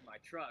back seat of my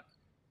truck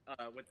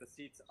with the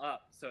seats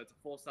up, so it's a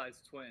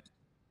full-size twin.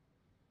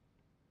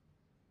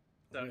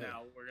 So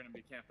now we're going to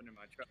be camping in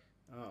my truck.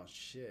 Oh,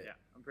 shit. Yeah,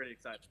 I'm pretty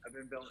excited. I've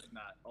been building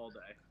that all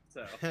day,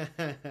 so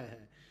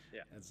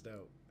yeah. That's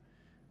dope.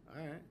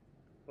 All right.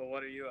 But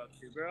what are you up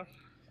to, bro?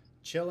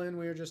 Chilling.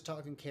 We were just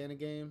talking Canna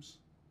games.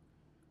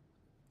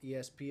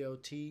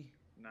 ESPOT.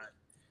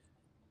 Nice.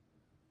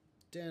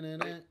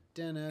 Da-na-na,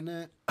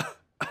 da-na-na.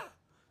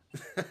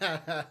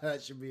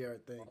 That should be our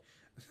thing.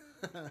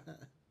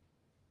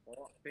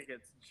 Well, I think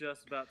it's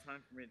just about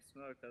time for me to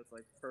smoke. That's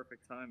like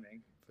perfect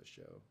timing. For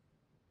sure.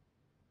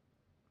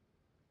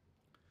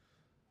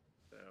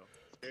 So,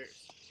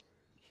 cheers.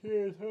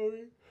 Cheers,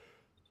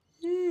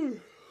 homie.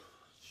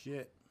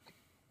 Shit.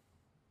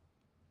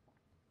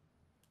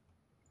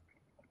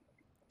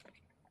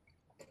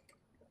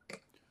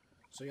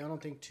 So y'all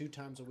don't think 2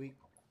 times a week?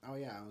 Oh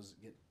yeah,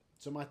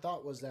 so my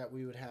thought was that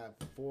we would have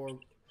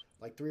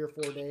 3 or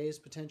 4 days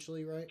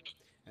potentially, right?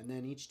 And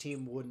then each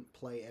team wouldn't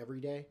play every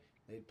day;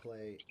 they'd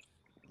play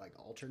like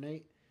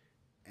alternate.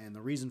 And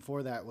the reason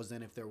for that was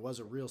then if there was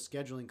a real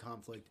scheduling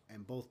conflict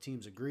and both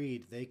teams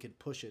agreed, they could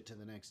push it to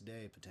the next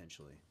day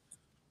potentially.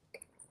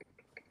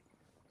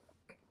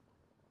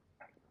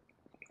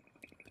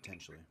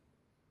 Potentially.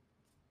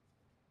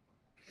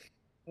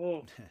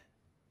 Oh.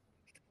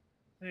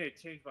 I need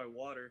to change my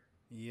water.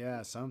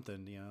 Yeah,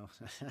 something,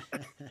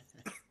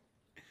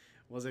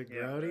 Was it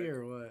grody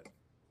or what?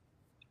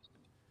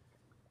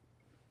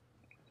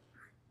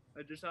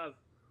 I just have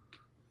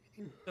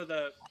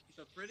the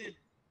fritted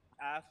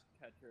ass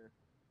catcher.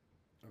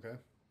 Okay.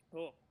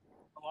 Cool.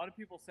 A lot of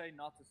people say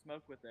not to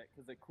smoke with it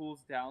because it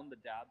cools down the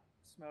dab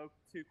smoke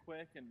too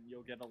quick, and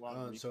you'll get a lot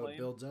of reclaim. So it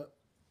builds up.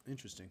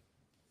 Interesting.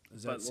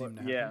 Does that seem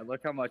to happen? Yeah,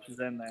 look how much is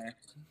in there.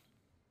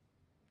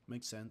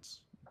 Makes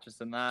sense. Just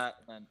in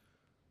that, and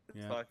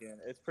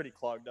it's pretty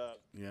clogged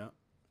up. Yeah.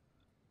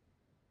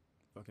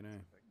 Fucking A. I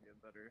can get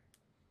better.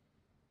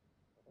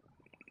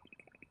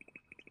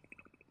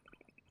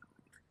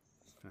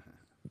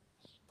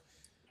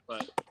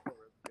 But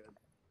it's good.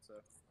 So.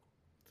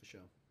 For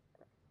sure.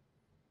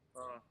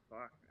 Oh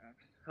fuck, man!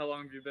 How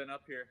long have you been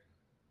up here?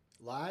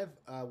 Live,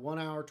 1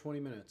 hour 20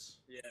 minutes.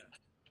 Yeah.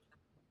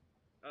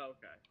 Oh,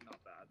 okay,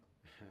 not bad.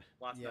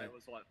 Last night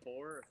was what,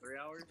 4 or 3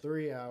 hours?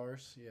 3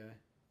 hours, yeah.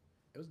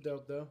 It was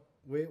dope though.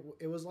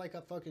 It was like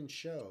a fucking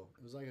show.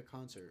 It was like a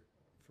concert,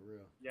 for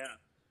real. Yeah.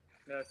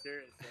 No,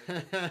 seriously.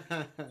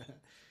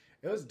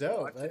 It was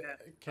dope.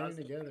 It came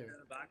together. In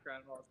the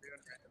background while I was doing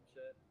random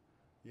shit.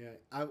 Yeah,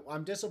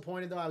 I'm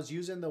disappointed though. I was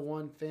using the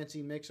one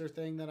fancy mixer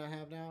thing that I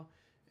have now,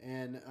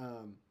 and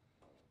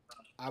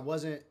I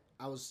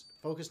was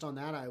focused on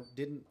that. I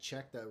didn't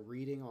check the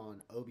reading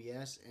on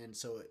OBS, and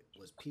so it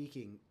was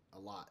peaking a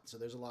lot. So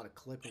there's a lot of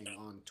clipping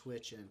on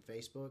Twitch and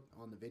Facebook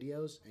on the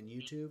videos and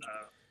YouTube.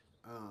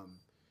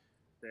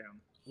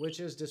 Damn. Which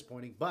is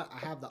disappointing, but I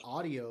have the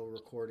audio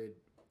recorded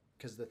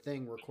because the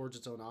thing records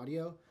its own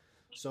audio.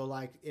 So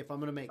like, if I'm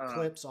gonna make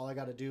clips, all I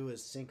got to do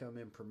is sync them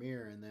in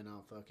Premiere, and then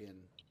I'll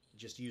fucking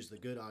just use the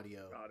good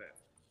audio. Got it.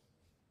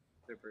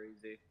 Super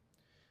easy.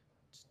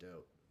 It's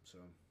dope. So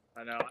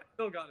I know. I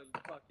still got to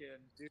fucking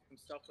do some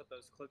stuff with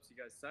those clips you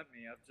guys sent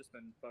me. I've just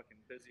been fucking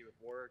busy with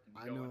work and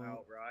going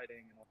out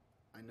riding and all.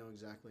 I know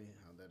exactly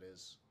how that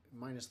is.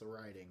 Minus the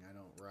riding, I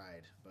don't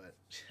ride, but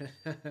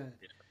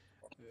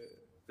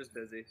just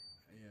busy.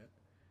 Yeah.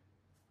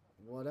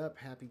 What up,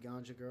 happy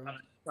ganja girl?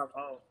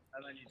 Oh,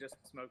 and then you just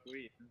smoke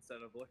weed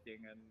instead of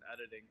looking and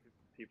editing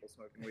people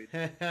smoking weed.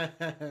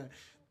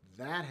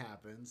 That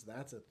happens.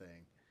 That's a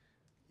thing.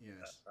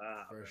 Yes,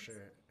 for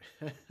sure.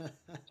 Yeah.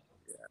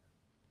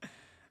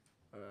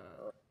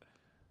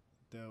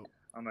 Dope.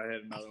 I'm gonna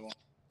hit another one.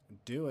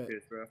 Do it.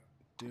 Cheers, bro.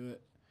 Do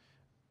it.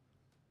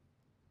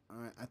 All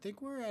right. I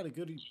think we're at a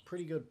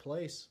pretty good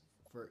place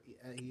for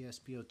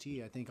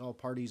ESPOT. I think all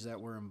parties that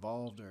were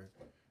involved are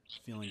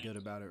feeling good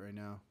about it right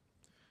now.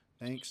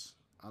 Thanks.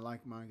 I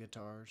like my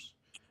guitars.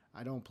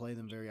 I don't play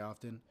them very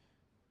often.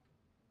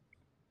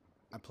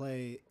 I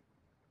play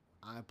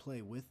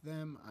with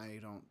them.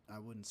 I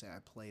wouldn't say I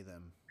play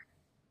them.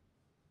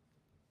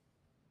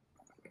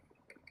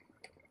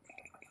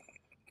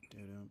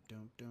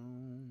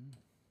 Dum-dum-dum-dum.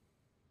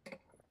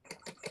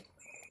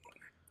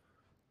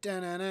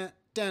 Da-na-na,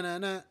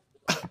 da-na-na.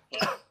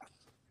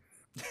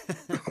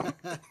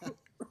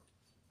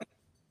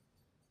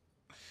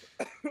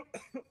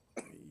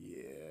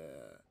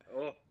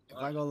 If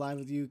I go live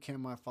with you, can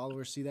my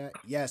followers see that?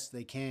 Yes,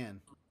 they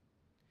can.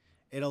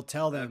 It'll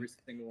tell them.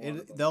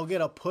 They'll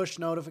get a push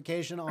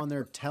notification on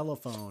their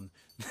telephone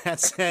that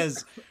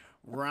says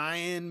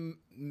Ryan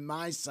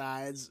My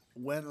Sides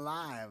went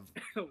live.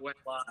 Went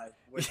live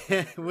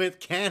with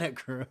Canna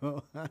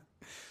Crew.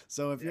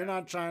 So if you're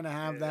not trying to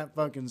have that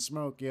fucking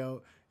smoke,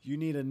 yo, you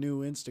need a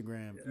new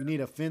Instagram. You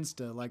need a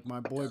Finsta like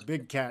my boy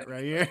Big Cat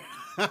right here.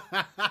 That's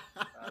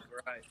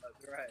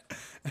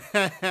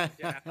right.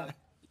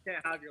 You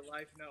can't have your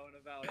life knowing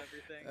about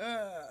everything.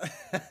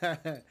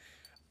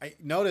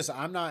 Notice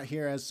I'm not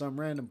here as some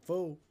random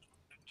fool.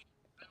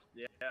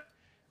 Yeah.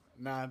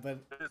 Nah, but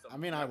I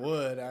mean I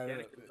would.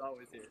 It's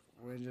always here.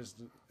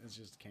 It's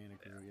just Canna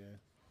Crew, yeah.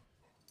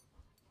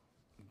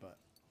 But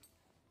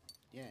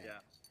yeah.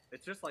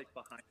 It's just like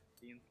behind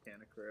the scenes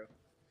Canna Crew.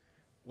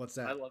 What's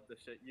that? I love the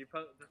shit you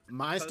post.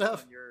 My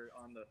stuff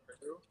on the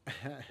Foo.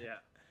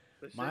 Yeah.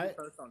 The shit you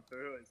post on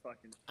Foo is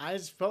fucking. I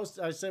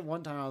said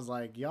one time I was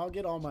like, y'all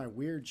get all my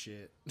weird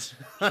shit,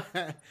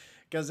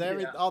 because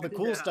all the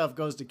cool stuff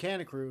goes to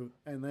Canna Crew,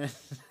 and then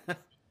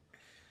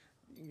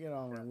you get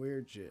all my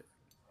weird shit.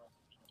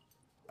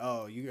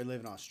 Oh, you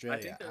live in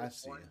Australia. I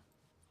see you.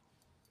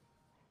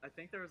 I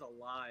think there was a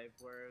live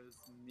where it was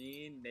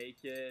me,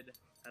 naked,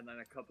 and then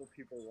a couple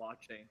people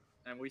watching,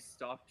 and we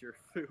stalked your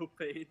Foo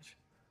page,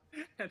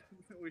 and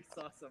we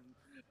saw some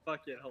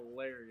fucking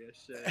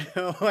hilarious shit.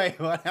 Wait,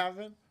 what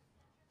happened?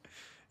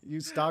 You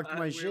stalked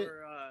my shit?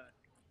 Were,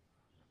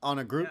 on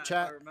a group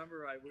chat? I remember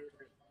right. We were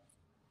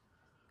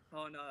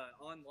on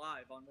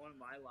live, on one of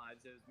my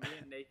lives. It was me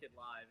and Naked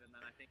Live, and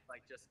then I think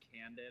like just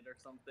Candid or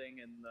something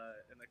in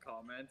the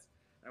comments.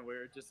 And we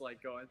were just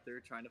like going through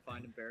trying to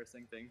find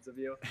embarrassing things of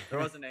you. There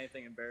wasn't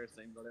anything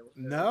embarrassing, but it was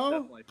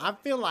definitely funny. I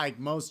feel like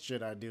most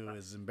shit I do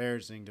is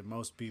embarrassing to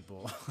most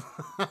people.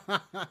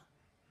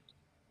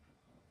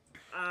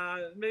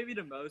 Maybe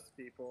to most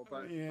people,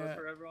 but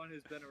for everyone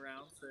who's been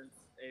around since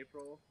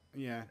April.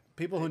 Yeah,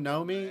 people who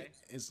know me,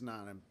 it's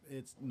not.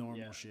 It's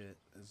normal shit.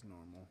 It's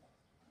normal.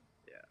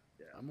 Yeah.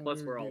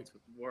 Plus,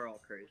 we're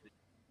all crazy.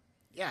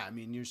 Yeah, I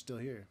mean, you're still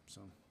here,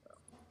 so.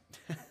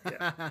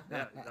 Yeah,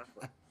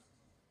 exactly.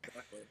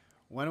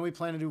 When do we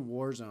plan to do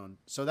Warzone?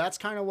 So that's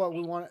kind of what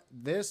we want.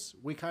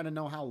 We kind of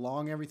know how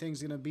long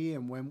everything's gonna be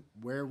and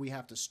where we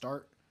have to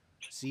start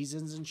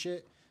seasons and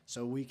shit,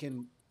 so we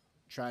can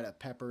try to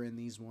pepper in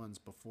these ones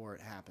before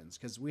it happens.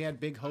 Because we had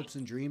big hopes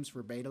and dreams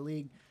for Beta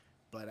League,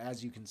 but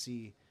as you can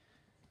see,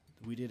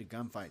 we did a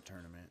gunfight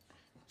tournament.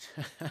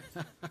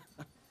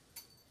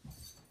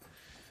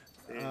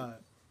 Yeah.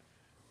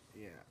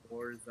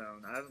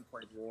 Warzone. I haven't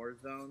played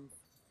Warzone.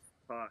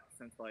 Fuck,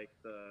 since like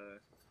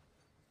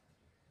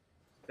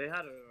they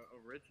had an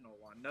original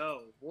one.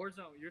 No,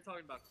 Warzone. You're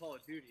talking about Call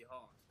of Duty,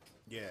 huh?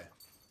 Yeah.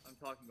 I'm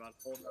talking about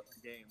a whole other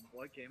game.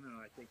 What game am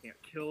I thinking of?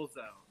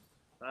 Killzone.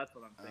 That's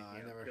what I'm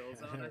thinking of.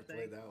 Killzone, I never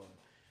played that one.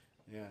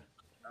 Yeah.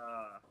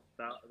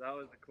 That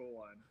was a cool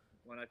one.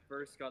 When I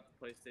first got the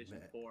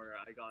PlayStation 4,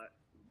 I got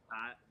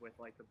that with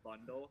like the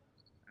bundle,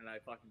 and I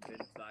fucking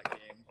binged that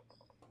game.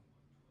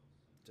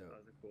 Dope. That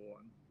was a cool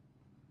one.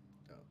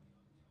 Dope.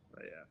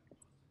 But yeah.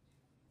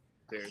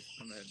 There's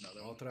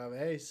another one. Otra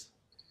vez.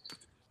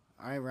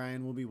 All right,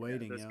 Ryan, we'll be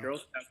waiting. This Girl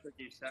Scout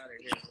cookie shatter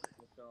here.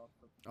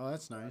 Oh,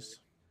 that's nice.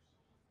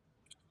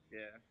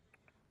 Yeah.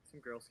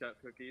 Some Girl Scout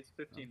cookies,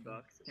 $15.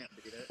 Can't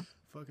beat it.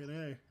 Fucking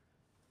A.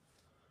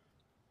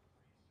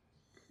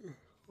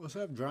 What's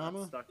up, drama?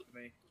 That stuck to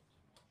me.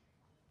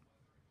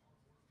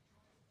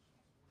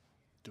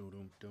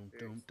 Dum.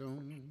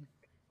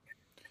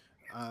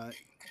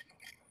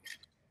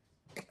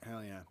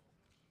 Hell yeah.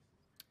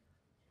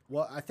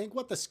 Well, I think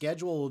what the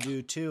schedule will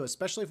do too,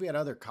 especially if we had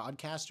other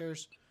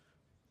podcasters,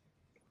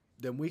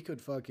 then we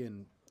could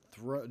fucking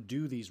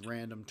do these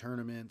random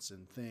tournaments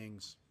and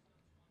things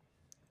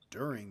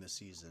during the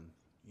season,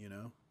 you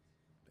know,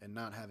 and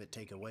not have it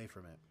take away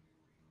from it.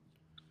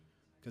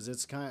 Because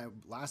it's kind of,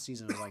 last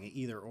season was like an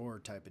either or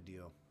type of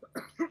deal.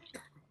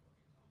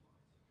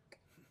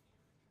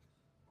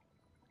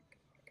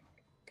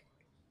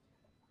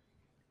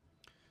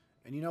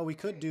 And, you know, we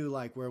could do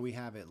like where we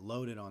have it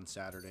loaded on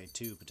Saturday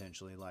too,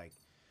 potentially. Like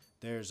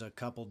there's a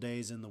couple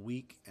days in the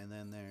week and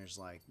then there's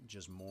like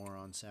just more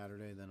on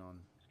Saturday than on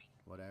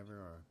whatever.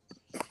 Or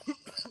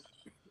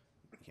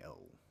yo.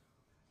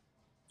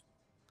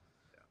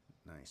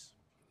 Yeah. Nice.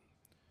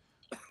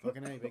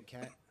 Fucking A, big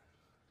cat.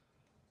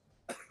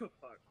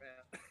 Fuck,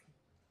 man.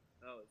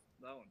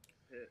 That one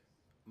hit.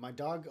 My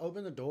dog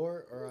opened the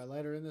door, or I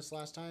let her in this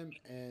last time,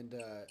 and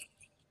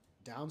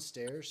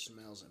downstairs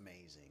smells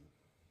amazing.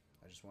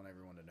 I just want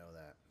everyone to know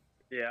that.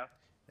 Yeah.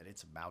 That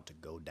it's about to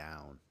go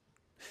down.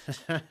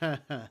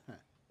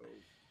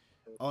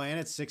 Oh, and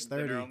it's 6:30.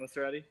 Dinner almost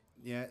ready?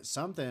 Yeah,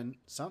 something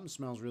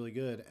smells really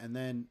good. And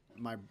then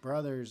I'm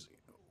going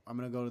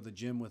to go to the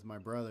gym with my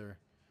brother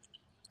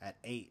at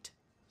 8.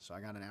 So I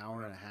got an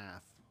hour and a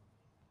half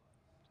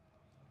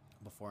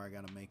before I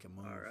got to make a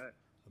move. All right.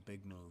 A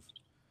big move.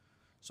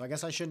 So I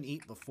guess I shouldn't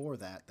eat before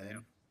that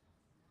then.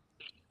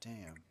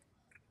 Damn.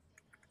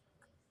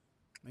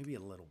 Maybe a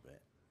little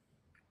bit.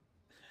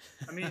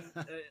 I mean,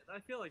 I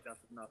feel like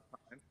that's enough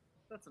time.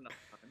 That's enough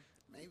time.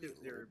 Maybe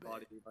gives your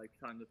body like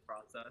time to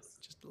process.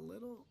 Just a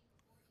little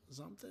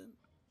something.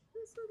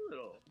 Just a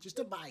little. Just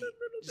a bite.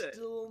 Just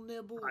a little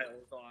nibble.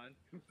 Piles on.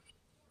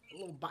 A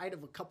little bite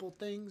of a couple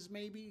things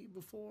maybe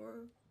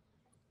before.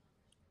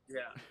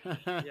 Yeah.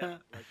 Yeah.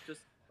 Like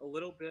just a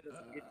little bit of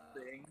each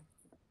thing.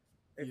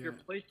 If your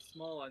plate's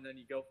small and then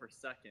you go for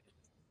second,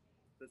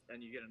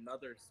 and you get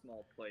another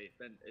small plate,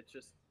 then it's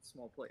just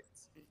small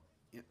plates.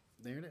 Yeah,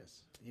 there it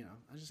is. You know,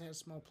 I just had a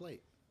small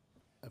plate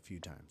a few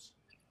times.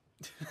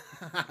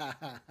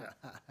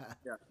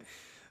 Yeah.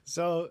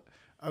 So,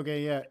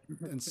 okay, yeah.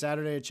 And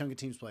Saturday, a chunk of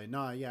teams play.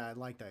 No, yeah, I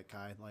like that,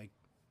 Kai. Like,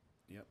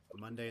 yep,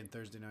 Monday and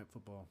Thursday night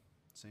football,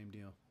 same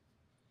deal.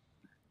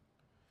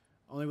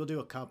 Only we'll do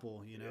a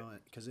couple, you know,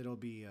 because it'll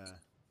be,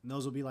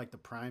 those will be like the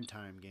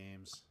primetime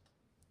games.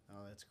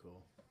 Oh, that's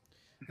cool.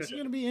 This is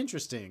going to be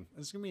interesting.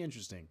 This is going to be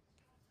interesting.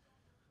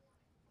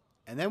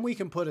 And then we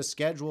can put a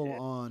schedule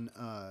on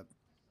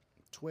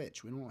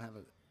Twitch. We don't have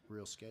a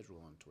real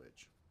schedule on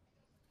Twitch.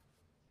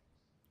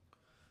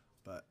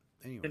 But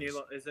anyways.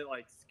 Is it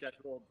like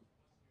scheduled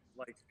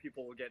like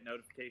people will get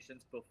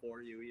notifications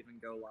before you even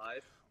go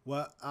live?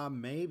 Well,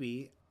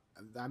 maybe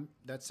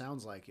that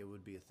sounds like it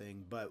would be a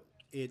thing, but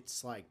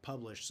it's like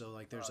published. So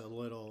like, there's a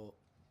little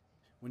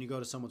when you go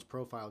to someone's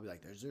profile, it'll be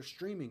like there's their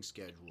streaming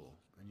schedule,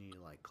 and you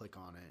like click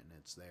on it, and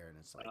it's there, and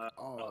it's like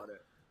Got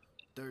it.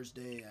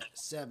 Thursday at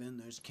 7.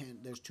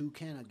 There's 2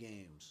 Canna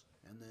games,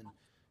 and then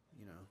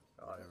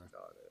whatever.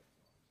 Got it.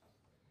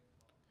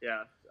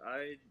 Yeah,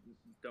 I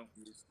don't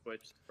use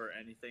Twitch for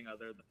anything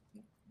other than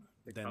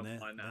to come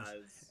on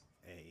as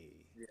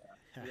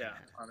yeah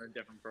on a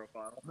different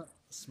profile.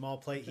 Small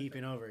plate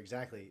heaping over,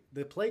 exactly.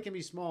 The plate can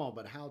be small,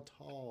 but how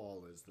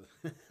tall is the?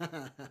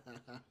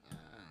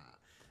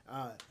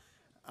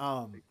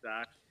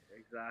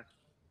 Exactly.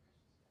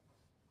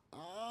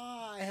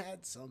 I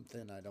had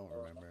something I don't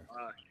remember.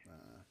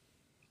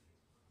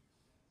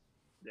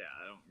 Yeah,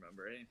 I don't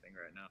remember anything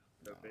right now.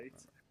 No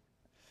Bates.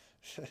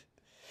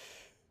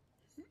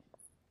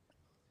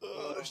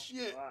 Oh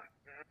shit!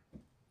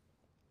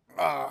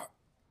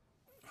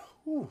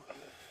 Whew.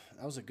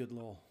 That was a good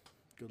little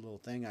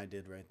thing I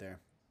did right there.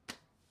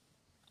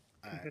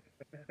 All right.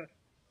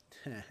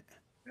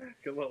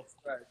 Good little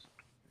stretch.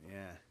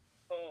 Yeah.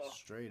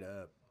 Straight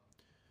up.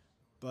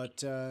 But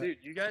dude,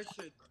 you guys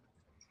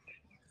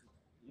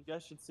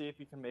should see if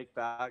you can make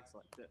bags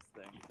like this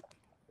thing.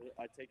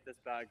 I take this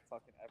bag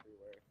fucking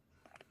everywhere.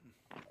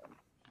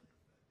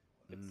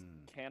 It's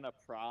Canna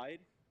Pride.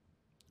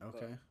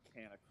 Okay.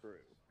 Canna Crew.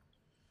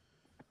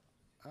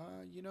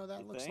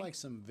 That looks like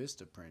some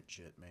Vistaprint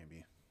shit,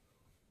 maybe.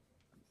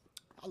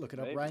 I'll look it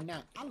up right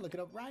now.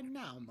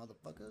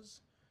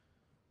 Motherfuckers.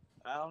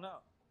 I don't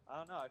know.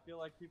 I feel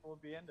like people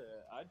would be into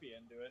it. I'd be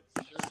into it.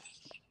 For sure.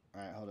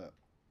 All right, hold up.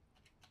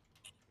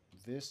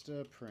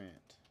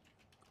 Vistaprint.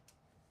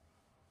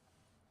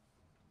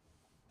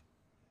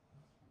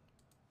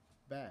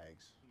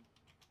 Bags.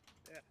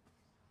 Yeah,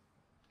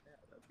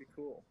 that'd be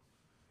cool.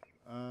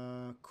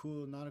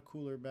 Cool. Not a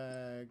cooler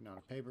bag. Not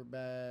a paper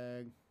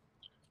bag.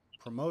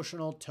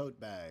 Promotional tote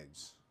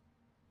bags.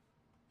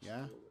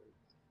 Yeah.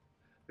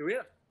 Do we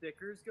have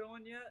stickers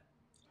going yet?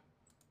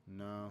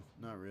 No,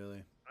 not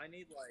really. I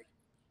need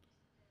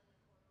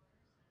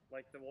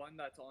like the one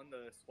that's on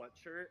the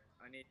sweatshirt.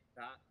 I need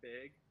that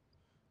big.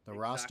 The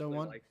Rasta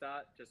one. Like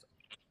that, just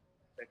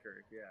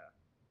thicker. Yeah.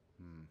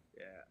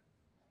 Yeah.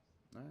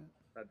 All right.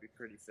 That'd be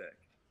pretty sick.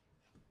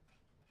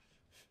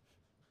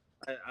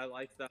 I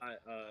like that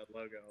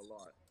logo a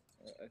lot.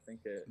 I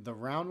think it. The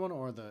round one,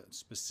 or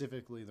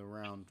specifically the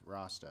round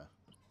Rasta?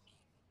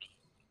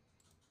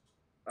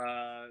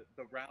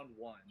 The round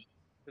one,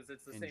 because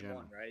it's the same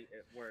one, right?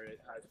 Where it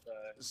has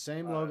the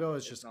same logo.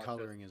 It's just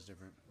coloring is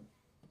different.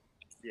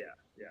 Yeah.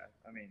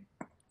 I mean,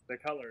 the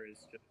color is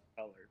just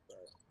color,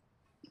 but.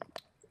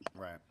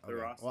 Right.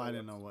 Okay. Well, I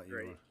didn't know what you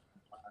were. All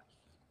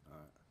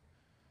right.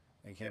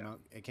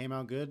 It came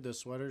out good. The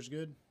sweater's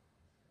good.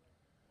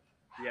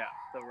 Yeah,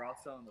 the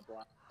Rasta and the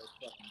black.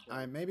 All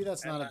right, maybe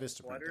that's not a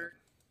Vistaprint. Sweater,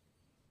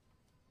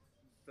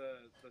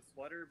 the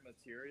sweater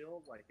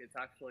material, like it's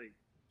actually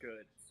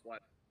good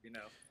sweat.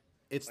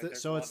 It's like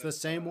it's the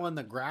same one.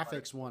 The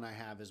graphics one I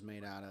have is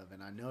made out of,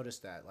 and I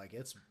noticed that like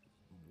it's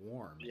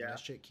warm. Yeah, that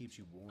shit keeps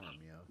you warm,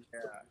 yo.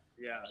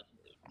 Yeah.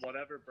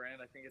 Whatever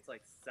brand, I think it's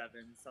like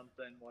 7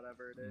 something,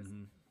 whatever it is.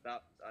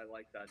 That I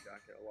like that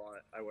jacket a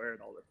lot. I wear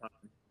it all the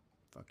time.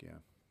 Fuck yeah.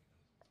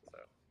 So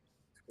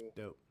it's cool.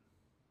 Dope.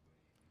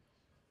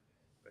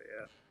 But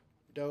yeah.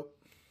 Dope.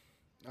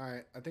 All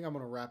right, I think I'm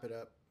gonna wrap it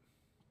up.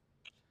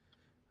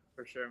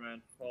 For sure,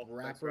 man. Well,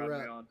 wrap her up.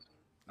 Me on.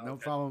 No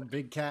problem,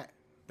 Big Cat.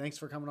 Thanks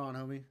for coming on,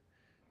 homie.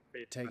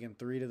 Taking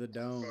 3 to the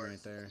dome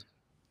right there.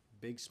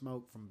 Big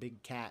smoke from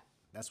Big Cat.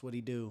 That's what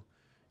he do.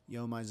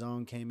 Yo, my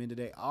zone came in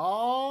today.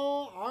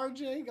 Oh,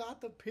 RJ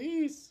got the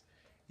piece.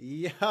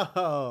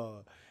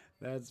 Yo,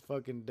 that's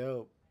fucking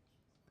dope.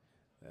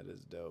 That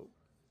is dope.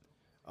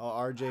 Oh,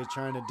 RJ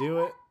trying to do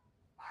it.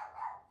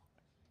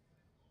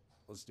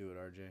 Let's do it,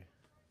 RJ.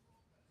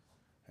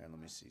 Here, let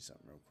me see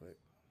something real quick.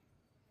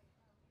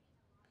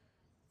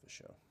 For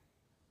sure.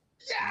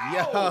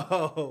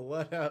 Yo,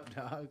 what up,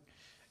 dog?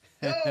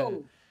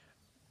 Yo,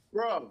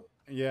 bro.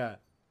 Yeah.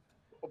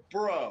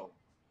 Bro.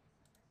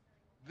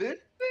 This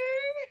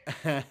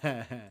thing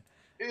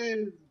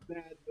is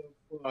that the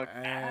fuck.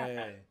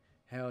 Hey,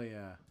 hell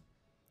yeah.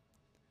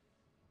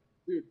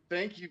 Dude,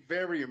 thank you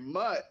very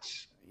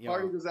much. Yo.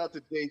 Party goes out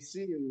to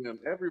JC and them,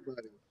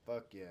 everybody.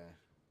 Fuck yeah.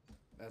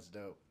 That's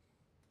dope.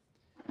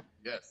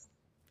 Yes.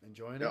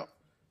 Enjoying it?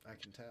 I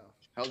can tell.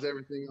 How's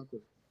everything out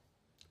there?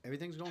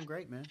 Everything's going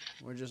great, man.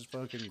 We're just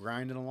fucking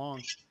grinding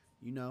along.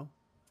 You know.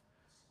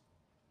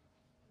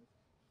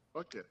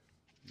 Fuck yeah.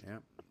 Yeah.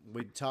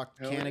 We talked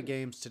Canna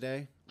games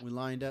today. We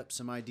lined up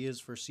some ideas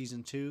for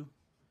season 2.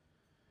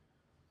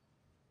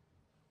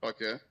 Fuck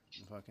yeah.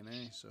 Fucking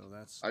A. So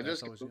that's I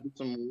just got some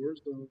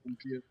awards on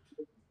PS4.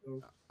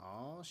 So.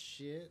 Oh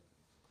shit.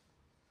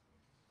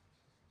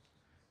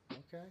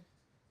 Okay.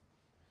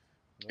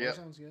 War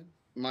sounds good.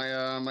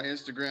 My my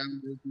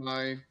Instagram is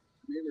my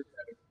gamer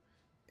tag.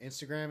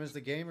 Instagram is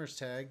the gamers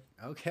tag.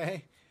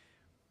 Okay.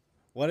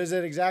 What is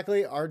it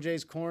exactly?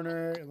 RJ's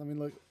Corner. Let me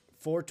look.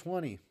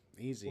 420.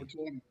 Easy.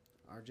 420.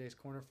 RJ's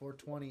Corner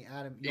 420.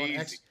 Adam, you want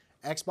Easy.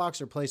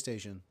 Xbox or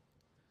PlayStation?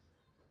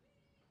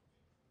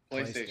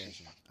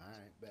 PlayStation. All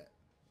right, bet.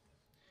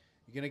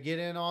 You gonna get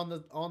in on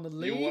the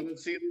league? You want to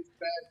see this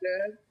bad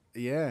dad?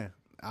 Yeah,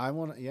 I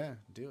want to. Yeah,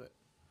 do it.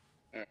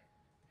 All right.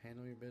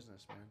 Handle your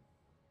business,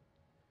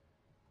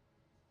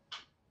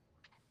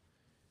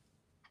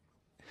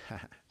 man.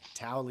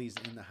 Towley's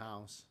in the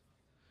house.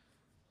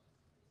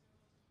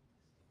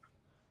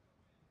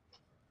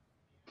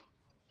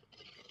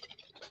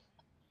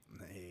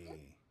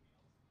 Hey,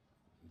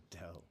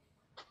 dope.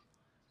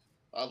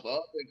 I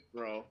love it,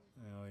 bro.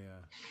 Oh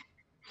yeah.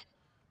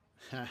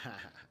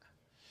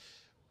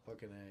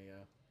 Fucking A,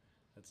 yeah.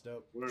 That's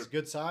dope. Word. It's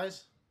good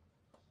size.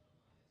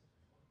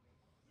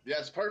 Yeah,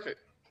 it's perfect.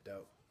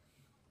 Dope.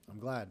 I'm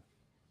glad.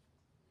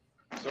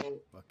 So,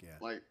 Fuck yeah.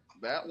 like,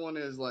 that one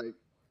is like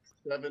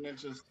 7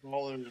 inches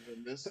taller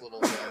than this little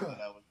guy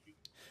that I was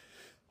using.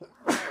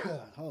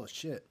 Oh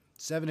shit.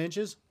 7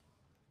 inches?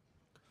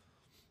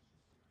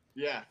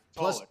 Yeah,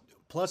 taller.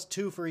 Plus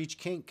 2 for each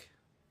kink.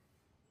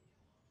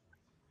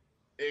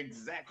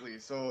 Exactly.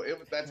 So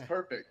that's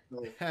perfect.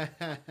 So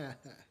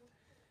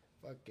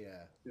Fuck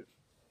yeah.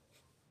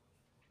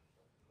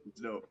 it's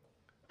dope.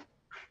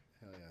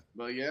 Hell yeah.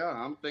 But yeah,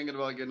 I'm thinking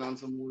about getting on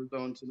some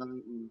Warzone tonight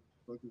and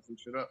fucking some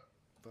shit up.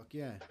 Fuck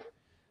yeah.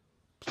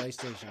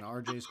 PlayStation,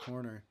 RJ's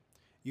Corner.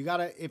 You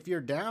gotta, if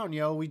you're down,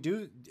 yo, we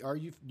do,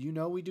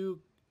 we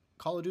do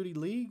Call of Duty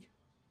League?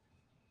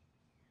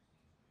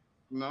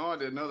 No, I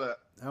didn't know that.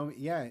 Oh,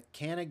 yeah,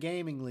 Canna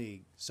Gaming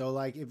League. So,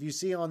 like, if you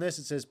see on this,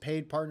 it says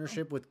paid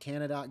partnership with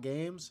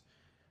Canna.games.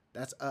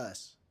 That's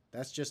us.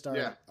 That's just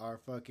our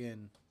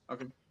fucking...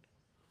 Okay.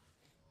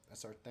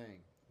 That's our thing.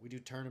 We do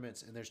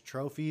tournaments, and there's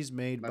trophies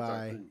made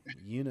by,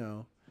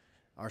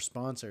 our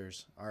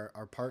sponsors,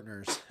 our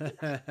partners.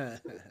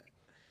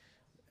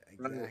 Exactly.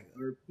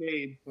 Our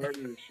paid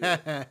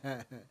partnership.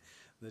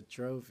 The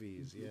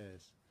trophies,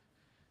 yes.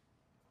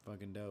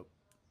 Fucking dope.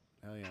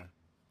 Hell yeah.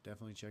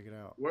 Definitely check it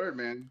out. Word,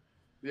 man.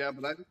 Yeah,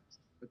 but I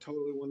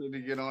totally wanted to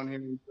get on here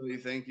and tell you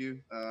thank you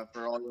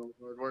for all your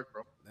hard work,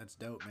 bro. That's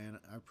dope, man.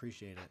 I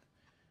appreciate it.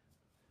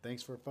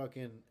 Thanks for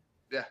fucking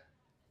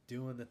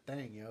doing the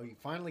thing, yo. You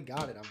finally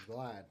got it. I'm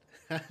glad.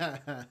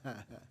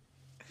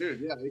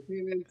 Dude, yeah, it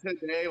came in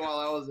today while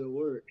I was at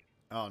work.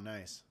 Oh,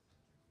 nice.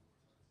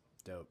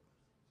 Dope.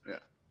 Yeah.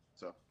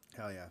 So.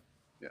 Hell yeah.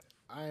 Yeah.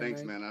 Right,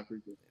 thanks, man. I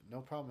appreciate it.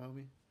 No problem,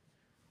 homie.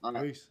 All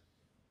right. Peace.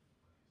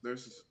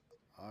 There's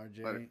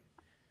RJ. Later.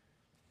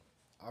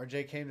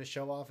 RJ came to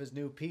show off his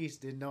new piece.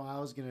 Didn't know I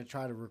was gonna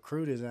try to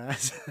recruit his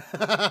ass.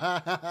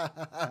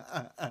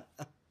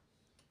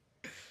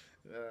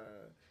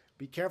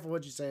 Be careful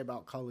what you say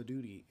about Call of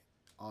Duty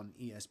on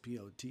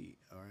ESPOT.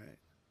 All right.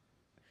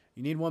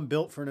 You need one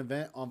built for an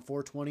event on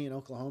 420 in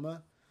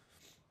Oklahoma.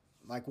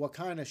 Like what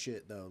kind of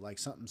shit though? Like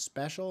something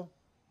special?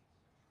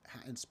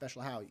 And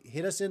special how?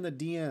 Hit us in the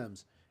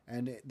DMs.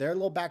 And they're a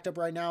little backed up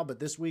right now, but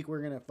this week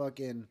we're gonna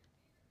fucking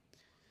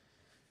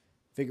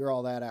figure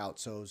all that out.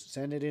 So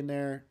send it in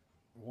there.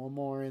 One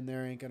more in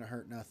there ain't gonna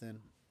hurt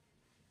nothing.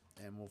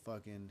 And we'll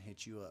fucking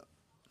hit you up.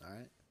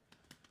 Alright?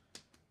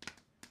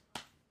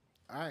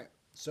 Alright.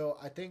 So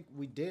I think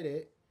we did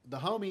it. The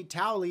homie,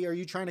 Towley, are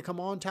you trying to come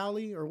on,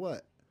 Towley, or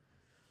what?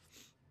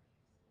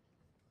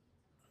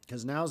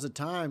 Because now's the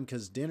time,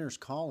 because dinner's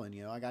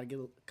calling, I gotta get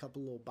a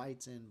couple little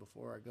bites in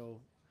before I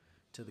go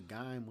to the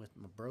Gime with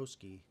my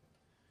broski.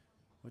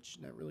 Which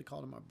I never really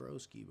called him my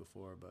broski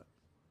before, but...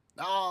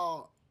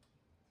 Oh!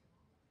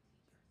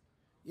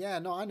 Yeah,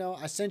 no, I know.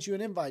 I sent you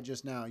an invite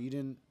just now. You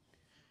didn't...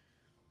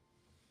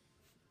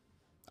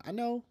 I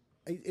know.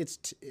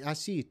 I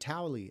see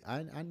Towley.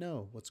 I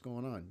know what's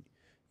going on.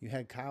 You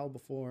had Kyle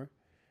before,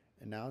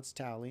 and now it's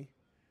Towley.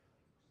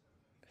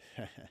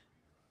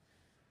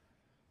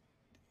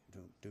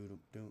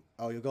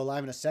 Oh, you'll go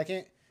live in a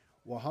second?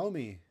 Well,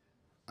 homie.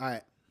 All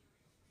right.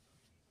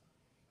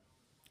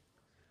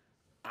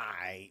 All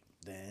right,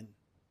 then.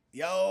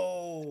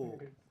 Yo!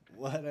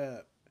 What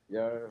up?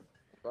 Yo,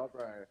 what's up,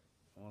 bro?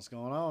 What's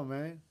going on,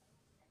 man?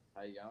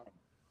 How you going?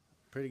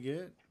 Pretty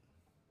good.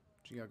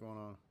 What you got going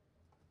on?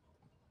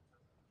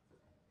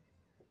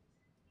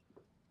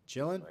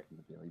 Chilling? Working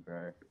the Billy,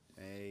 bro.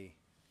 Hey.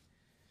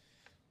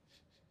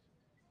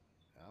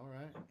 All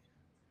right.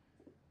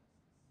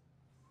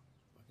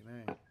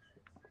 Fucking A.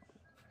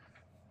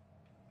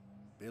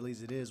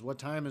 Billy's it is. What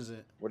time is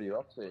it? What are you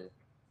up to?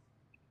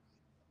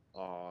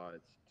 Oh,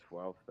 it's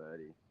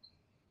 12:30.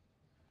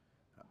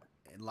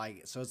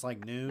 Like, so it's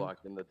like noon? Like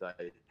in the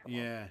day.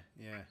 Yeah.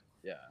 Yeah,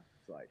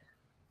 it's like...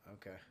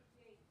 Okay.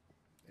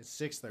 It's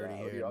 6:30 what are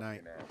here you at up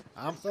night. to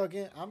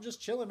now? I'm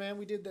just chilling, man.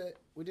 We did the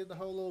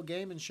whole little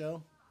gaming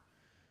show.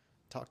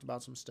 Talked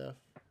about some stuff.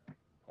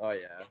 Oh,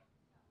 yeah.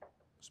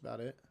 That's about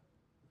it.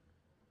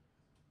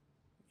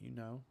 You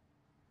know.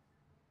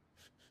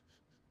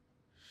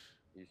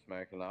 You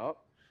smoking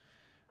up?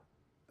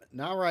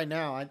 Not right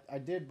now. I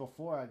did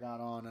before I got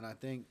on, and I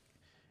think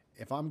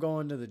if I'm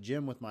going to the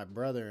gym with my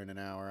brother in an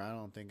hour, I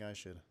don't think I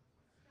should.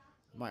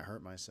 I might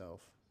hurt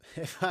myself.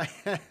 If I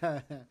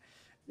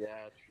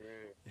Yeah,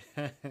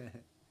 true.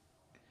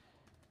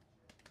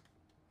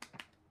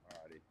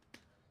 Alrighty.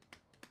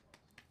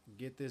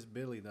 Get this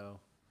Billy though.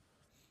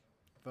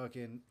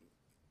 Fucking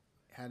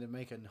had to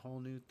make a whole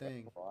new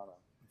thing. Ladder.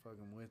 I'm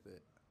fucking with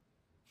it.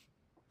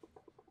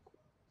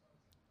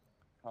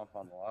 Can't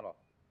find the ladder.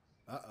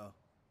 Uh-oh.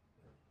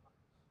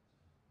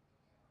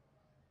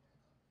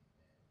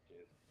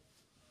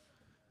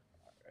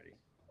 Alrighty.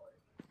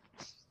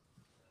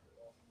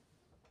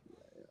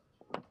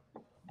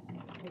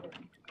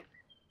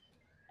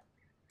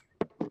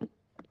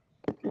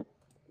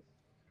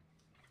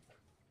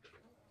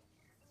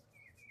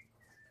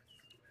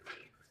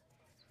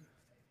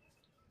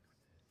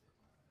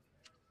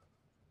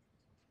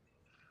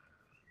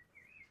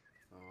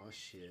 Oh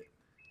shit.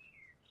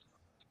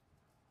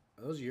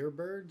 Are those your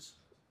birds?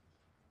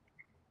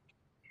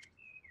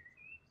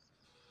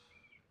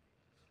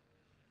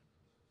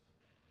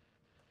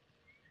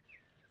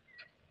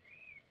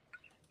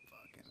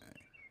 Fucking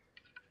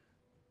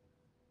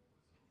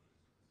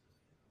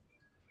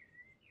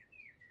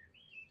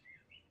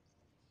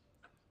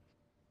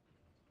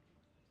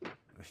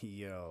A.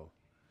 Yo.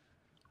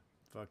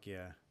 Fuck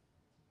yeah.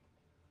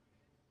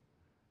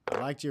 I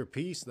liked your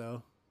piece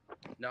though.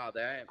 No,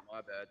 they ain't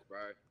my birds, bro.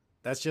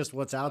 That's just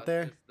what's out That's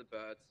there? just the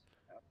birds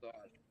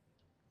outside.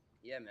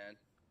 Yeah, man.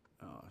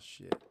 Oh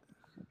shit.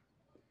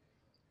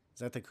 Is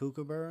that the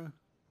kookaburra?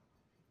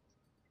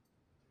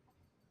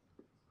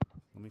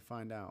 Let me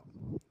find out.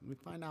 Let me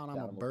find out I'm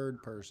a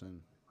bird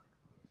person.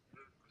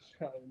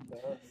 Wait,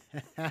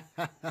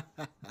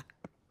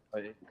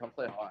 come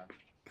say hi.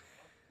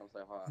 Come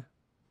say hi.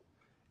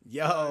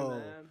 Yo,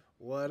 man.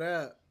 what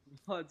up?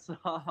 What's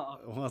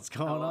up? What's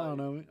going on,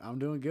 homie? I'm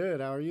doing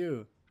good. How are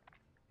you?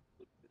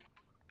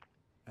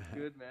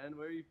 Good, man.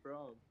 Where are you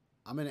from?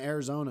 I'm in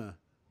Arizona.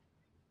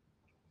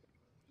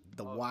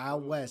 The Oh,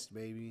 Wild cool. West,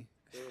 baby.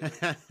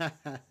 Damn,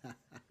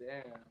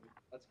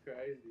 that's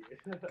crazy.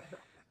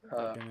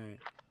 Fucking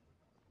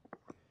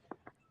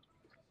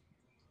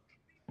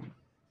A.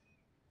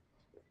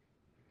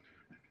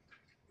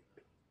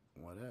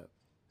 What up?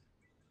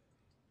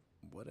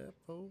 What up,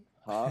 fool?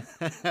 Huh?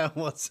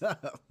 What's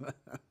up?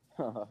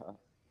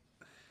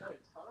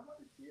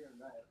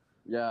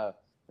 Yeah,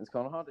 it's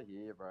kind of hard to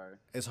hear you, bro.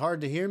 It's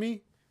hard to hear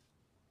me?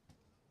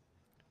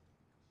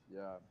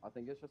 Yeah, I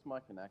think it's just my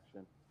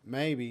connection.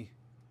 Maybe.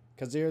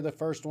 Because they're the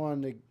first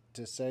one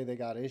to say they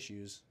got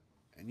issues.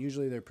 And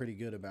usually they're pretty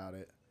good about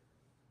it.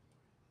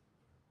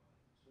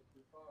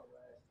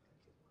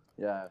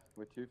 Yeah,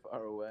 we're too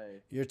far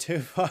away. You're too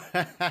far.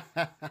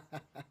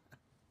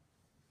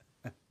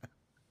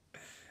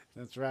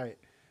 That's right.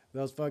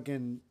 Those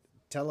fucking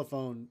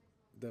telephone,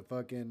 the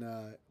fucking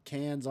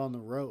cans on the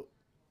rope.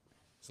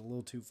 It's a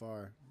little too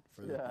far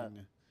for the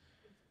thing.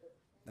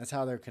 That's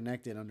how they're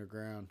connected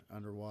underground,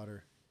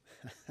 underwater.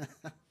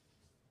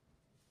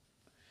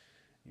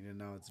 You didn't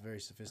know, it's very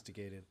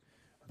sophisticated.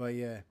 But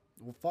yeah,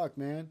 well, fuck,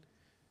 man.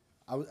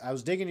 I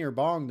was digging your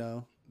bong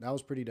though. That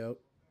was pretty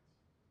dope.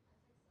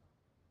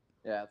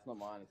 Yeah, it's not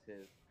mine. It's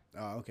his.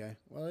 Oh, okay.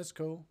 Well, that's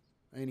cool.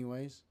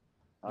 Anyways,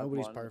 I have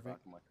nobody's mine in the perfect.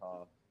 back of my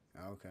car.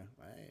 Oh, okay.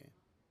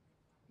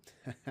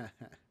 Hey.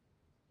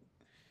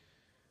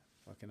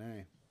 Fucking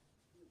A.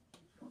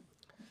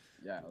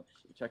 Yeah,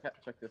 check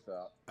this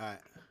out. All right.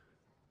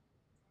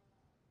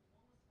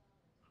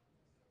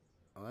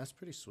 Oh, that's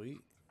pretty sweet.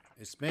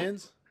 It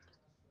spins?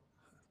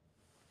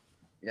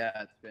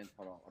 Yeah, it spins.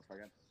 Hold on, I'll try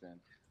to spin.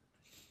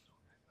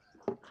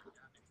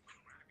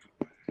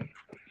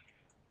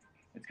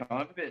 It's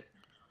kind of a bit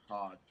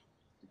hard.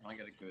 You can't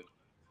get it good.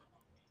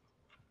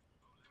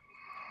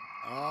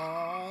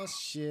 Oh,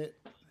 shit.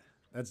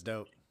 That's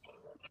dope.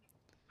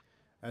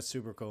 That's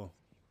super cool.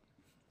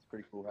 It's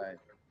pretty cool, hey.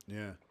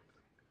 Yeah.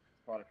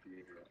 Quite a few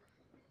here.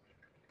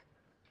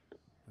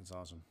 That's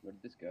awesome. Where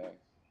did this go?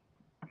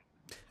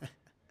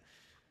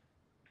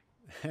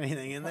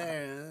 Anything in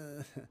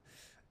there?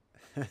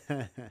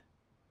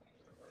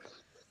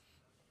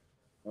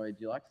 Wait,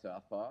 do you like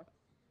South Park?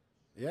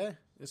 Yeah,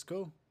 it's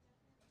cool.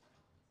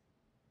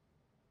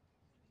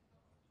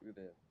 Look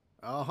at it.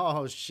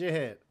 Oh,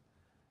 shit.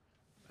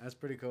 That's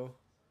pretty cool.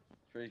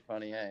 It's pretty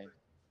funny, hey.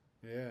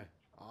 Yeah.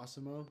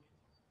 Awesome-o.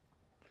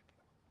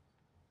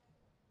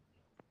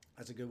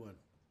 That's a good one.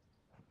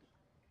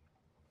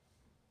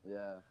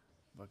 Yeah.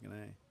 Fucking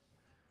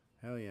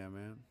A. Hell yeah,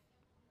 man.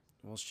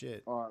 Well,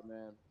 shit. All right,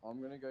 man.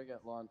 I'm gonna go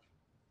get lunch.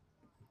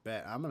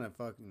 Bet. I'm gonna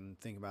fucking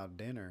think about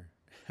dinner.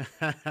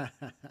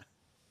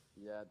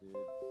 Yeah, dude.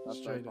 That's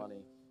Straight so up.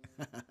 funny.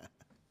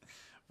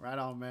 Right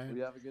on, Well, man.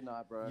 you have a good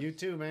night, bro. You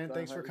too, man. Don't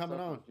Thanks for hurt coming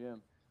on. yourself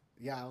in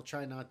Yeah, I'll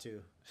try not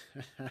to.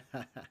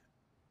 the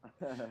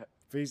gym.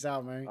 Peace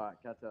out, man. All right,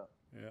 catch up.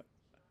 Yeah.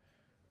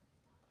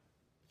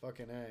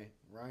 Fucking A.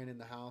 Ryan in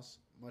the house.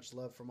 Much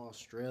love from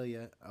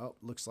Australia. Oh,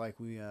 looks like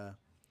we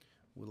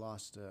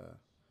lost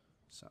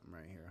something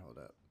right here. Hold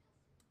up.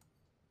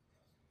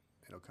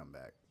 It'll come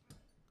back.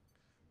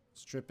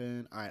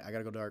 Stripping. All right, I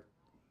gotta go dark.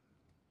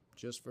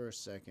 Just for a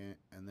second,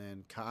 and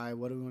then Kai,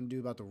 what do we want to do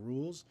about the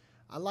rules?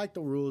 I like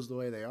the rules the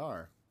way they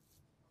are.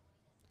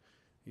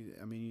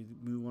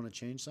 You want to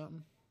change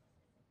something?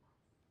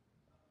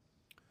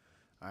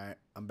 All right,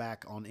 I'm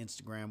back on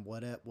Instagram.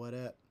 What up? What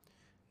up?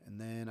 And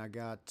then I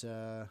got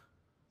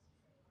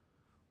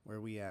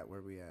where we at?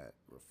 Where we at?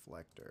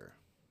 Reflector.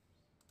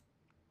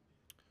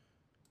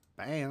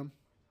 Bam,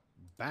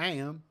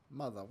 bam,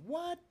 mother.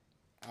 What?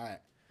 All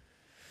right.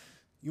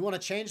 You want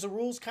to change the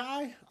rules,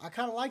 Kai? I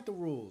kind of like the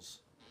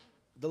rules.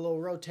 The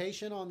little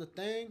rotation on the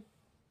thing.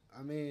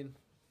 I mean,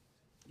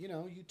 you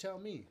know, you tell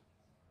me.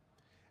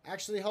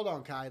 Actually, hold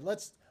on, Kai.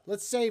 Let's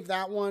save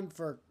that one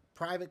for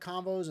private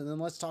convos, and then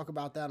let's talk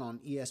about that on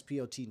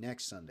ESPOT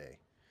next Sunday.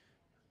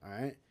 All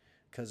right,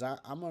 because I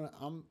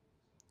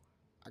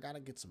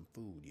gotta get some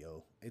food,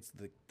 yo. It's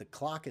the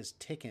clock is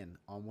ticking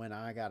on when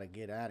I gotta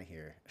get out of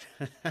here.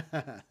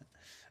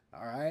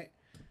 All right,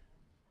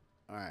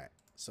 all right.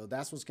 So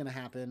that's what's gonna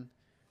happen.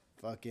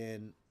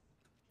 Fucking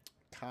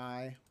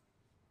Kai,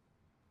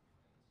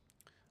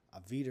 a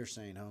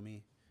Wiedersehen,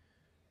 homie.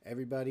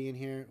 Everybody in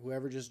here,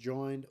 whoever just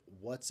joined,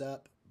 what's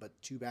up?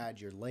 But too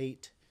bad you're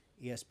late.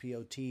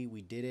 ESPOT,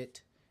 we did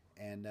it.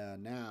 And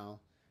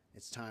now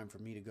it's time for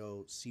me to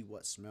go see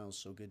what smells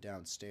so good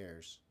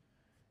downstairs.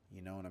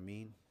 You know what I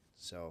mean?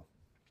 So,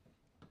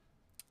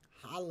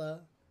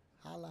 holla,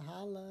 holla,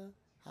 holla,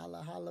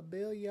 holla, holla,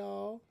 Bill,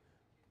 y'all.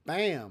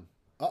 Bam.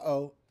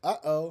 Uh-oh,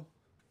 uh-oh.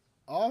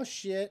 Oh,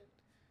 shit.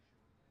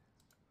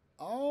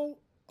 Oh,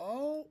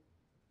 oh,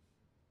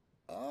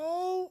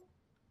 oh.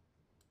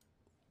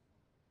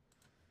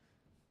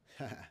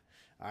 All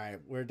right,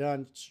 we're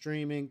done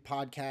streaming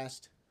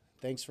podcast.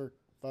 Thanks for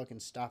fucking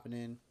stopping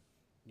in.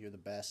 You're the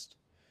best.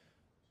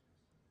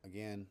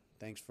 Again,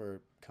 thanks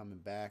for coming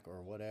back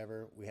or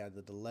whatever. We had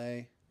the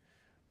delay,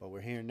 but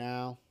we're here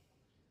now,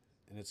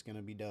 and it's going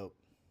to be dope.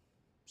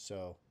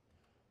 So,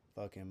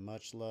 fucking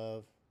much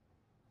love.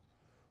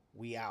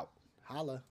 We out. Holla.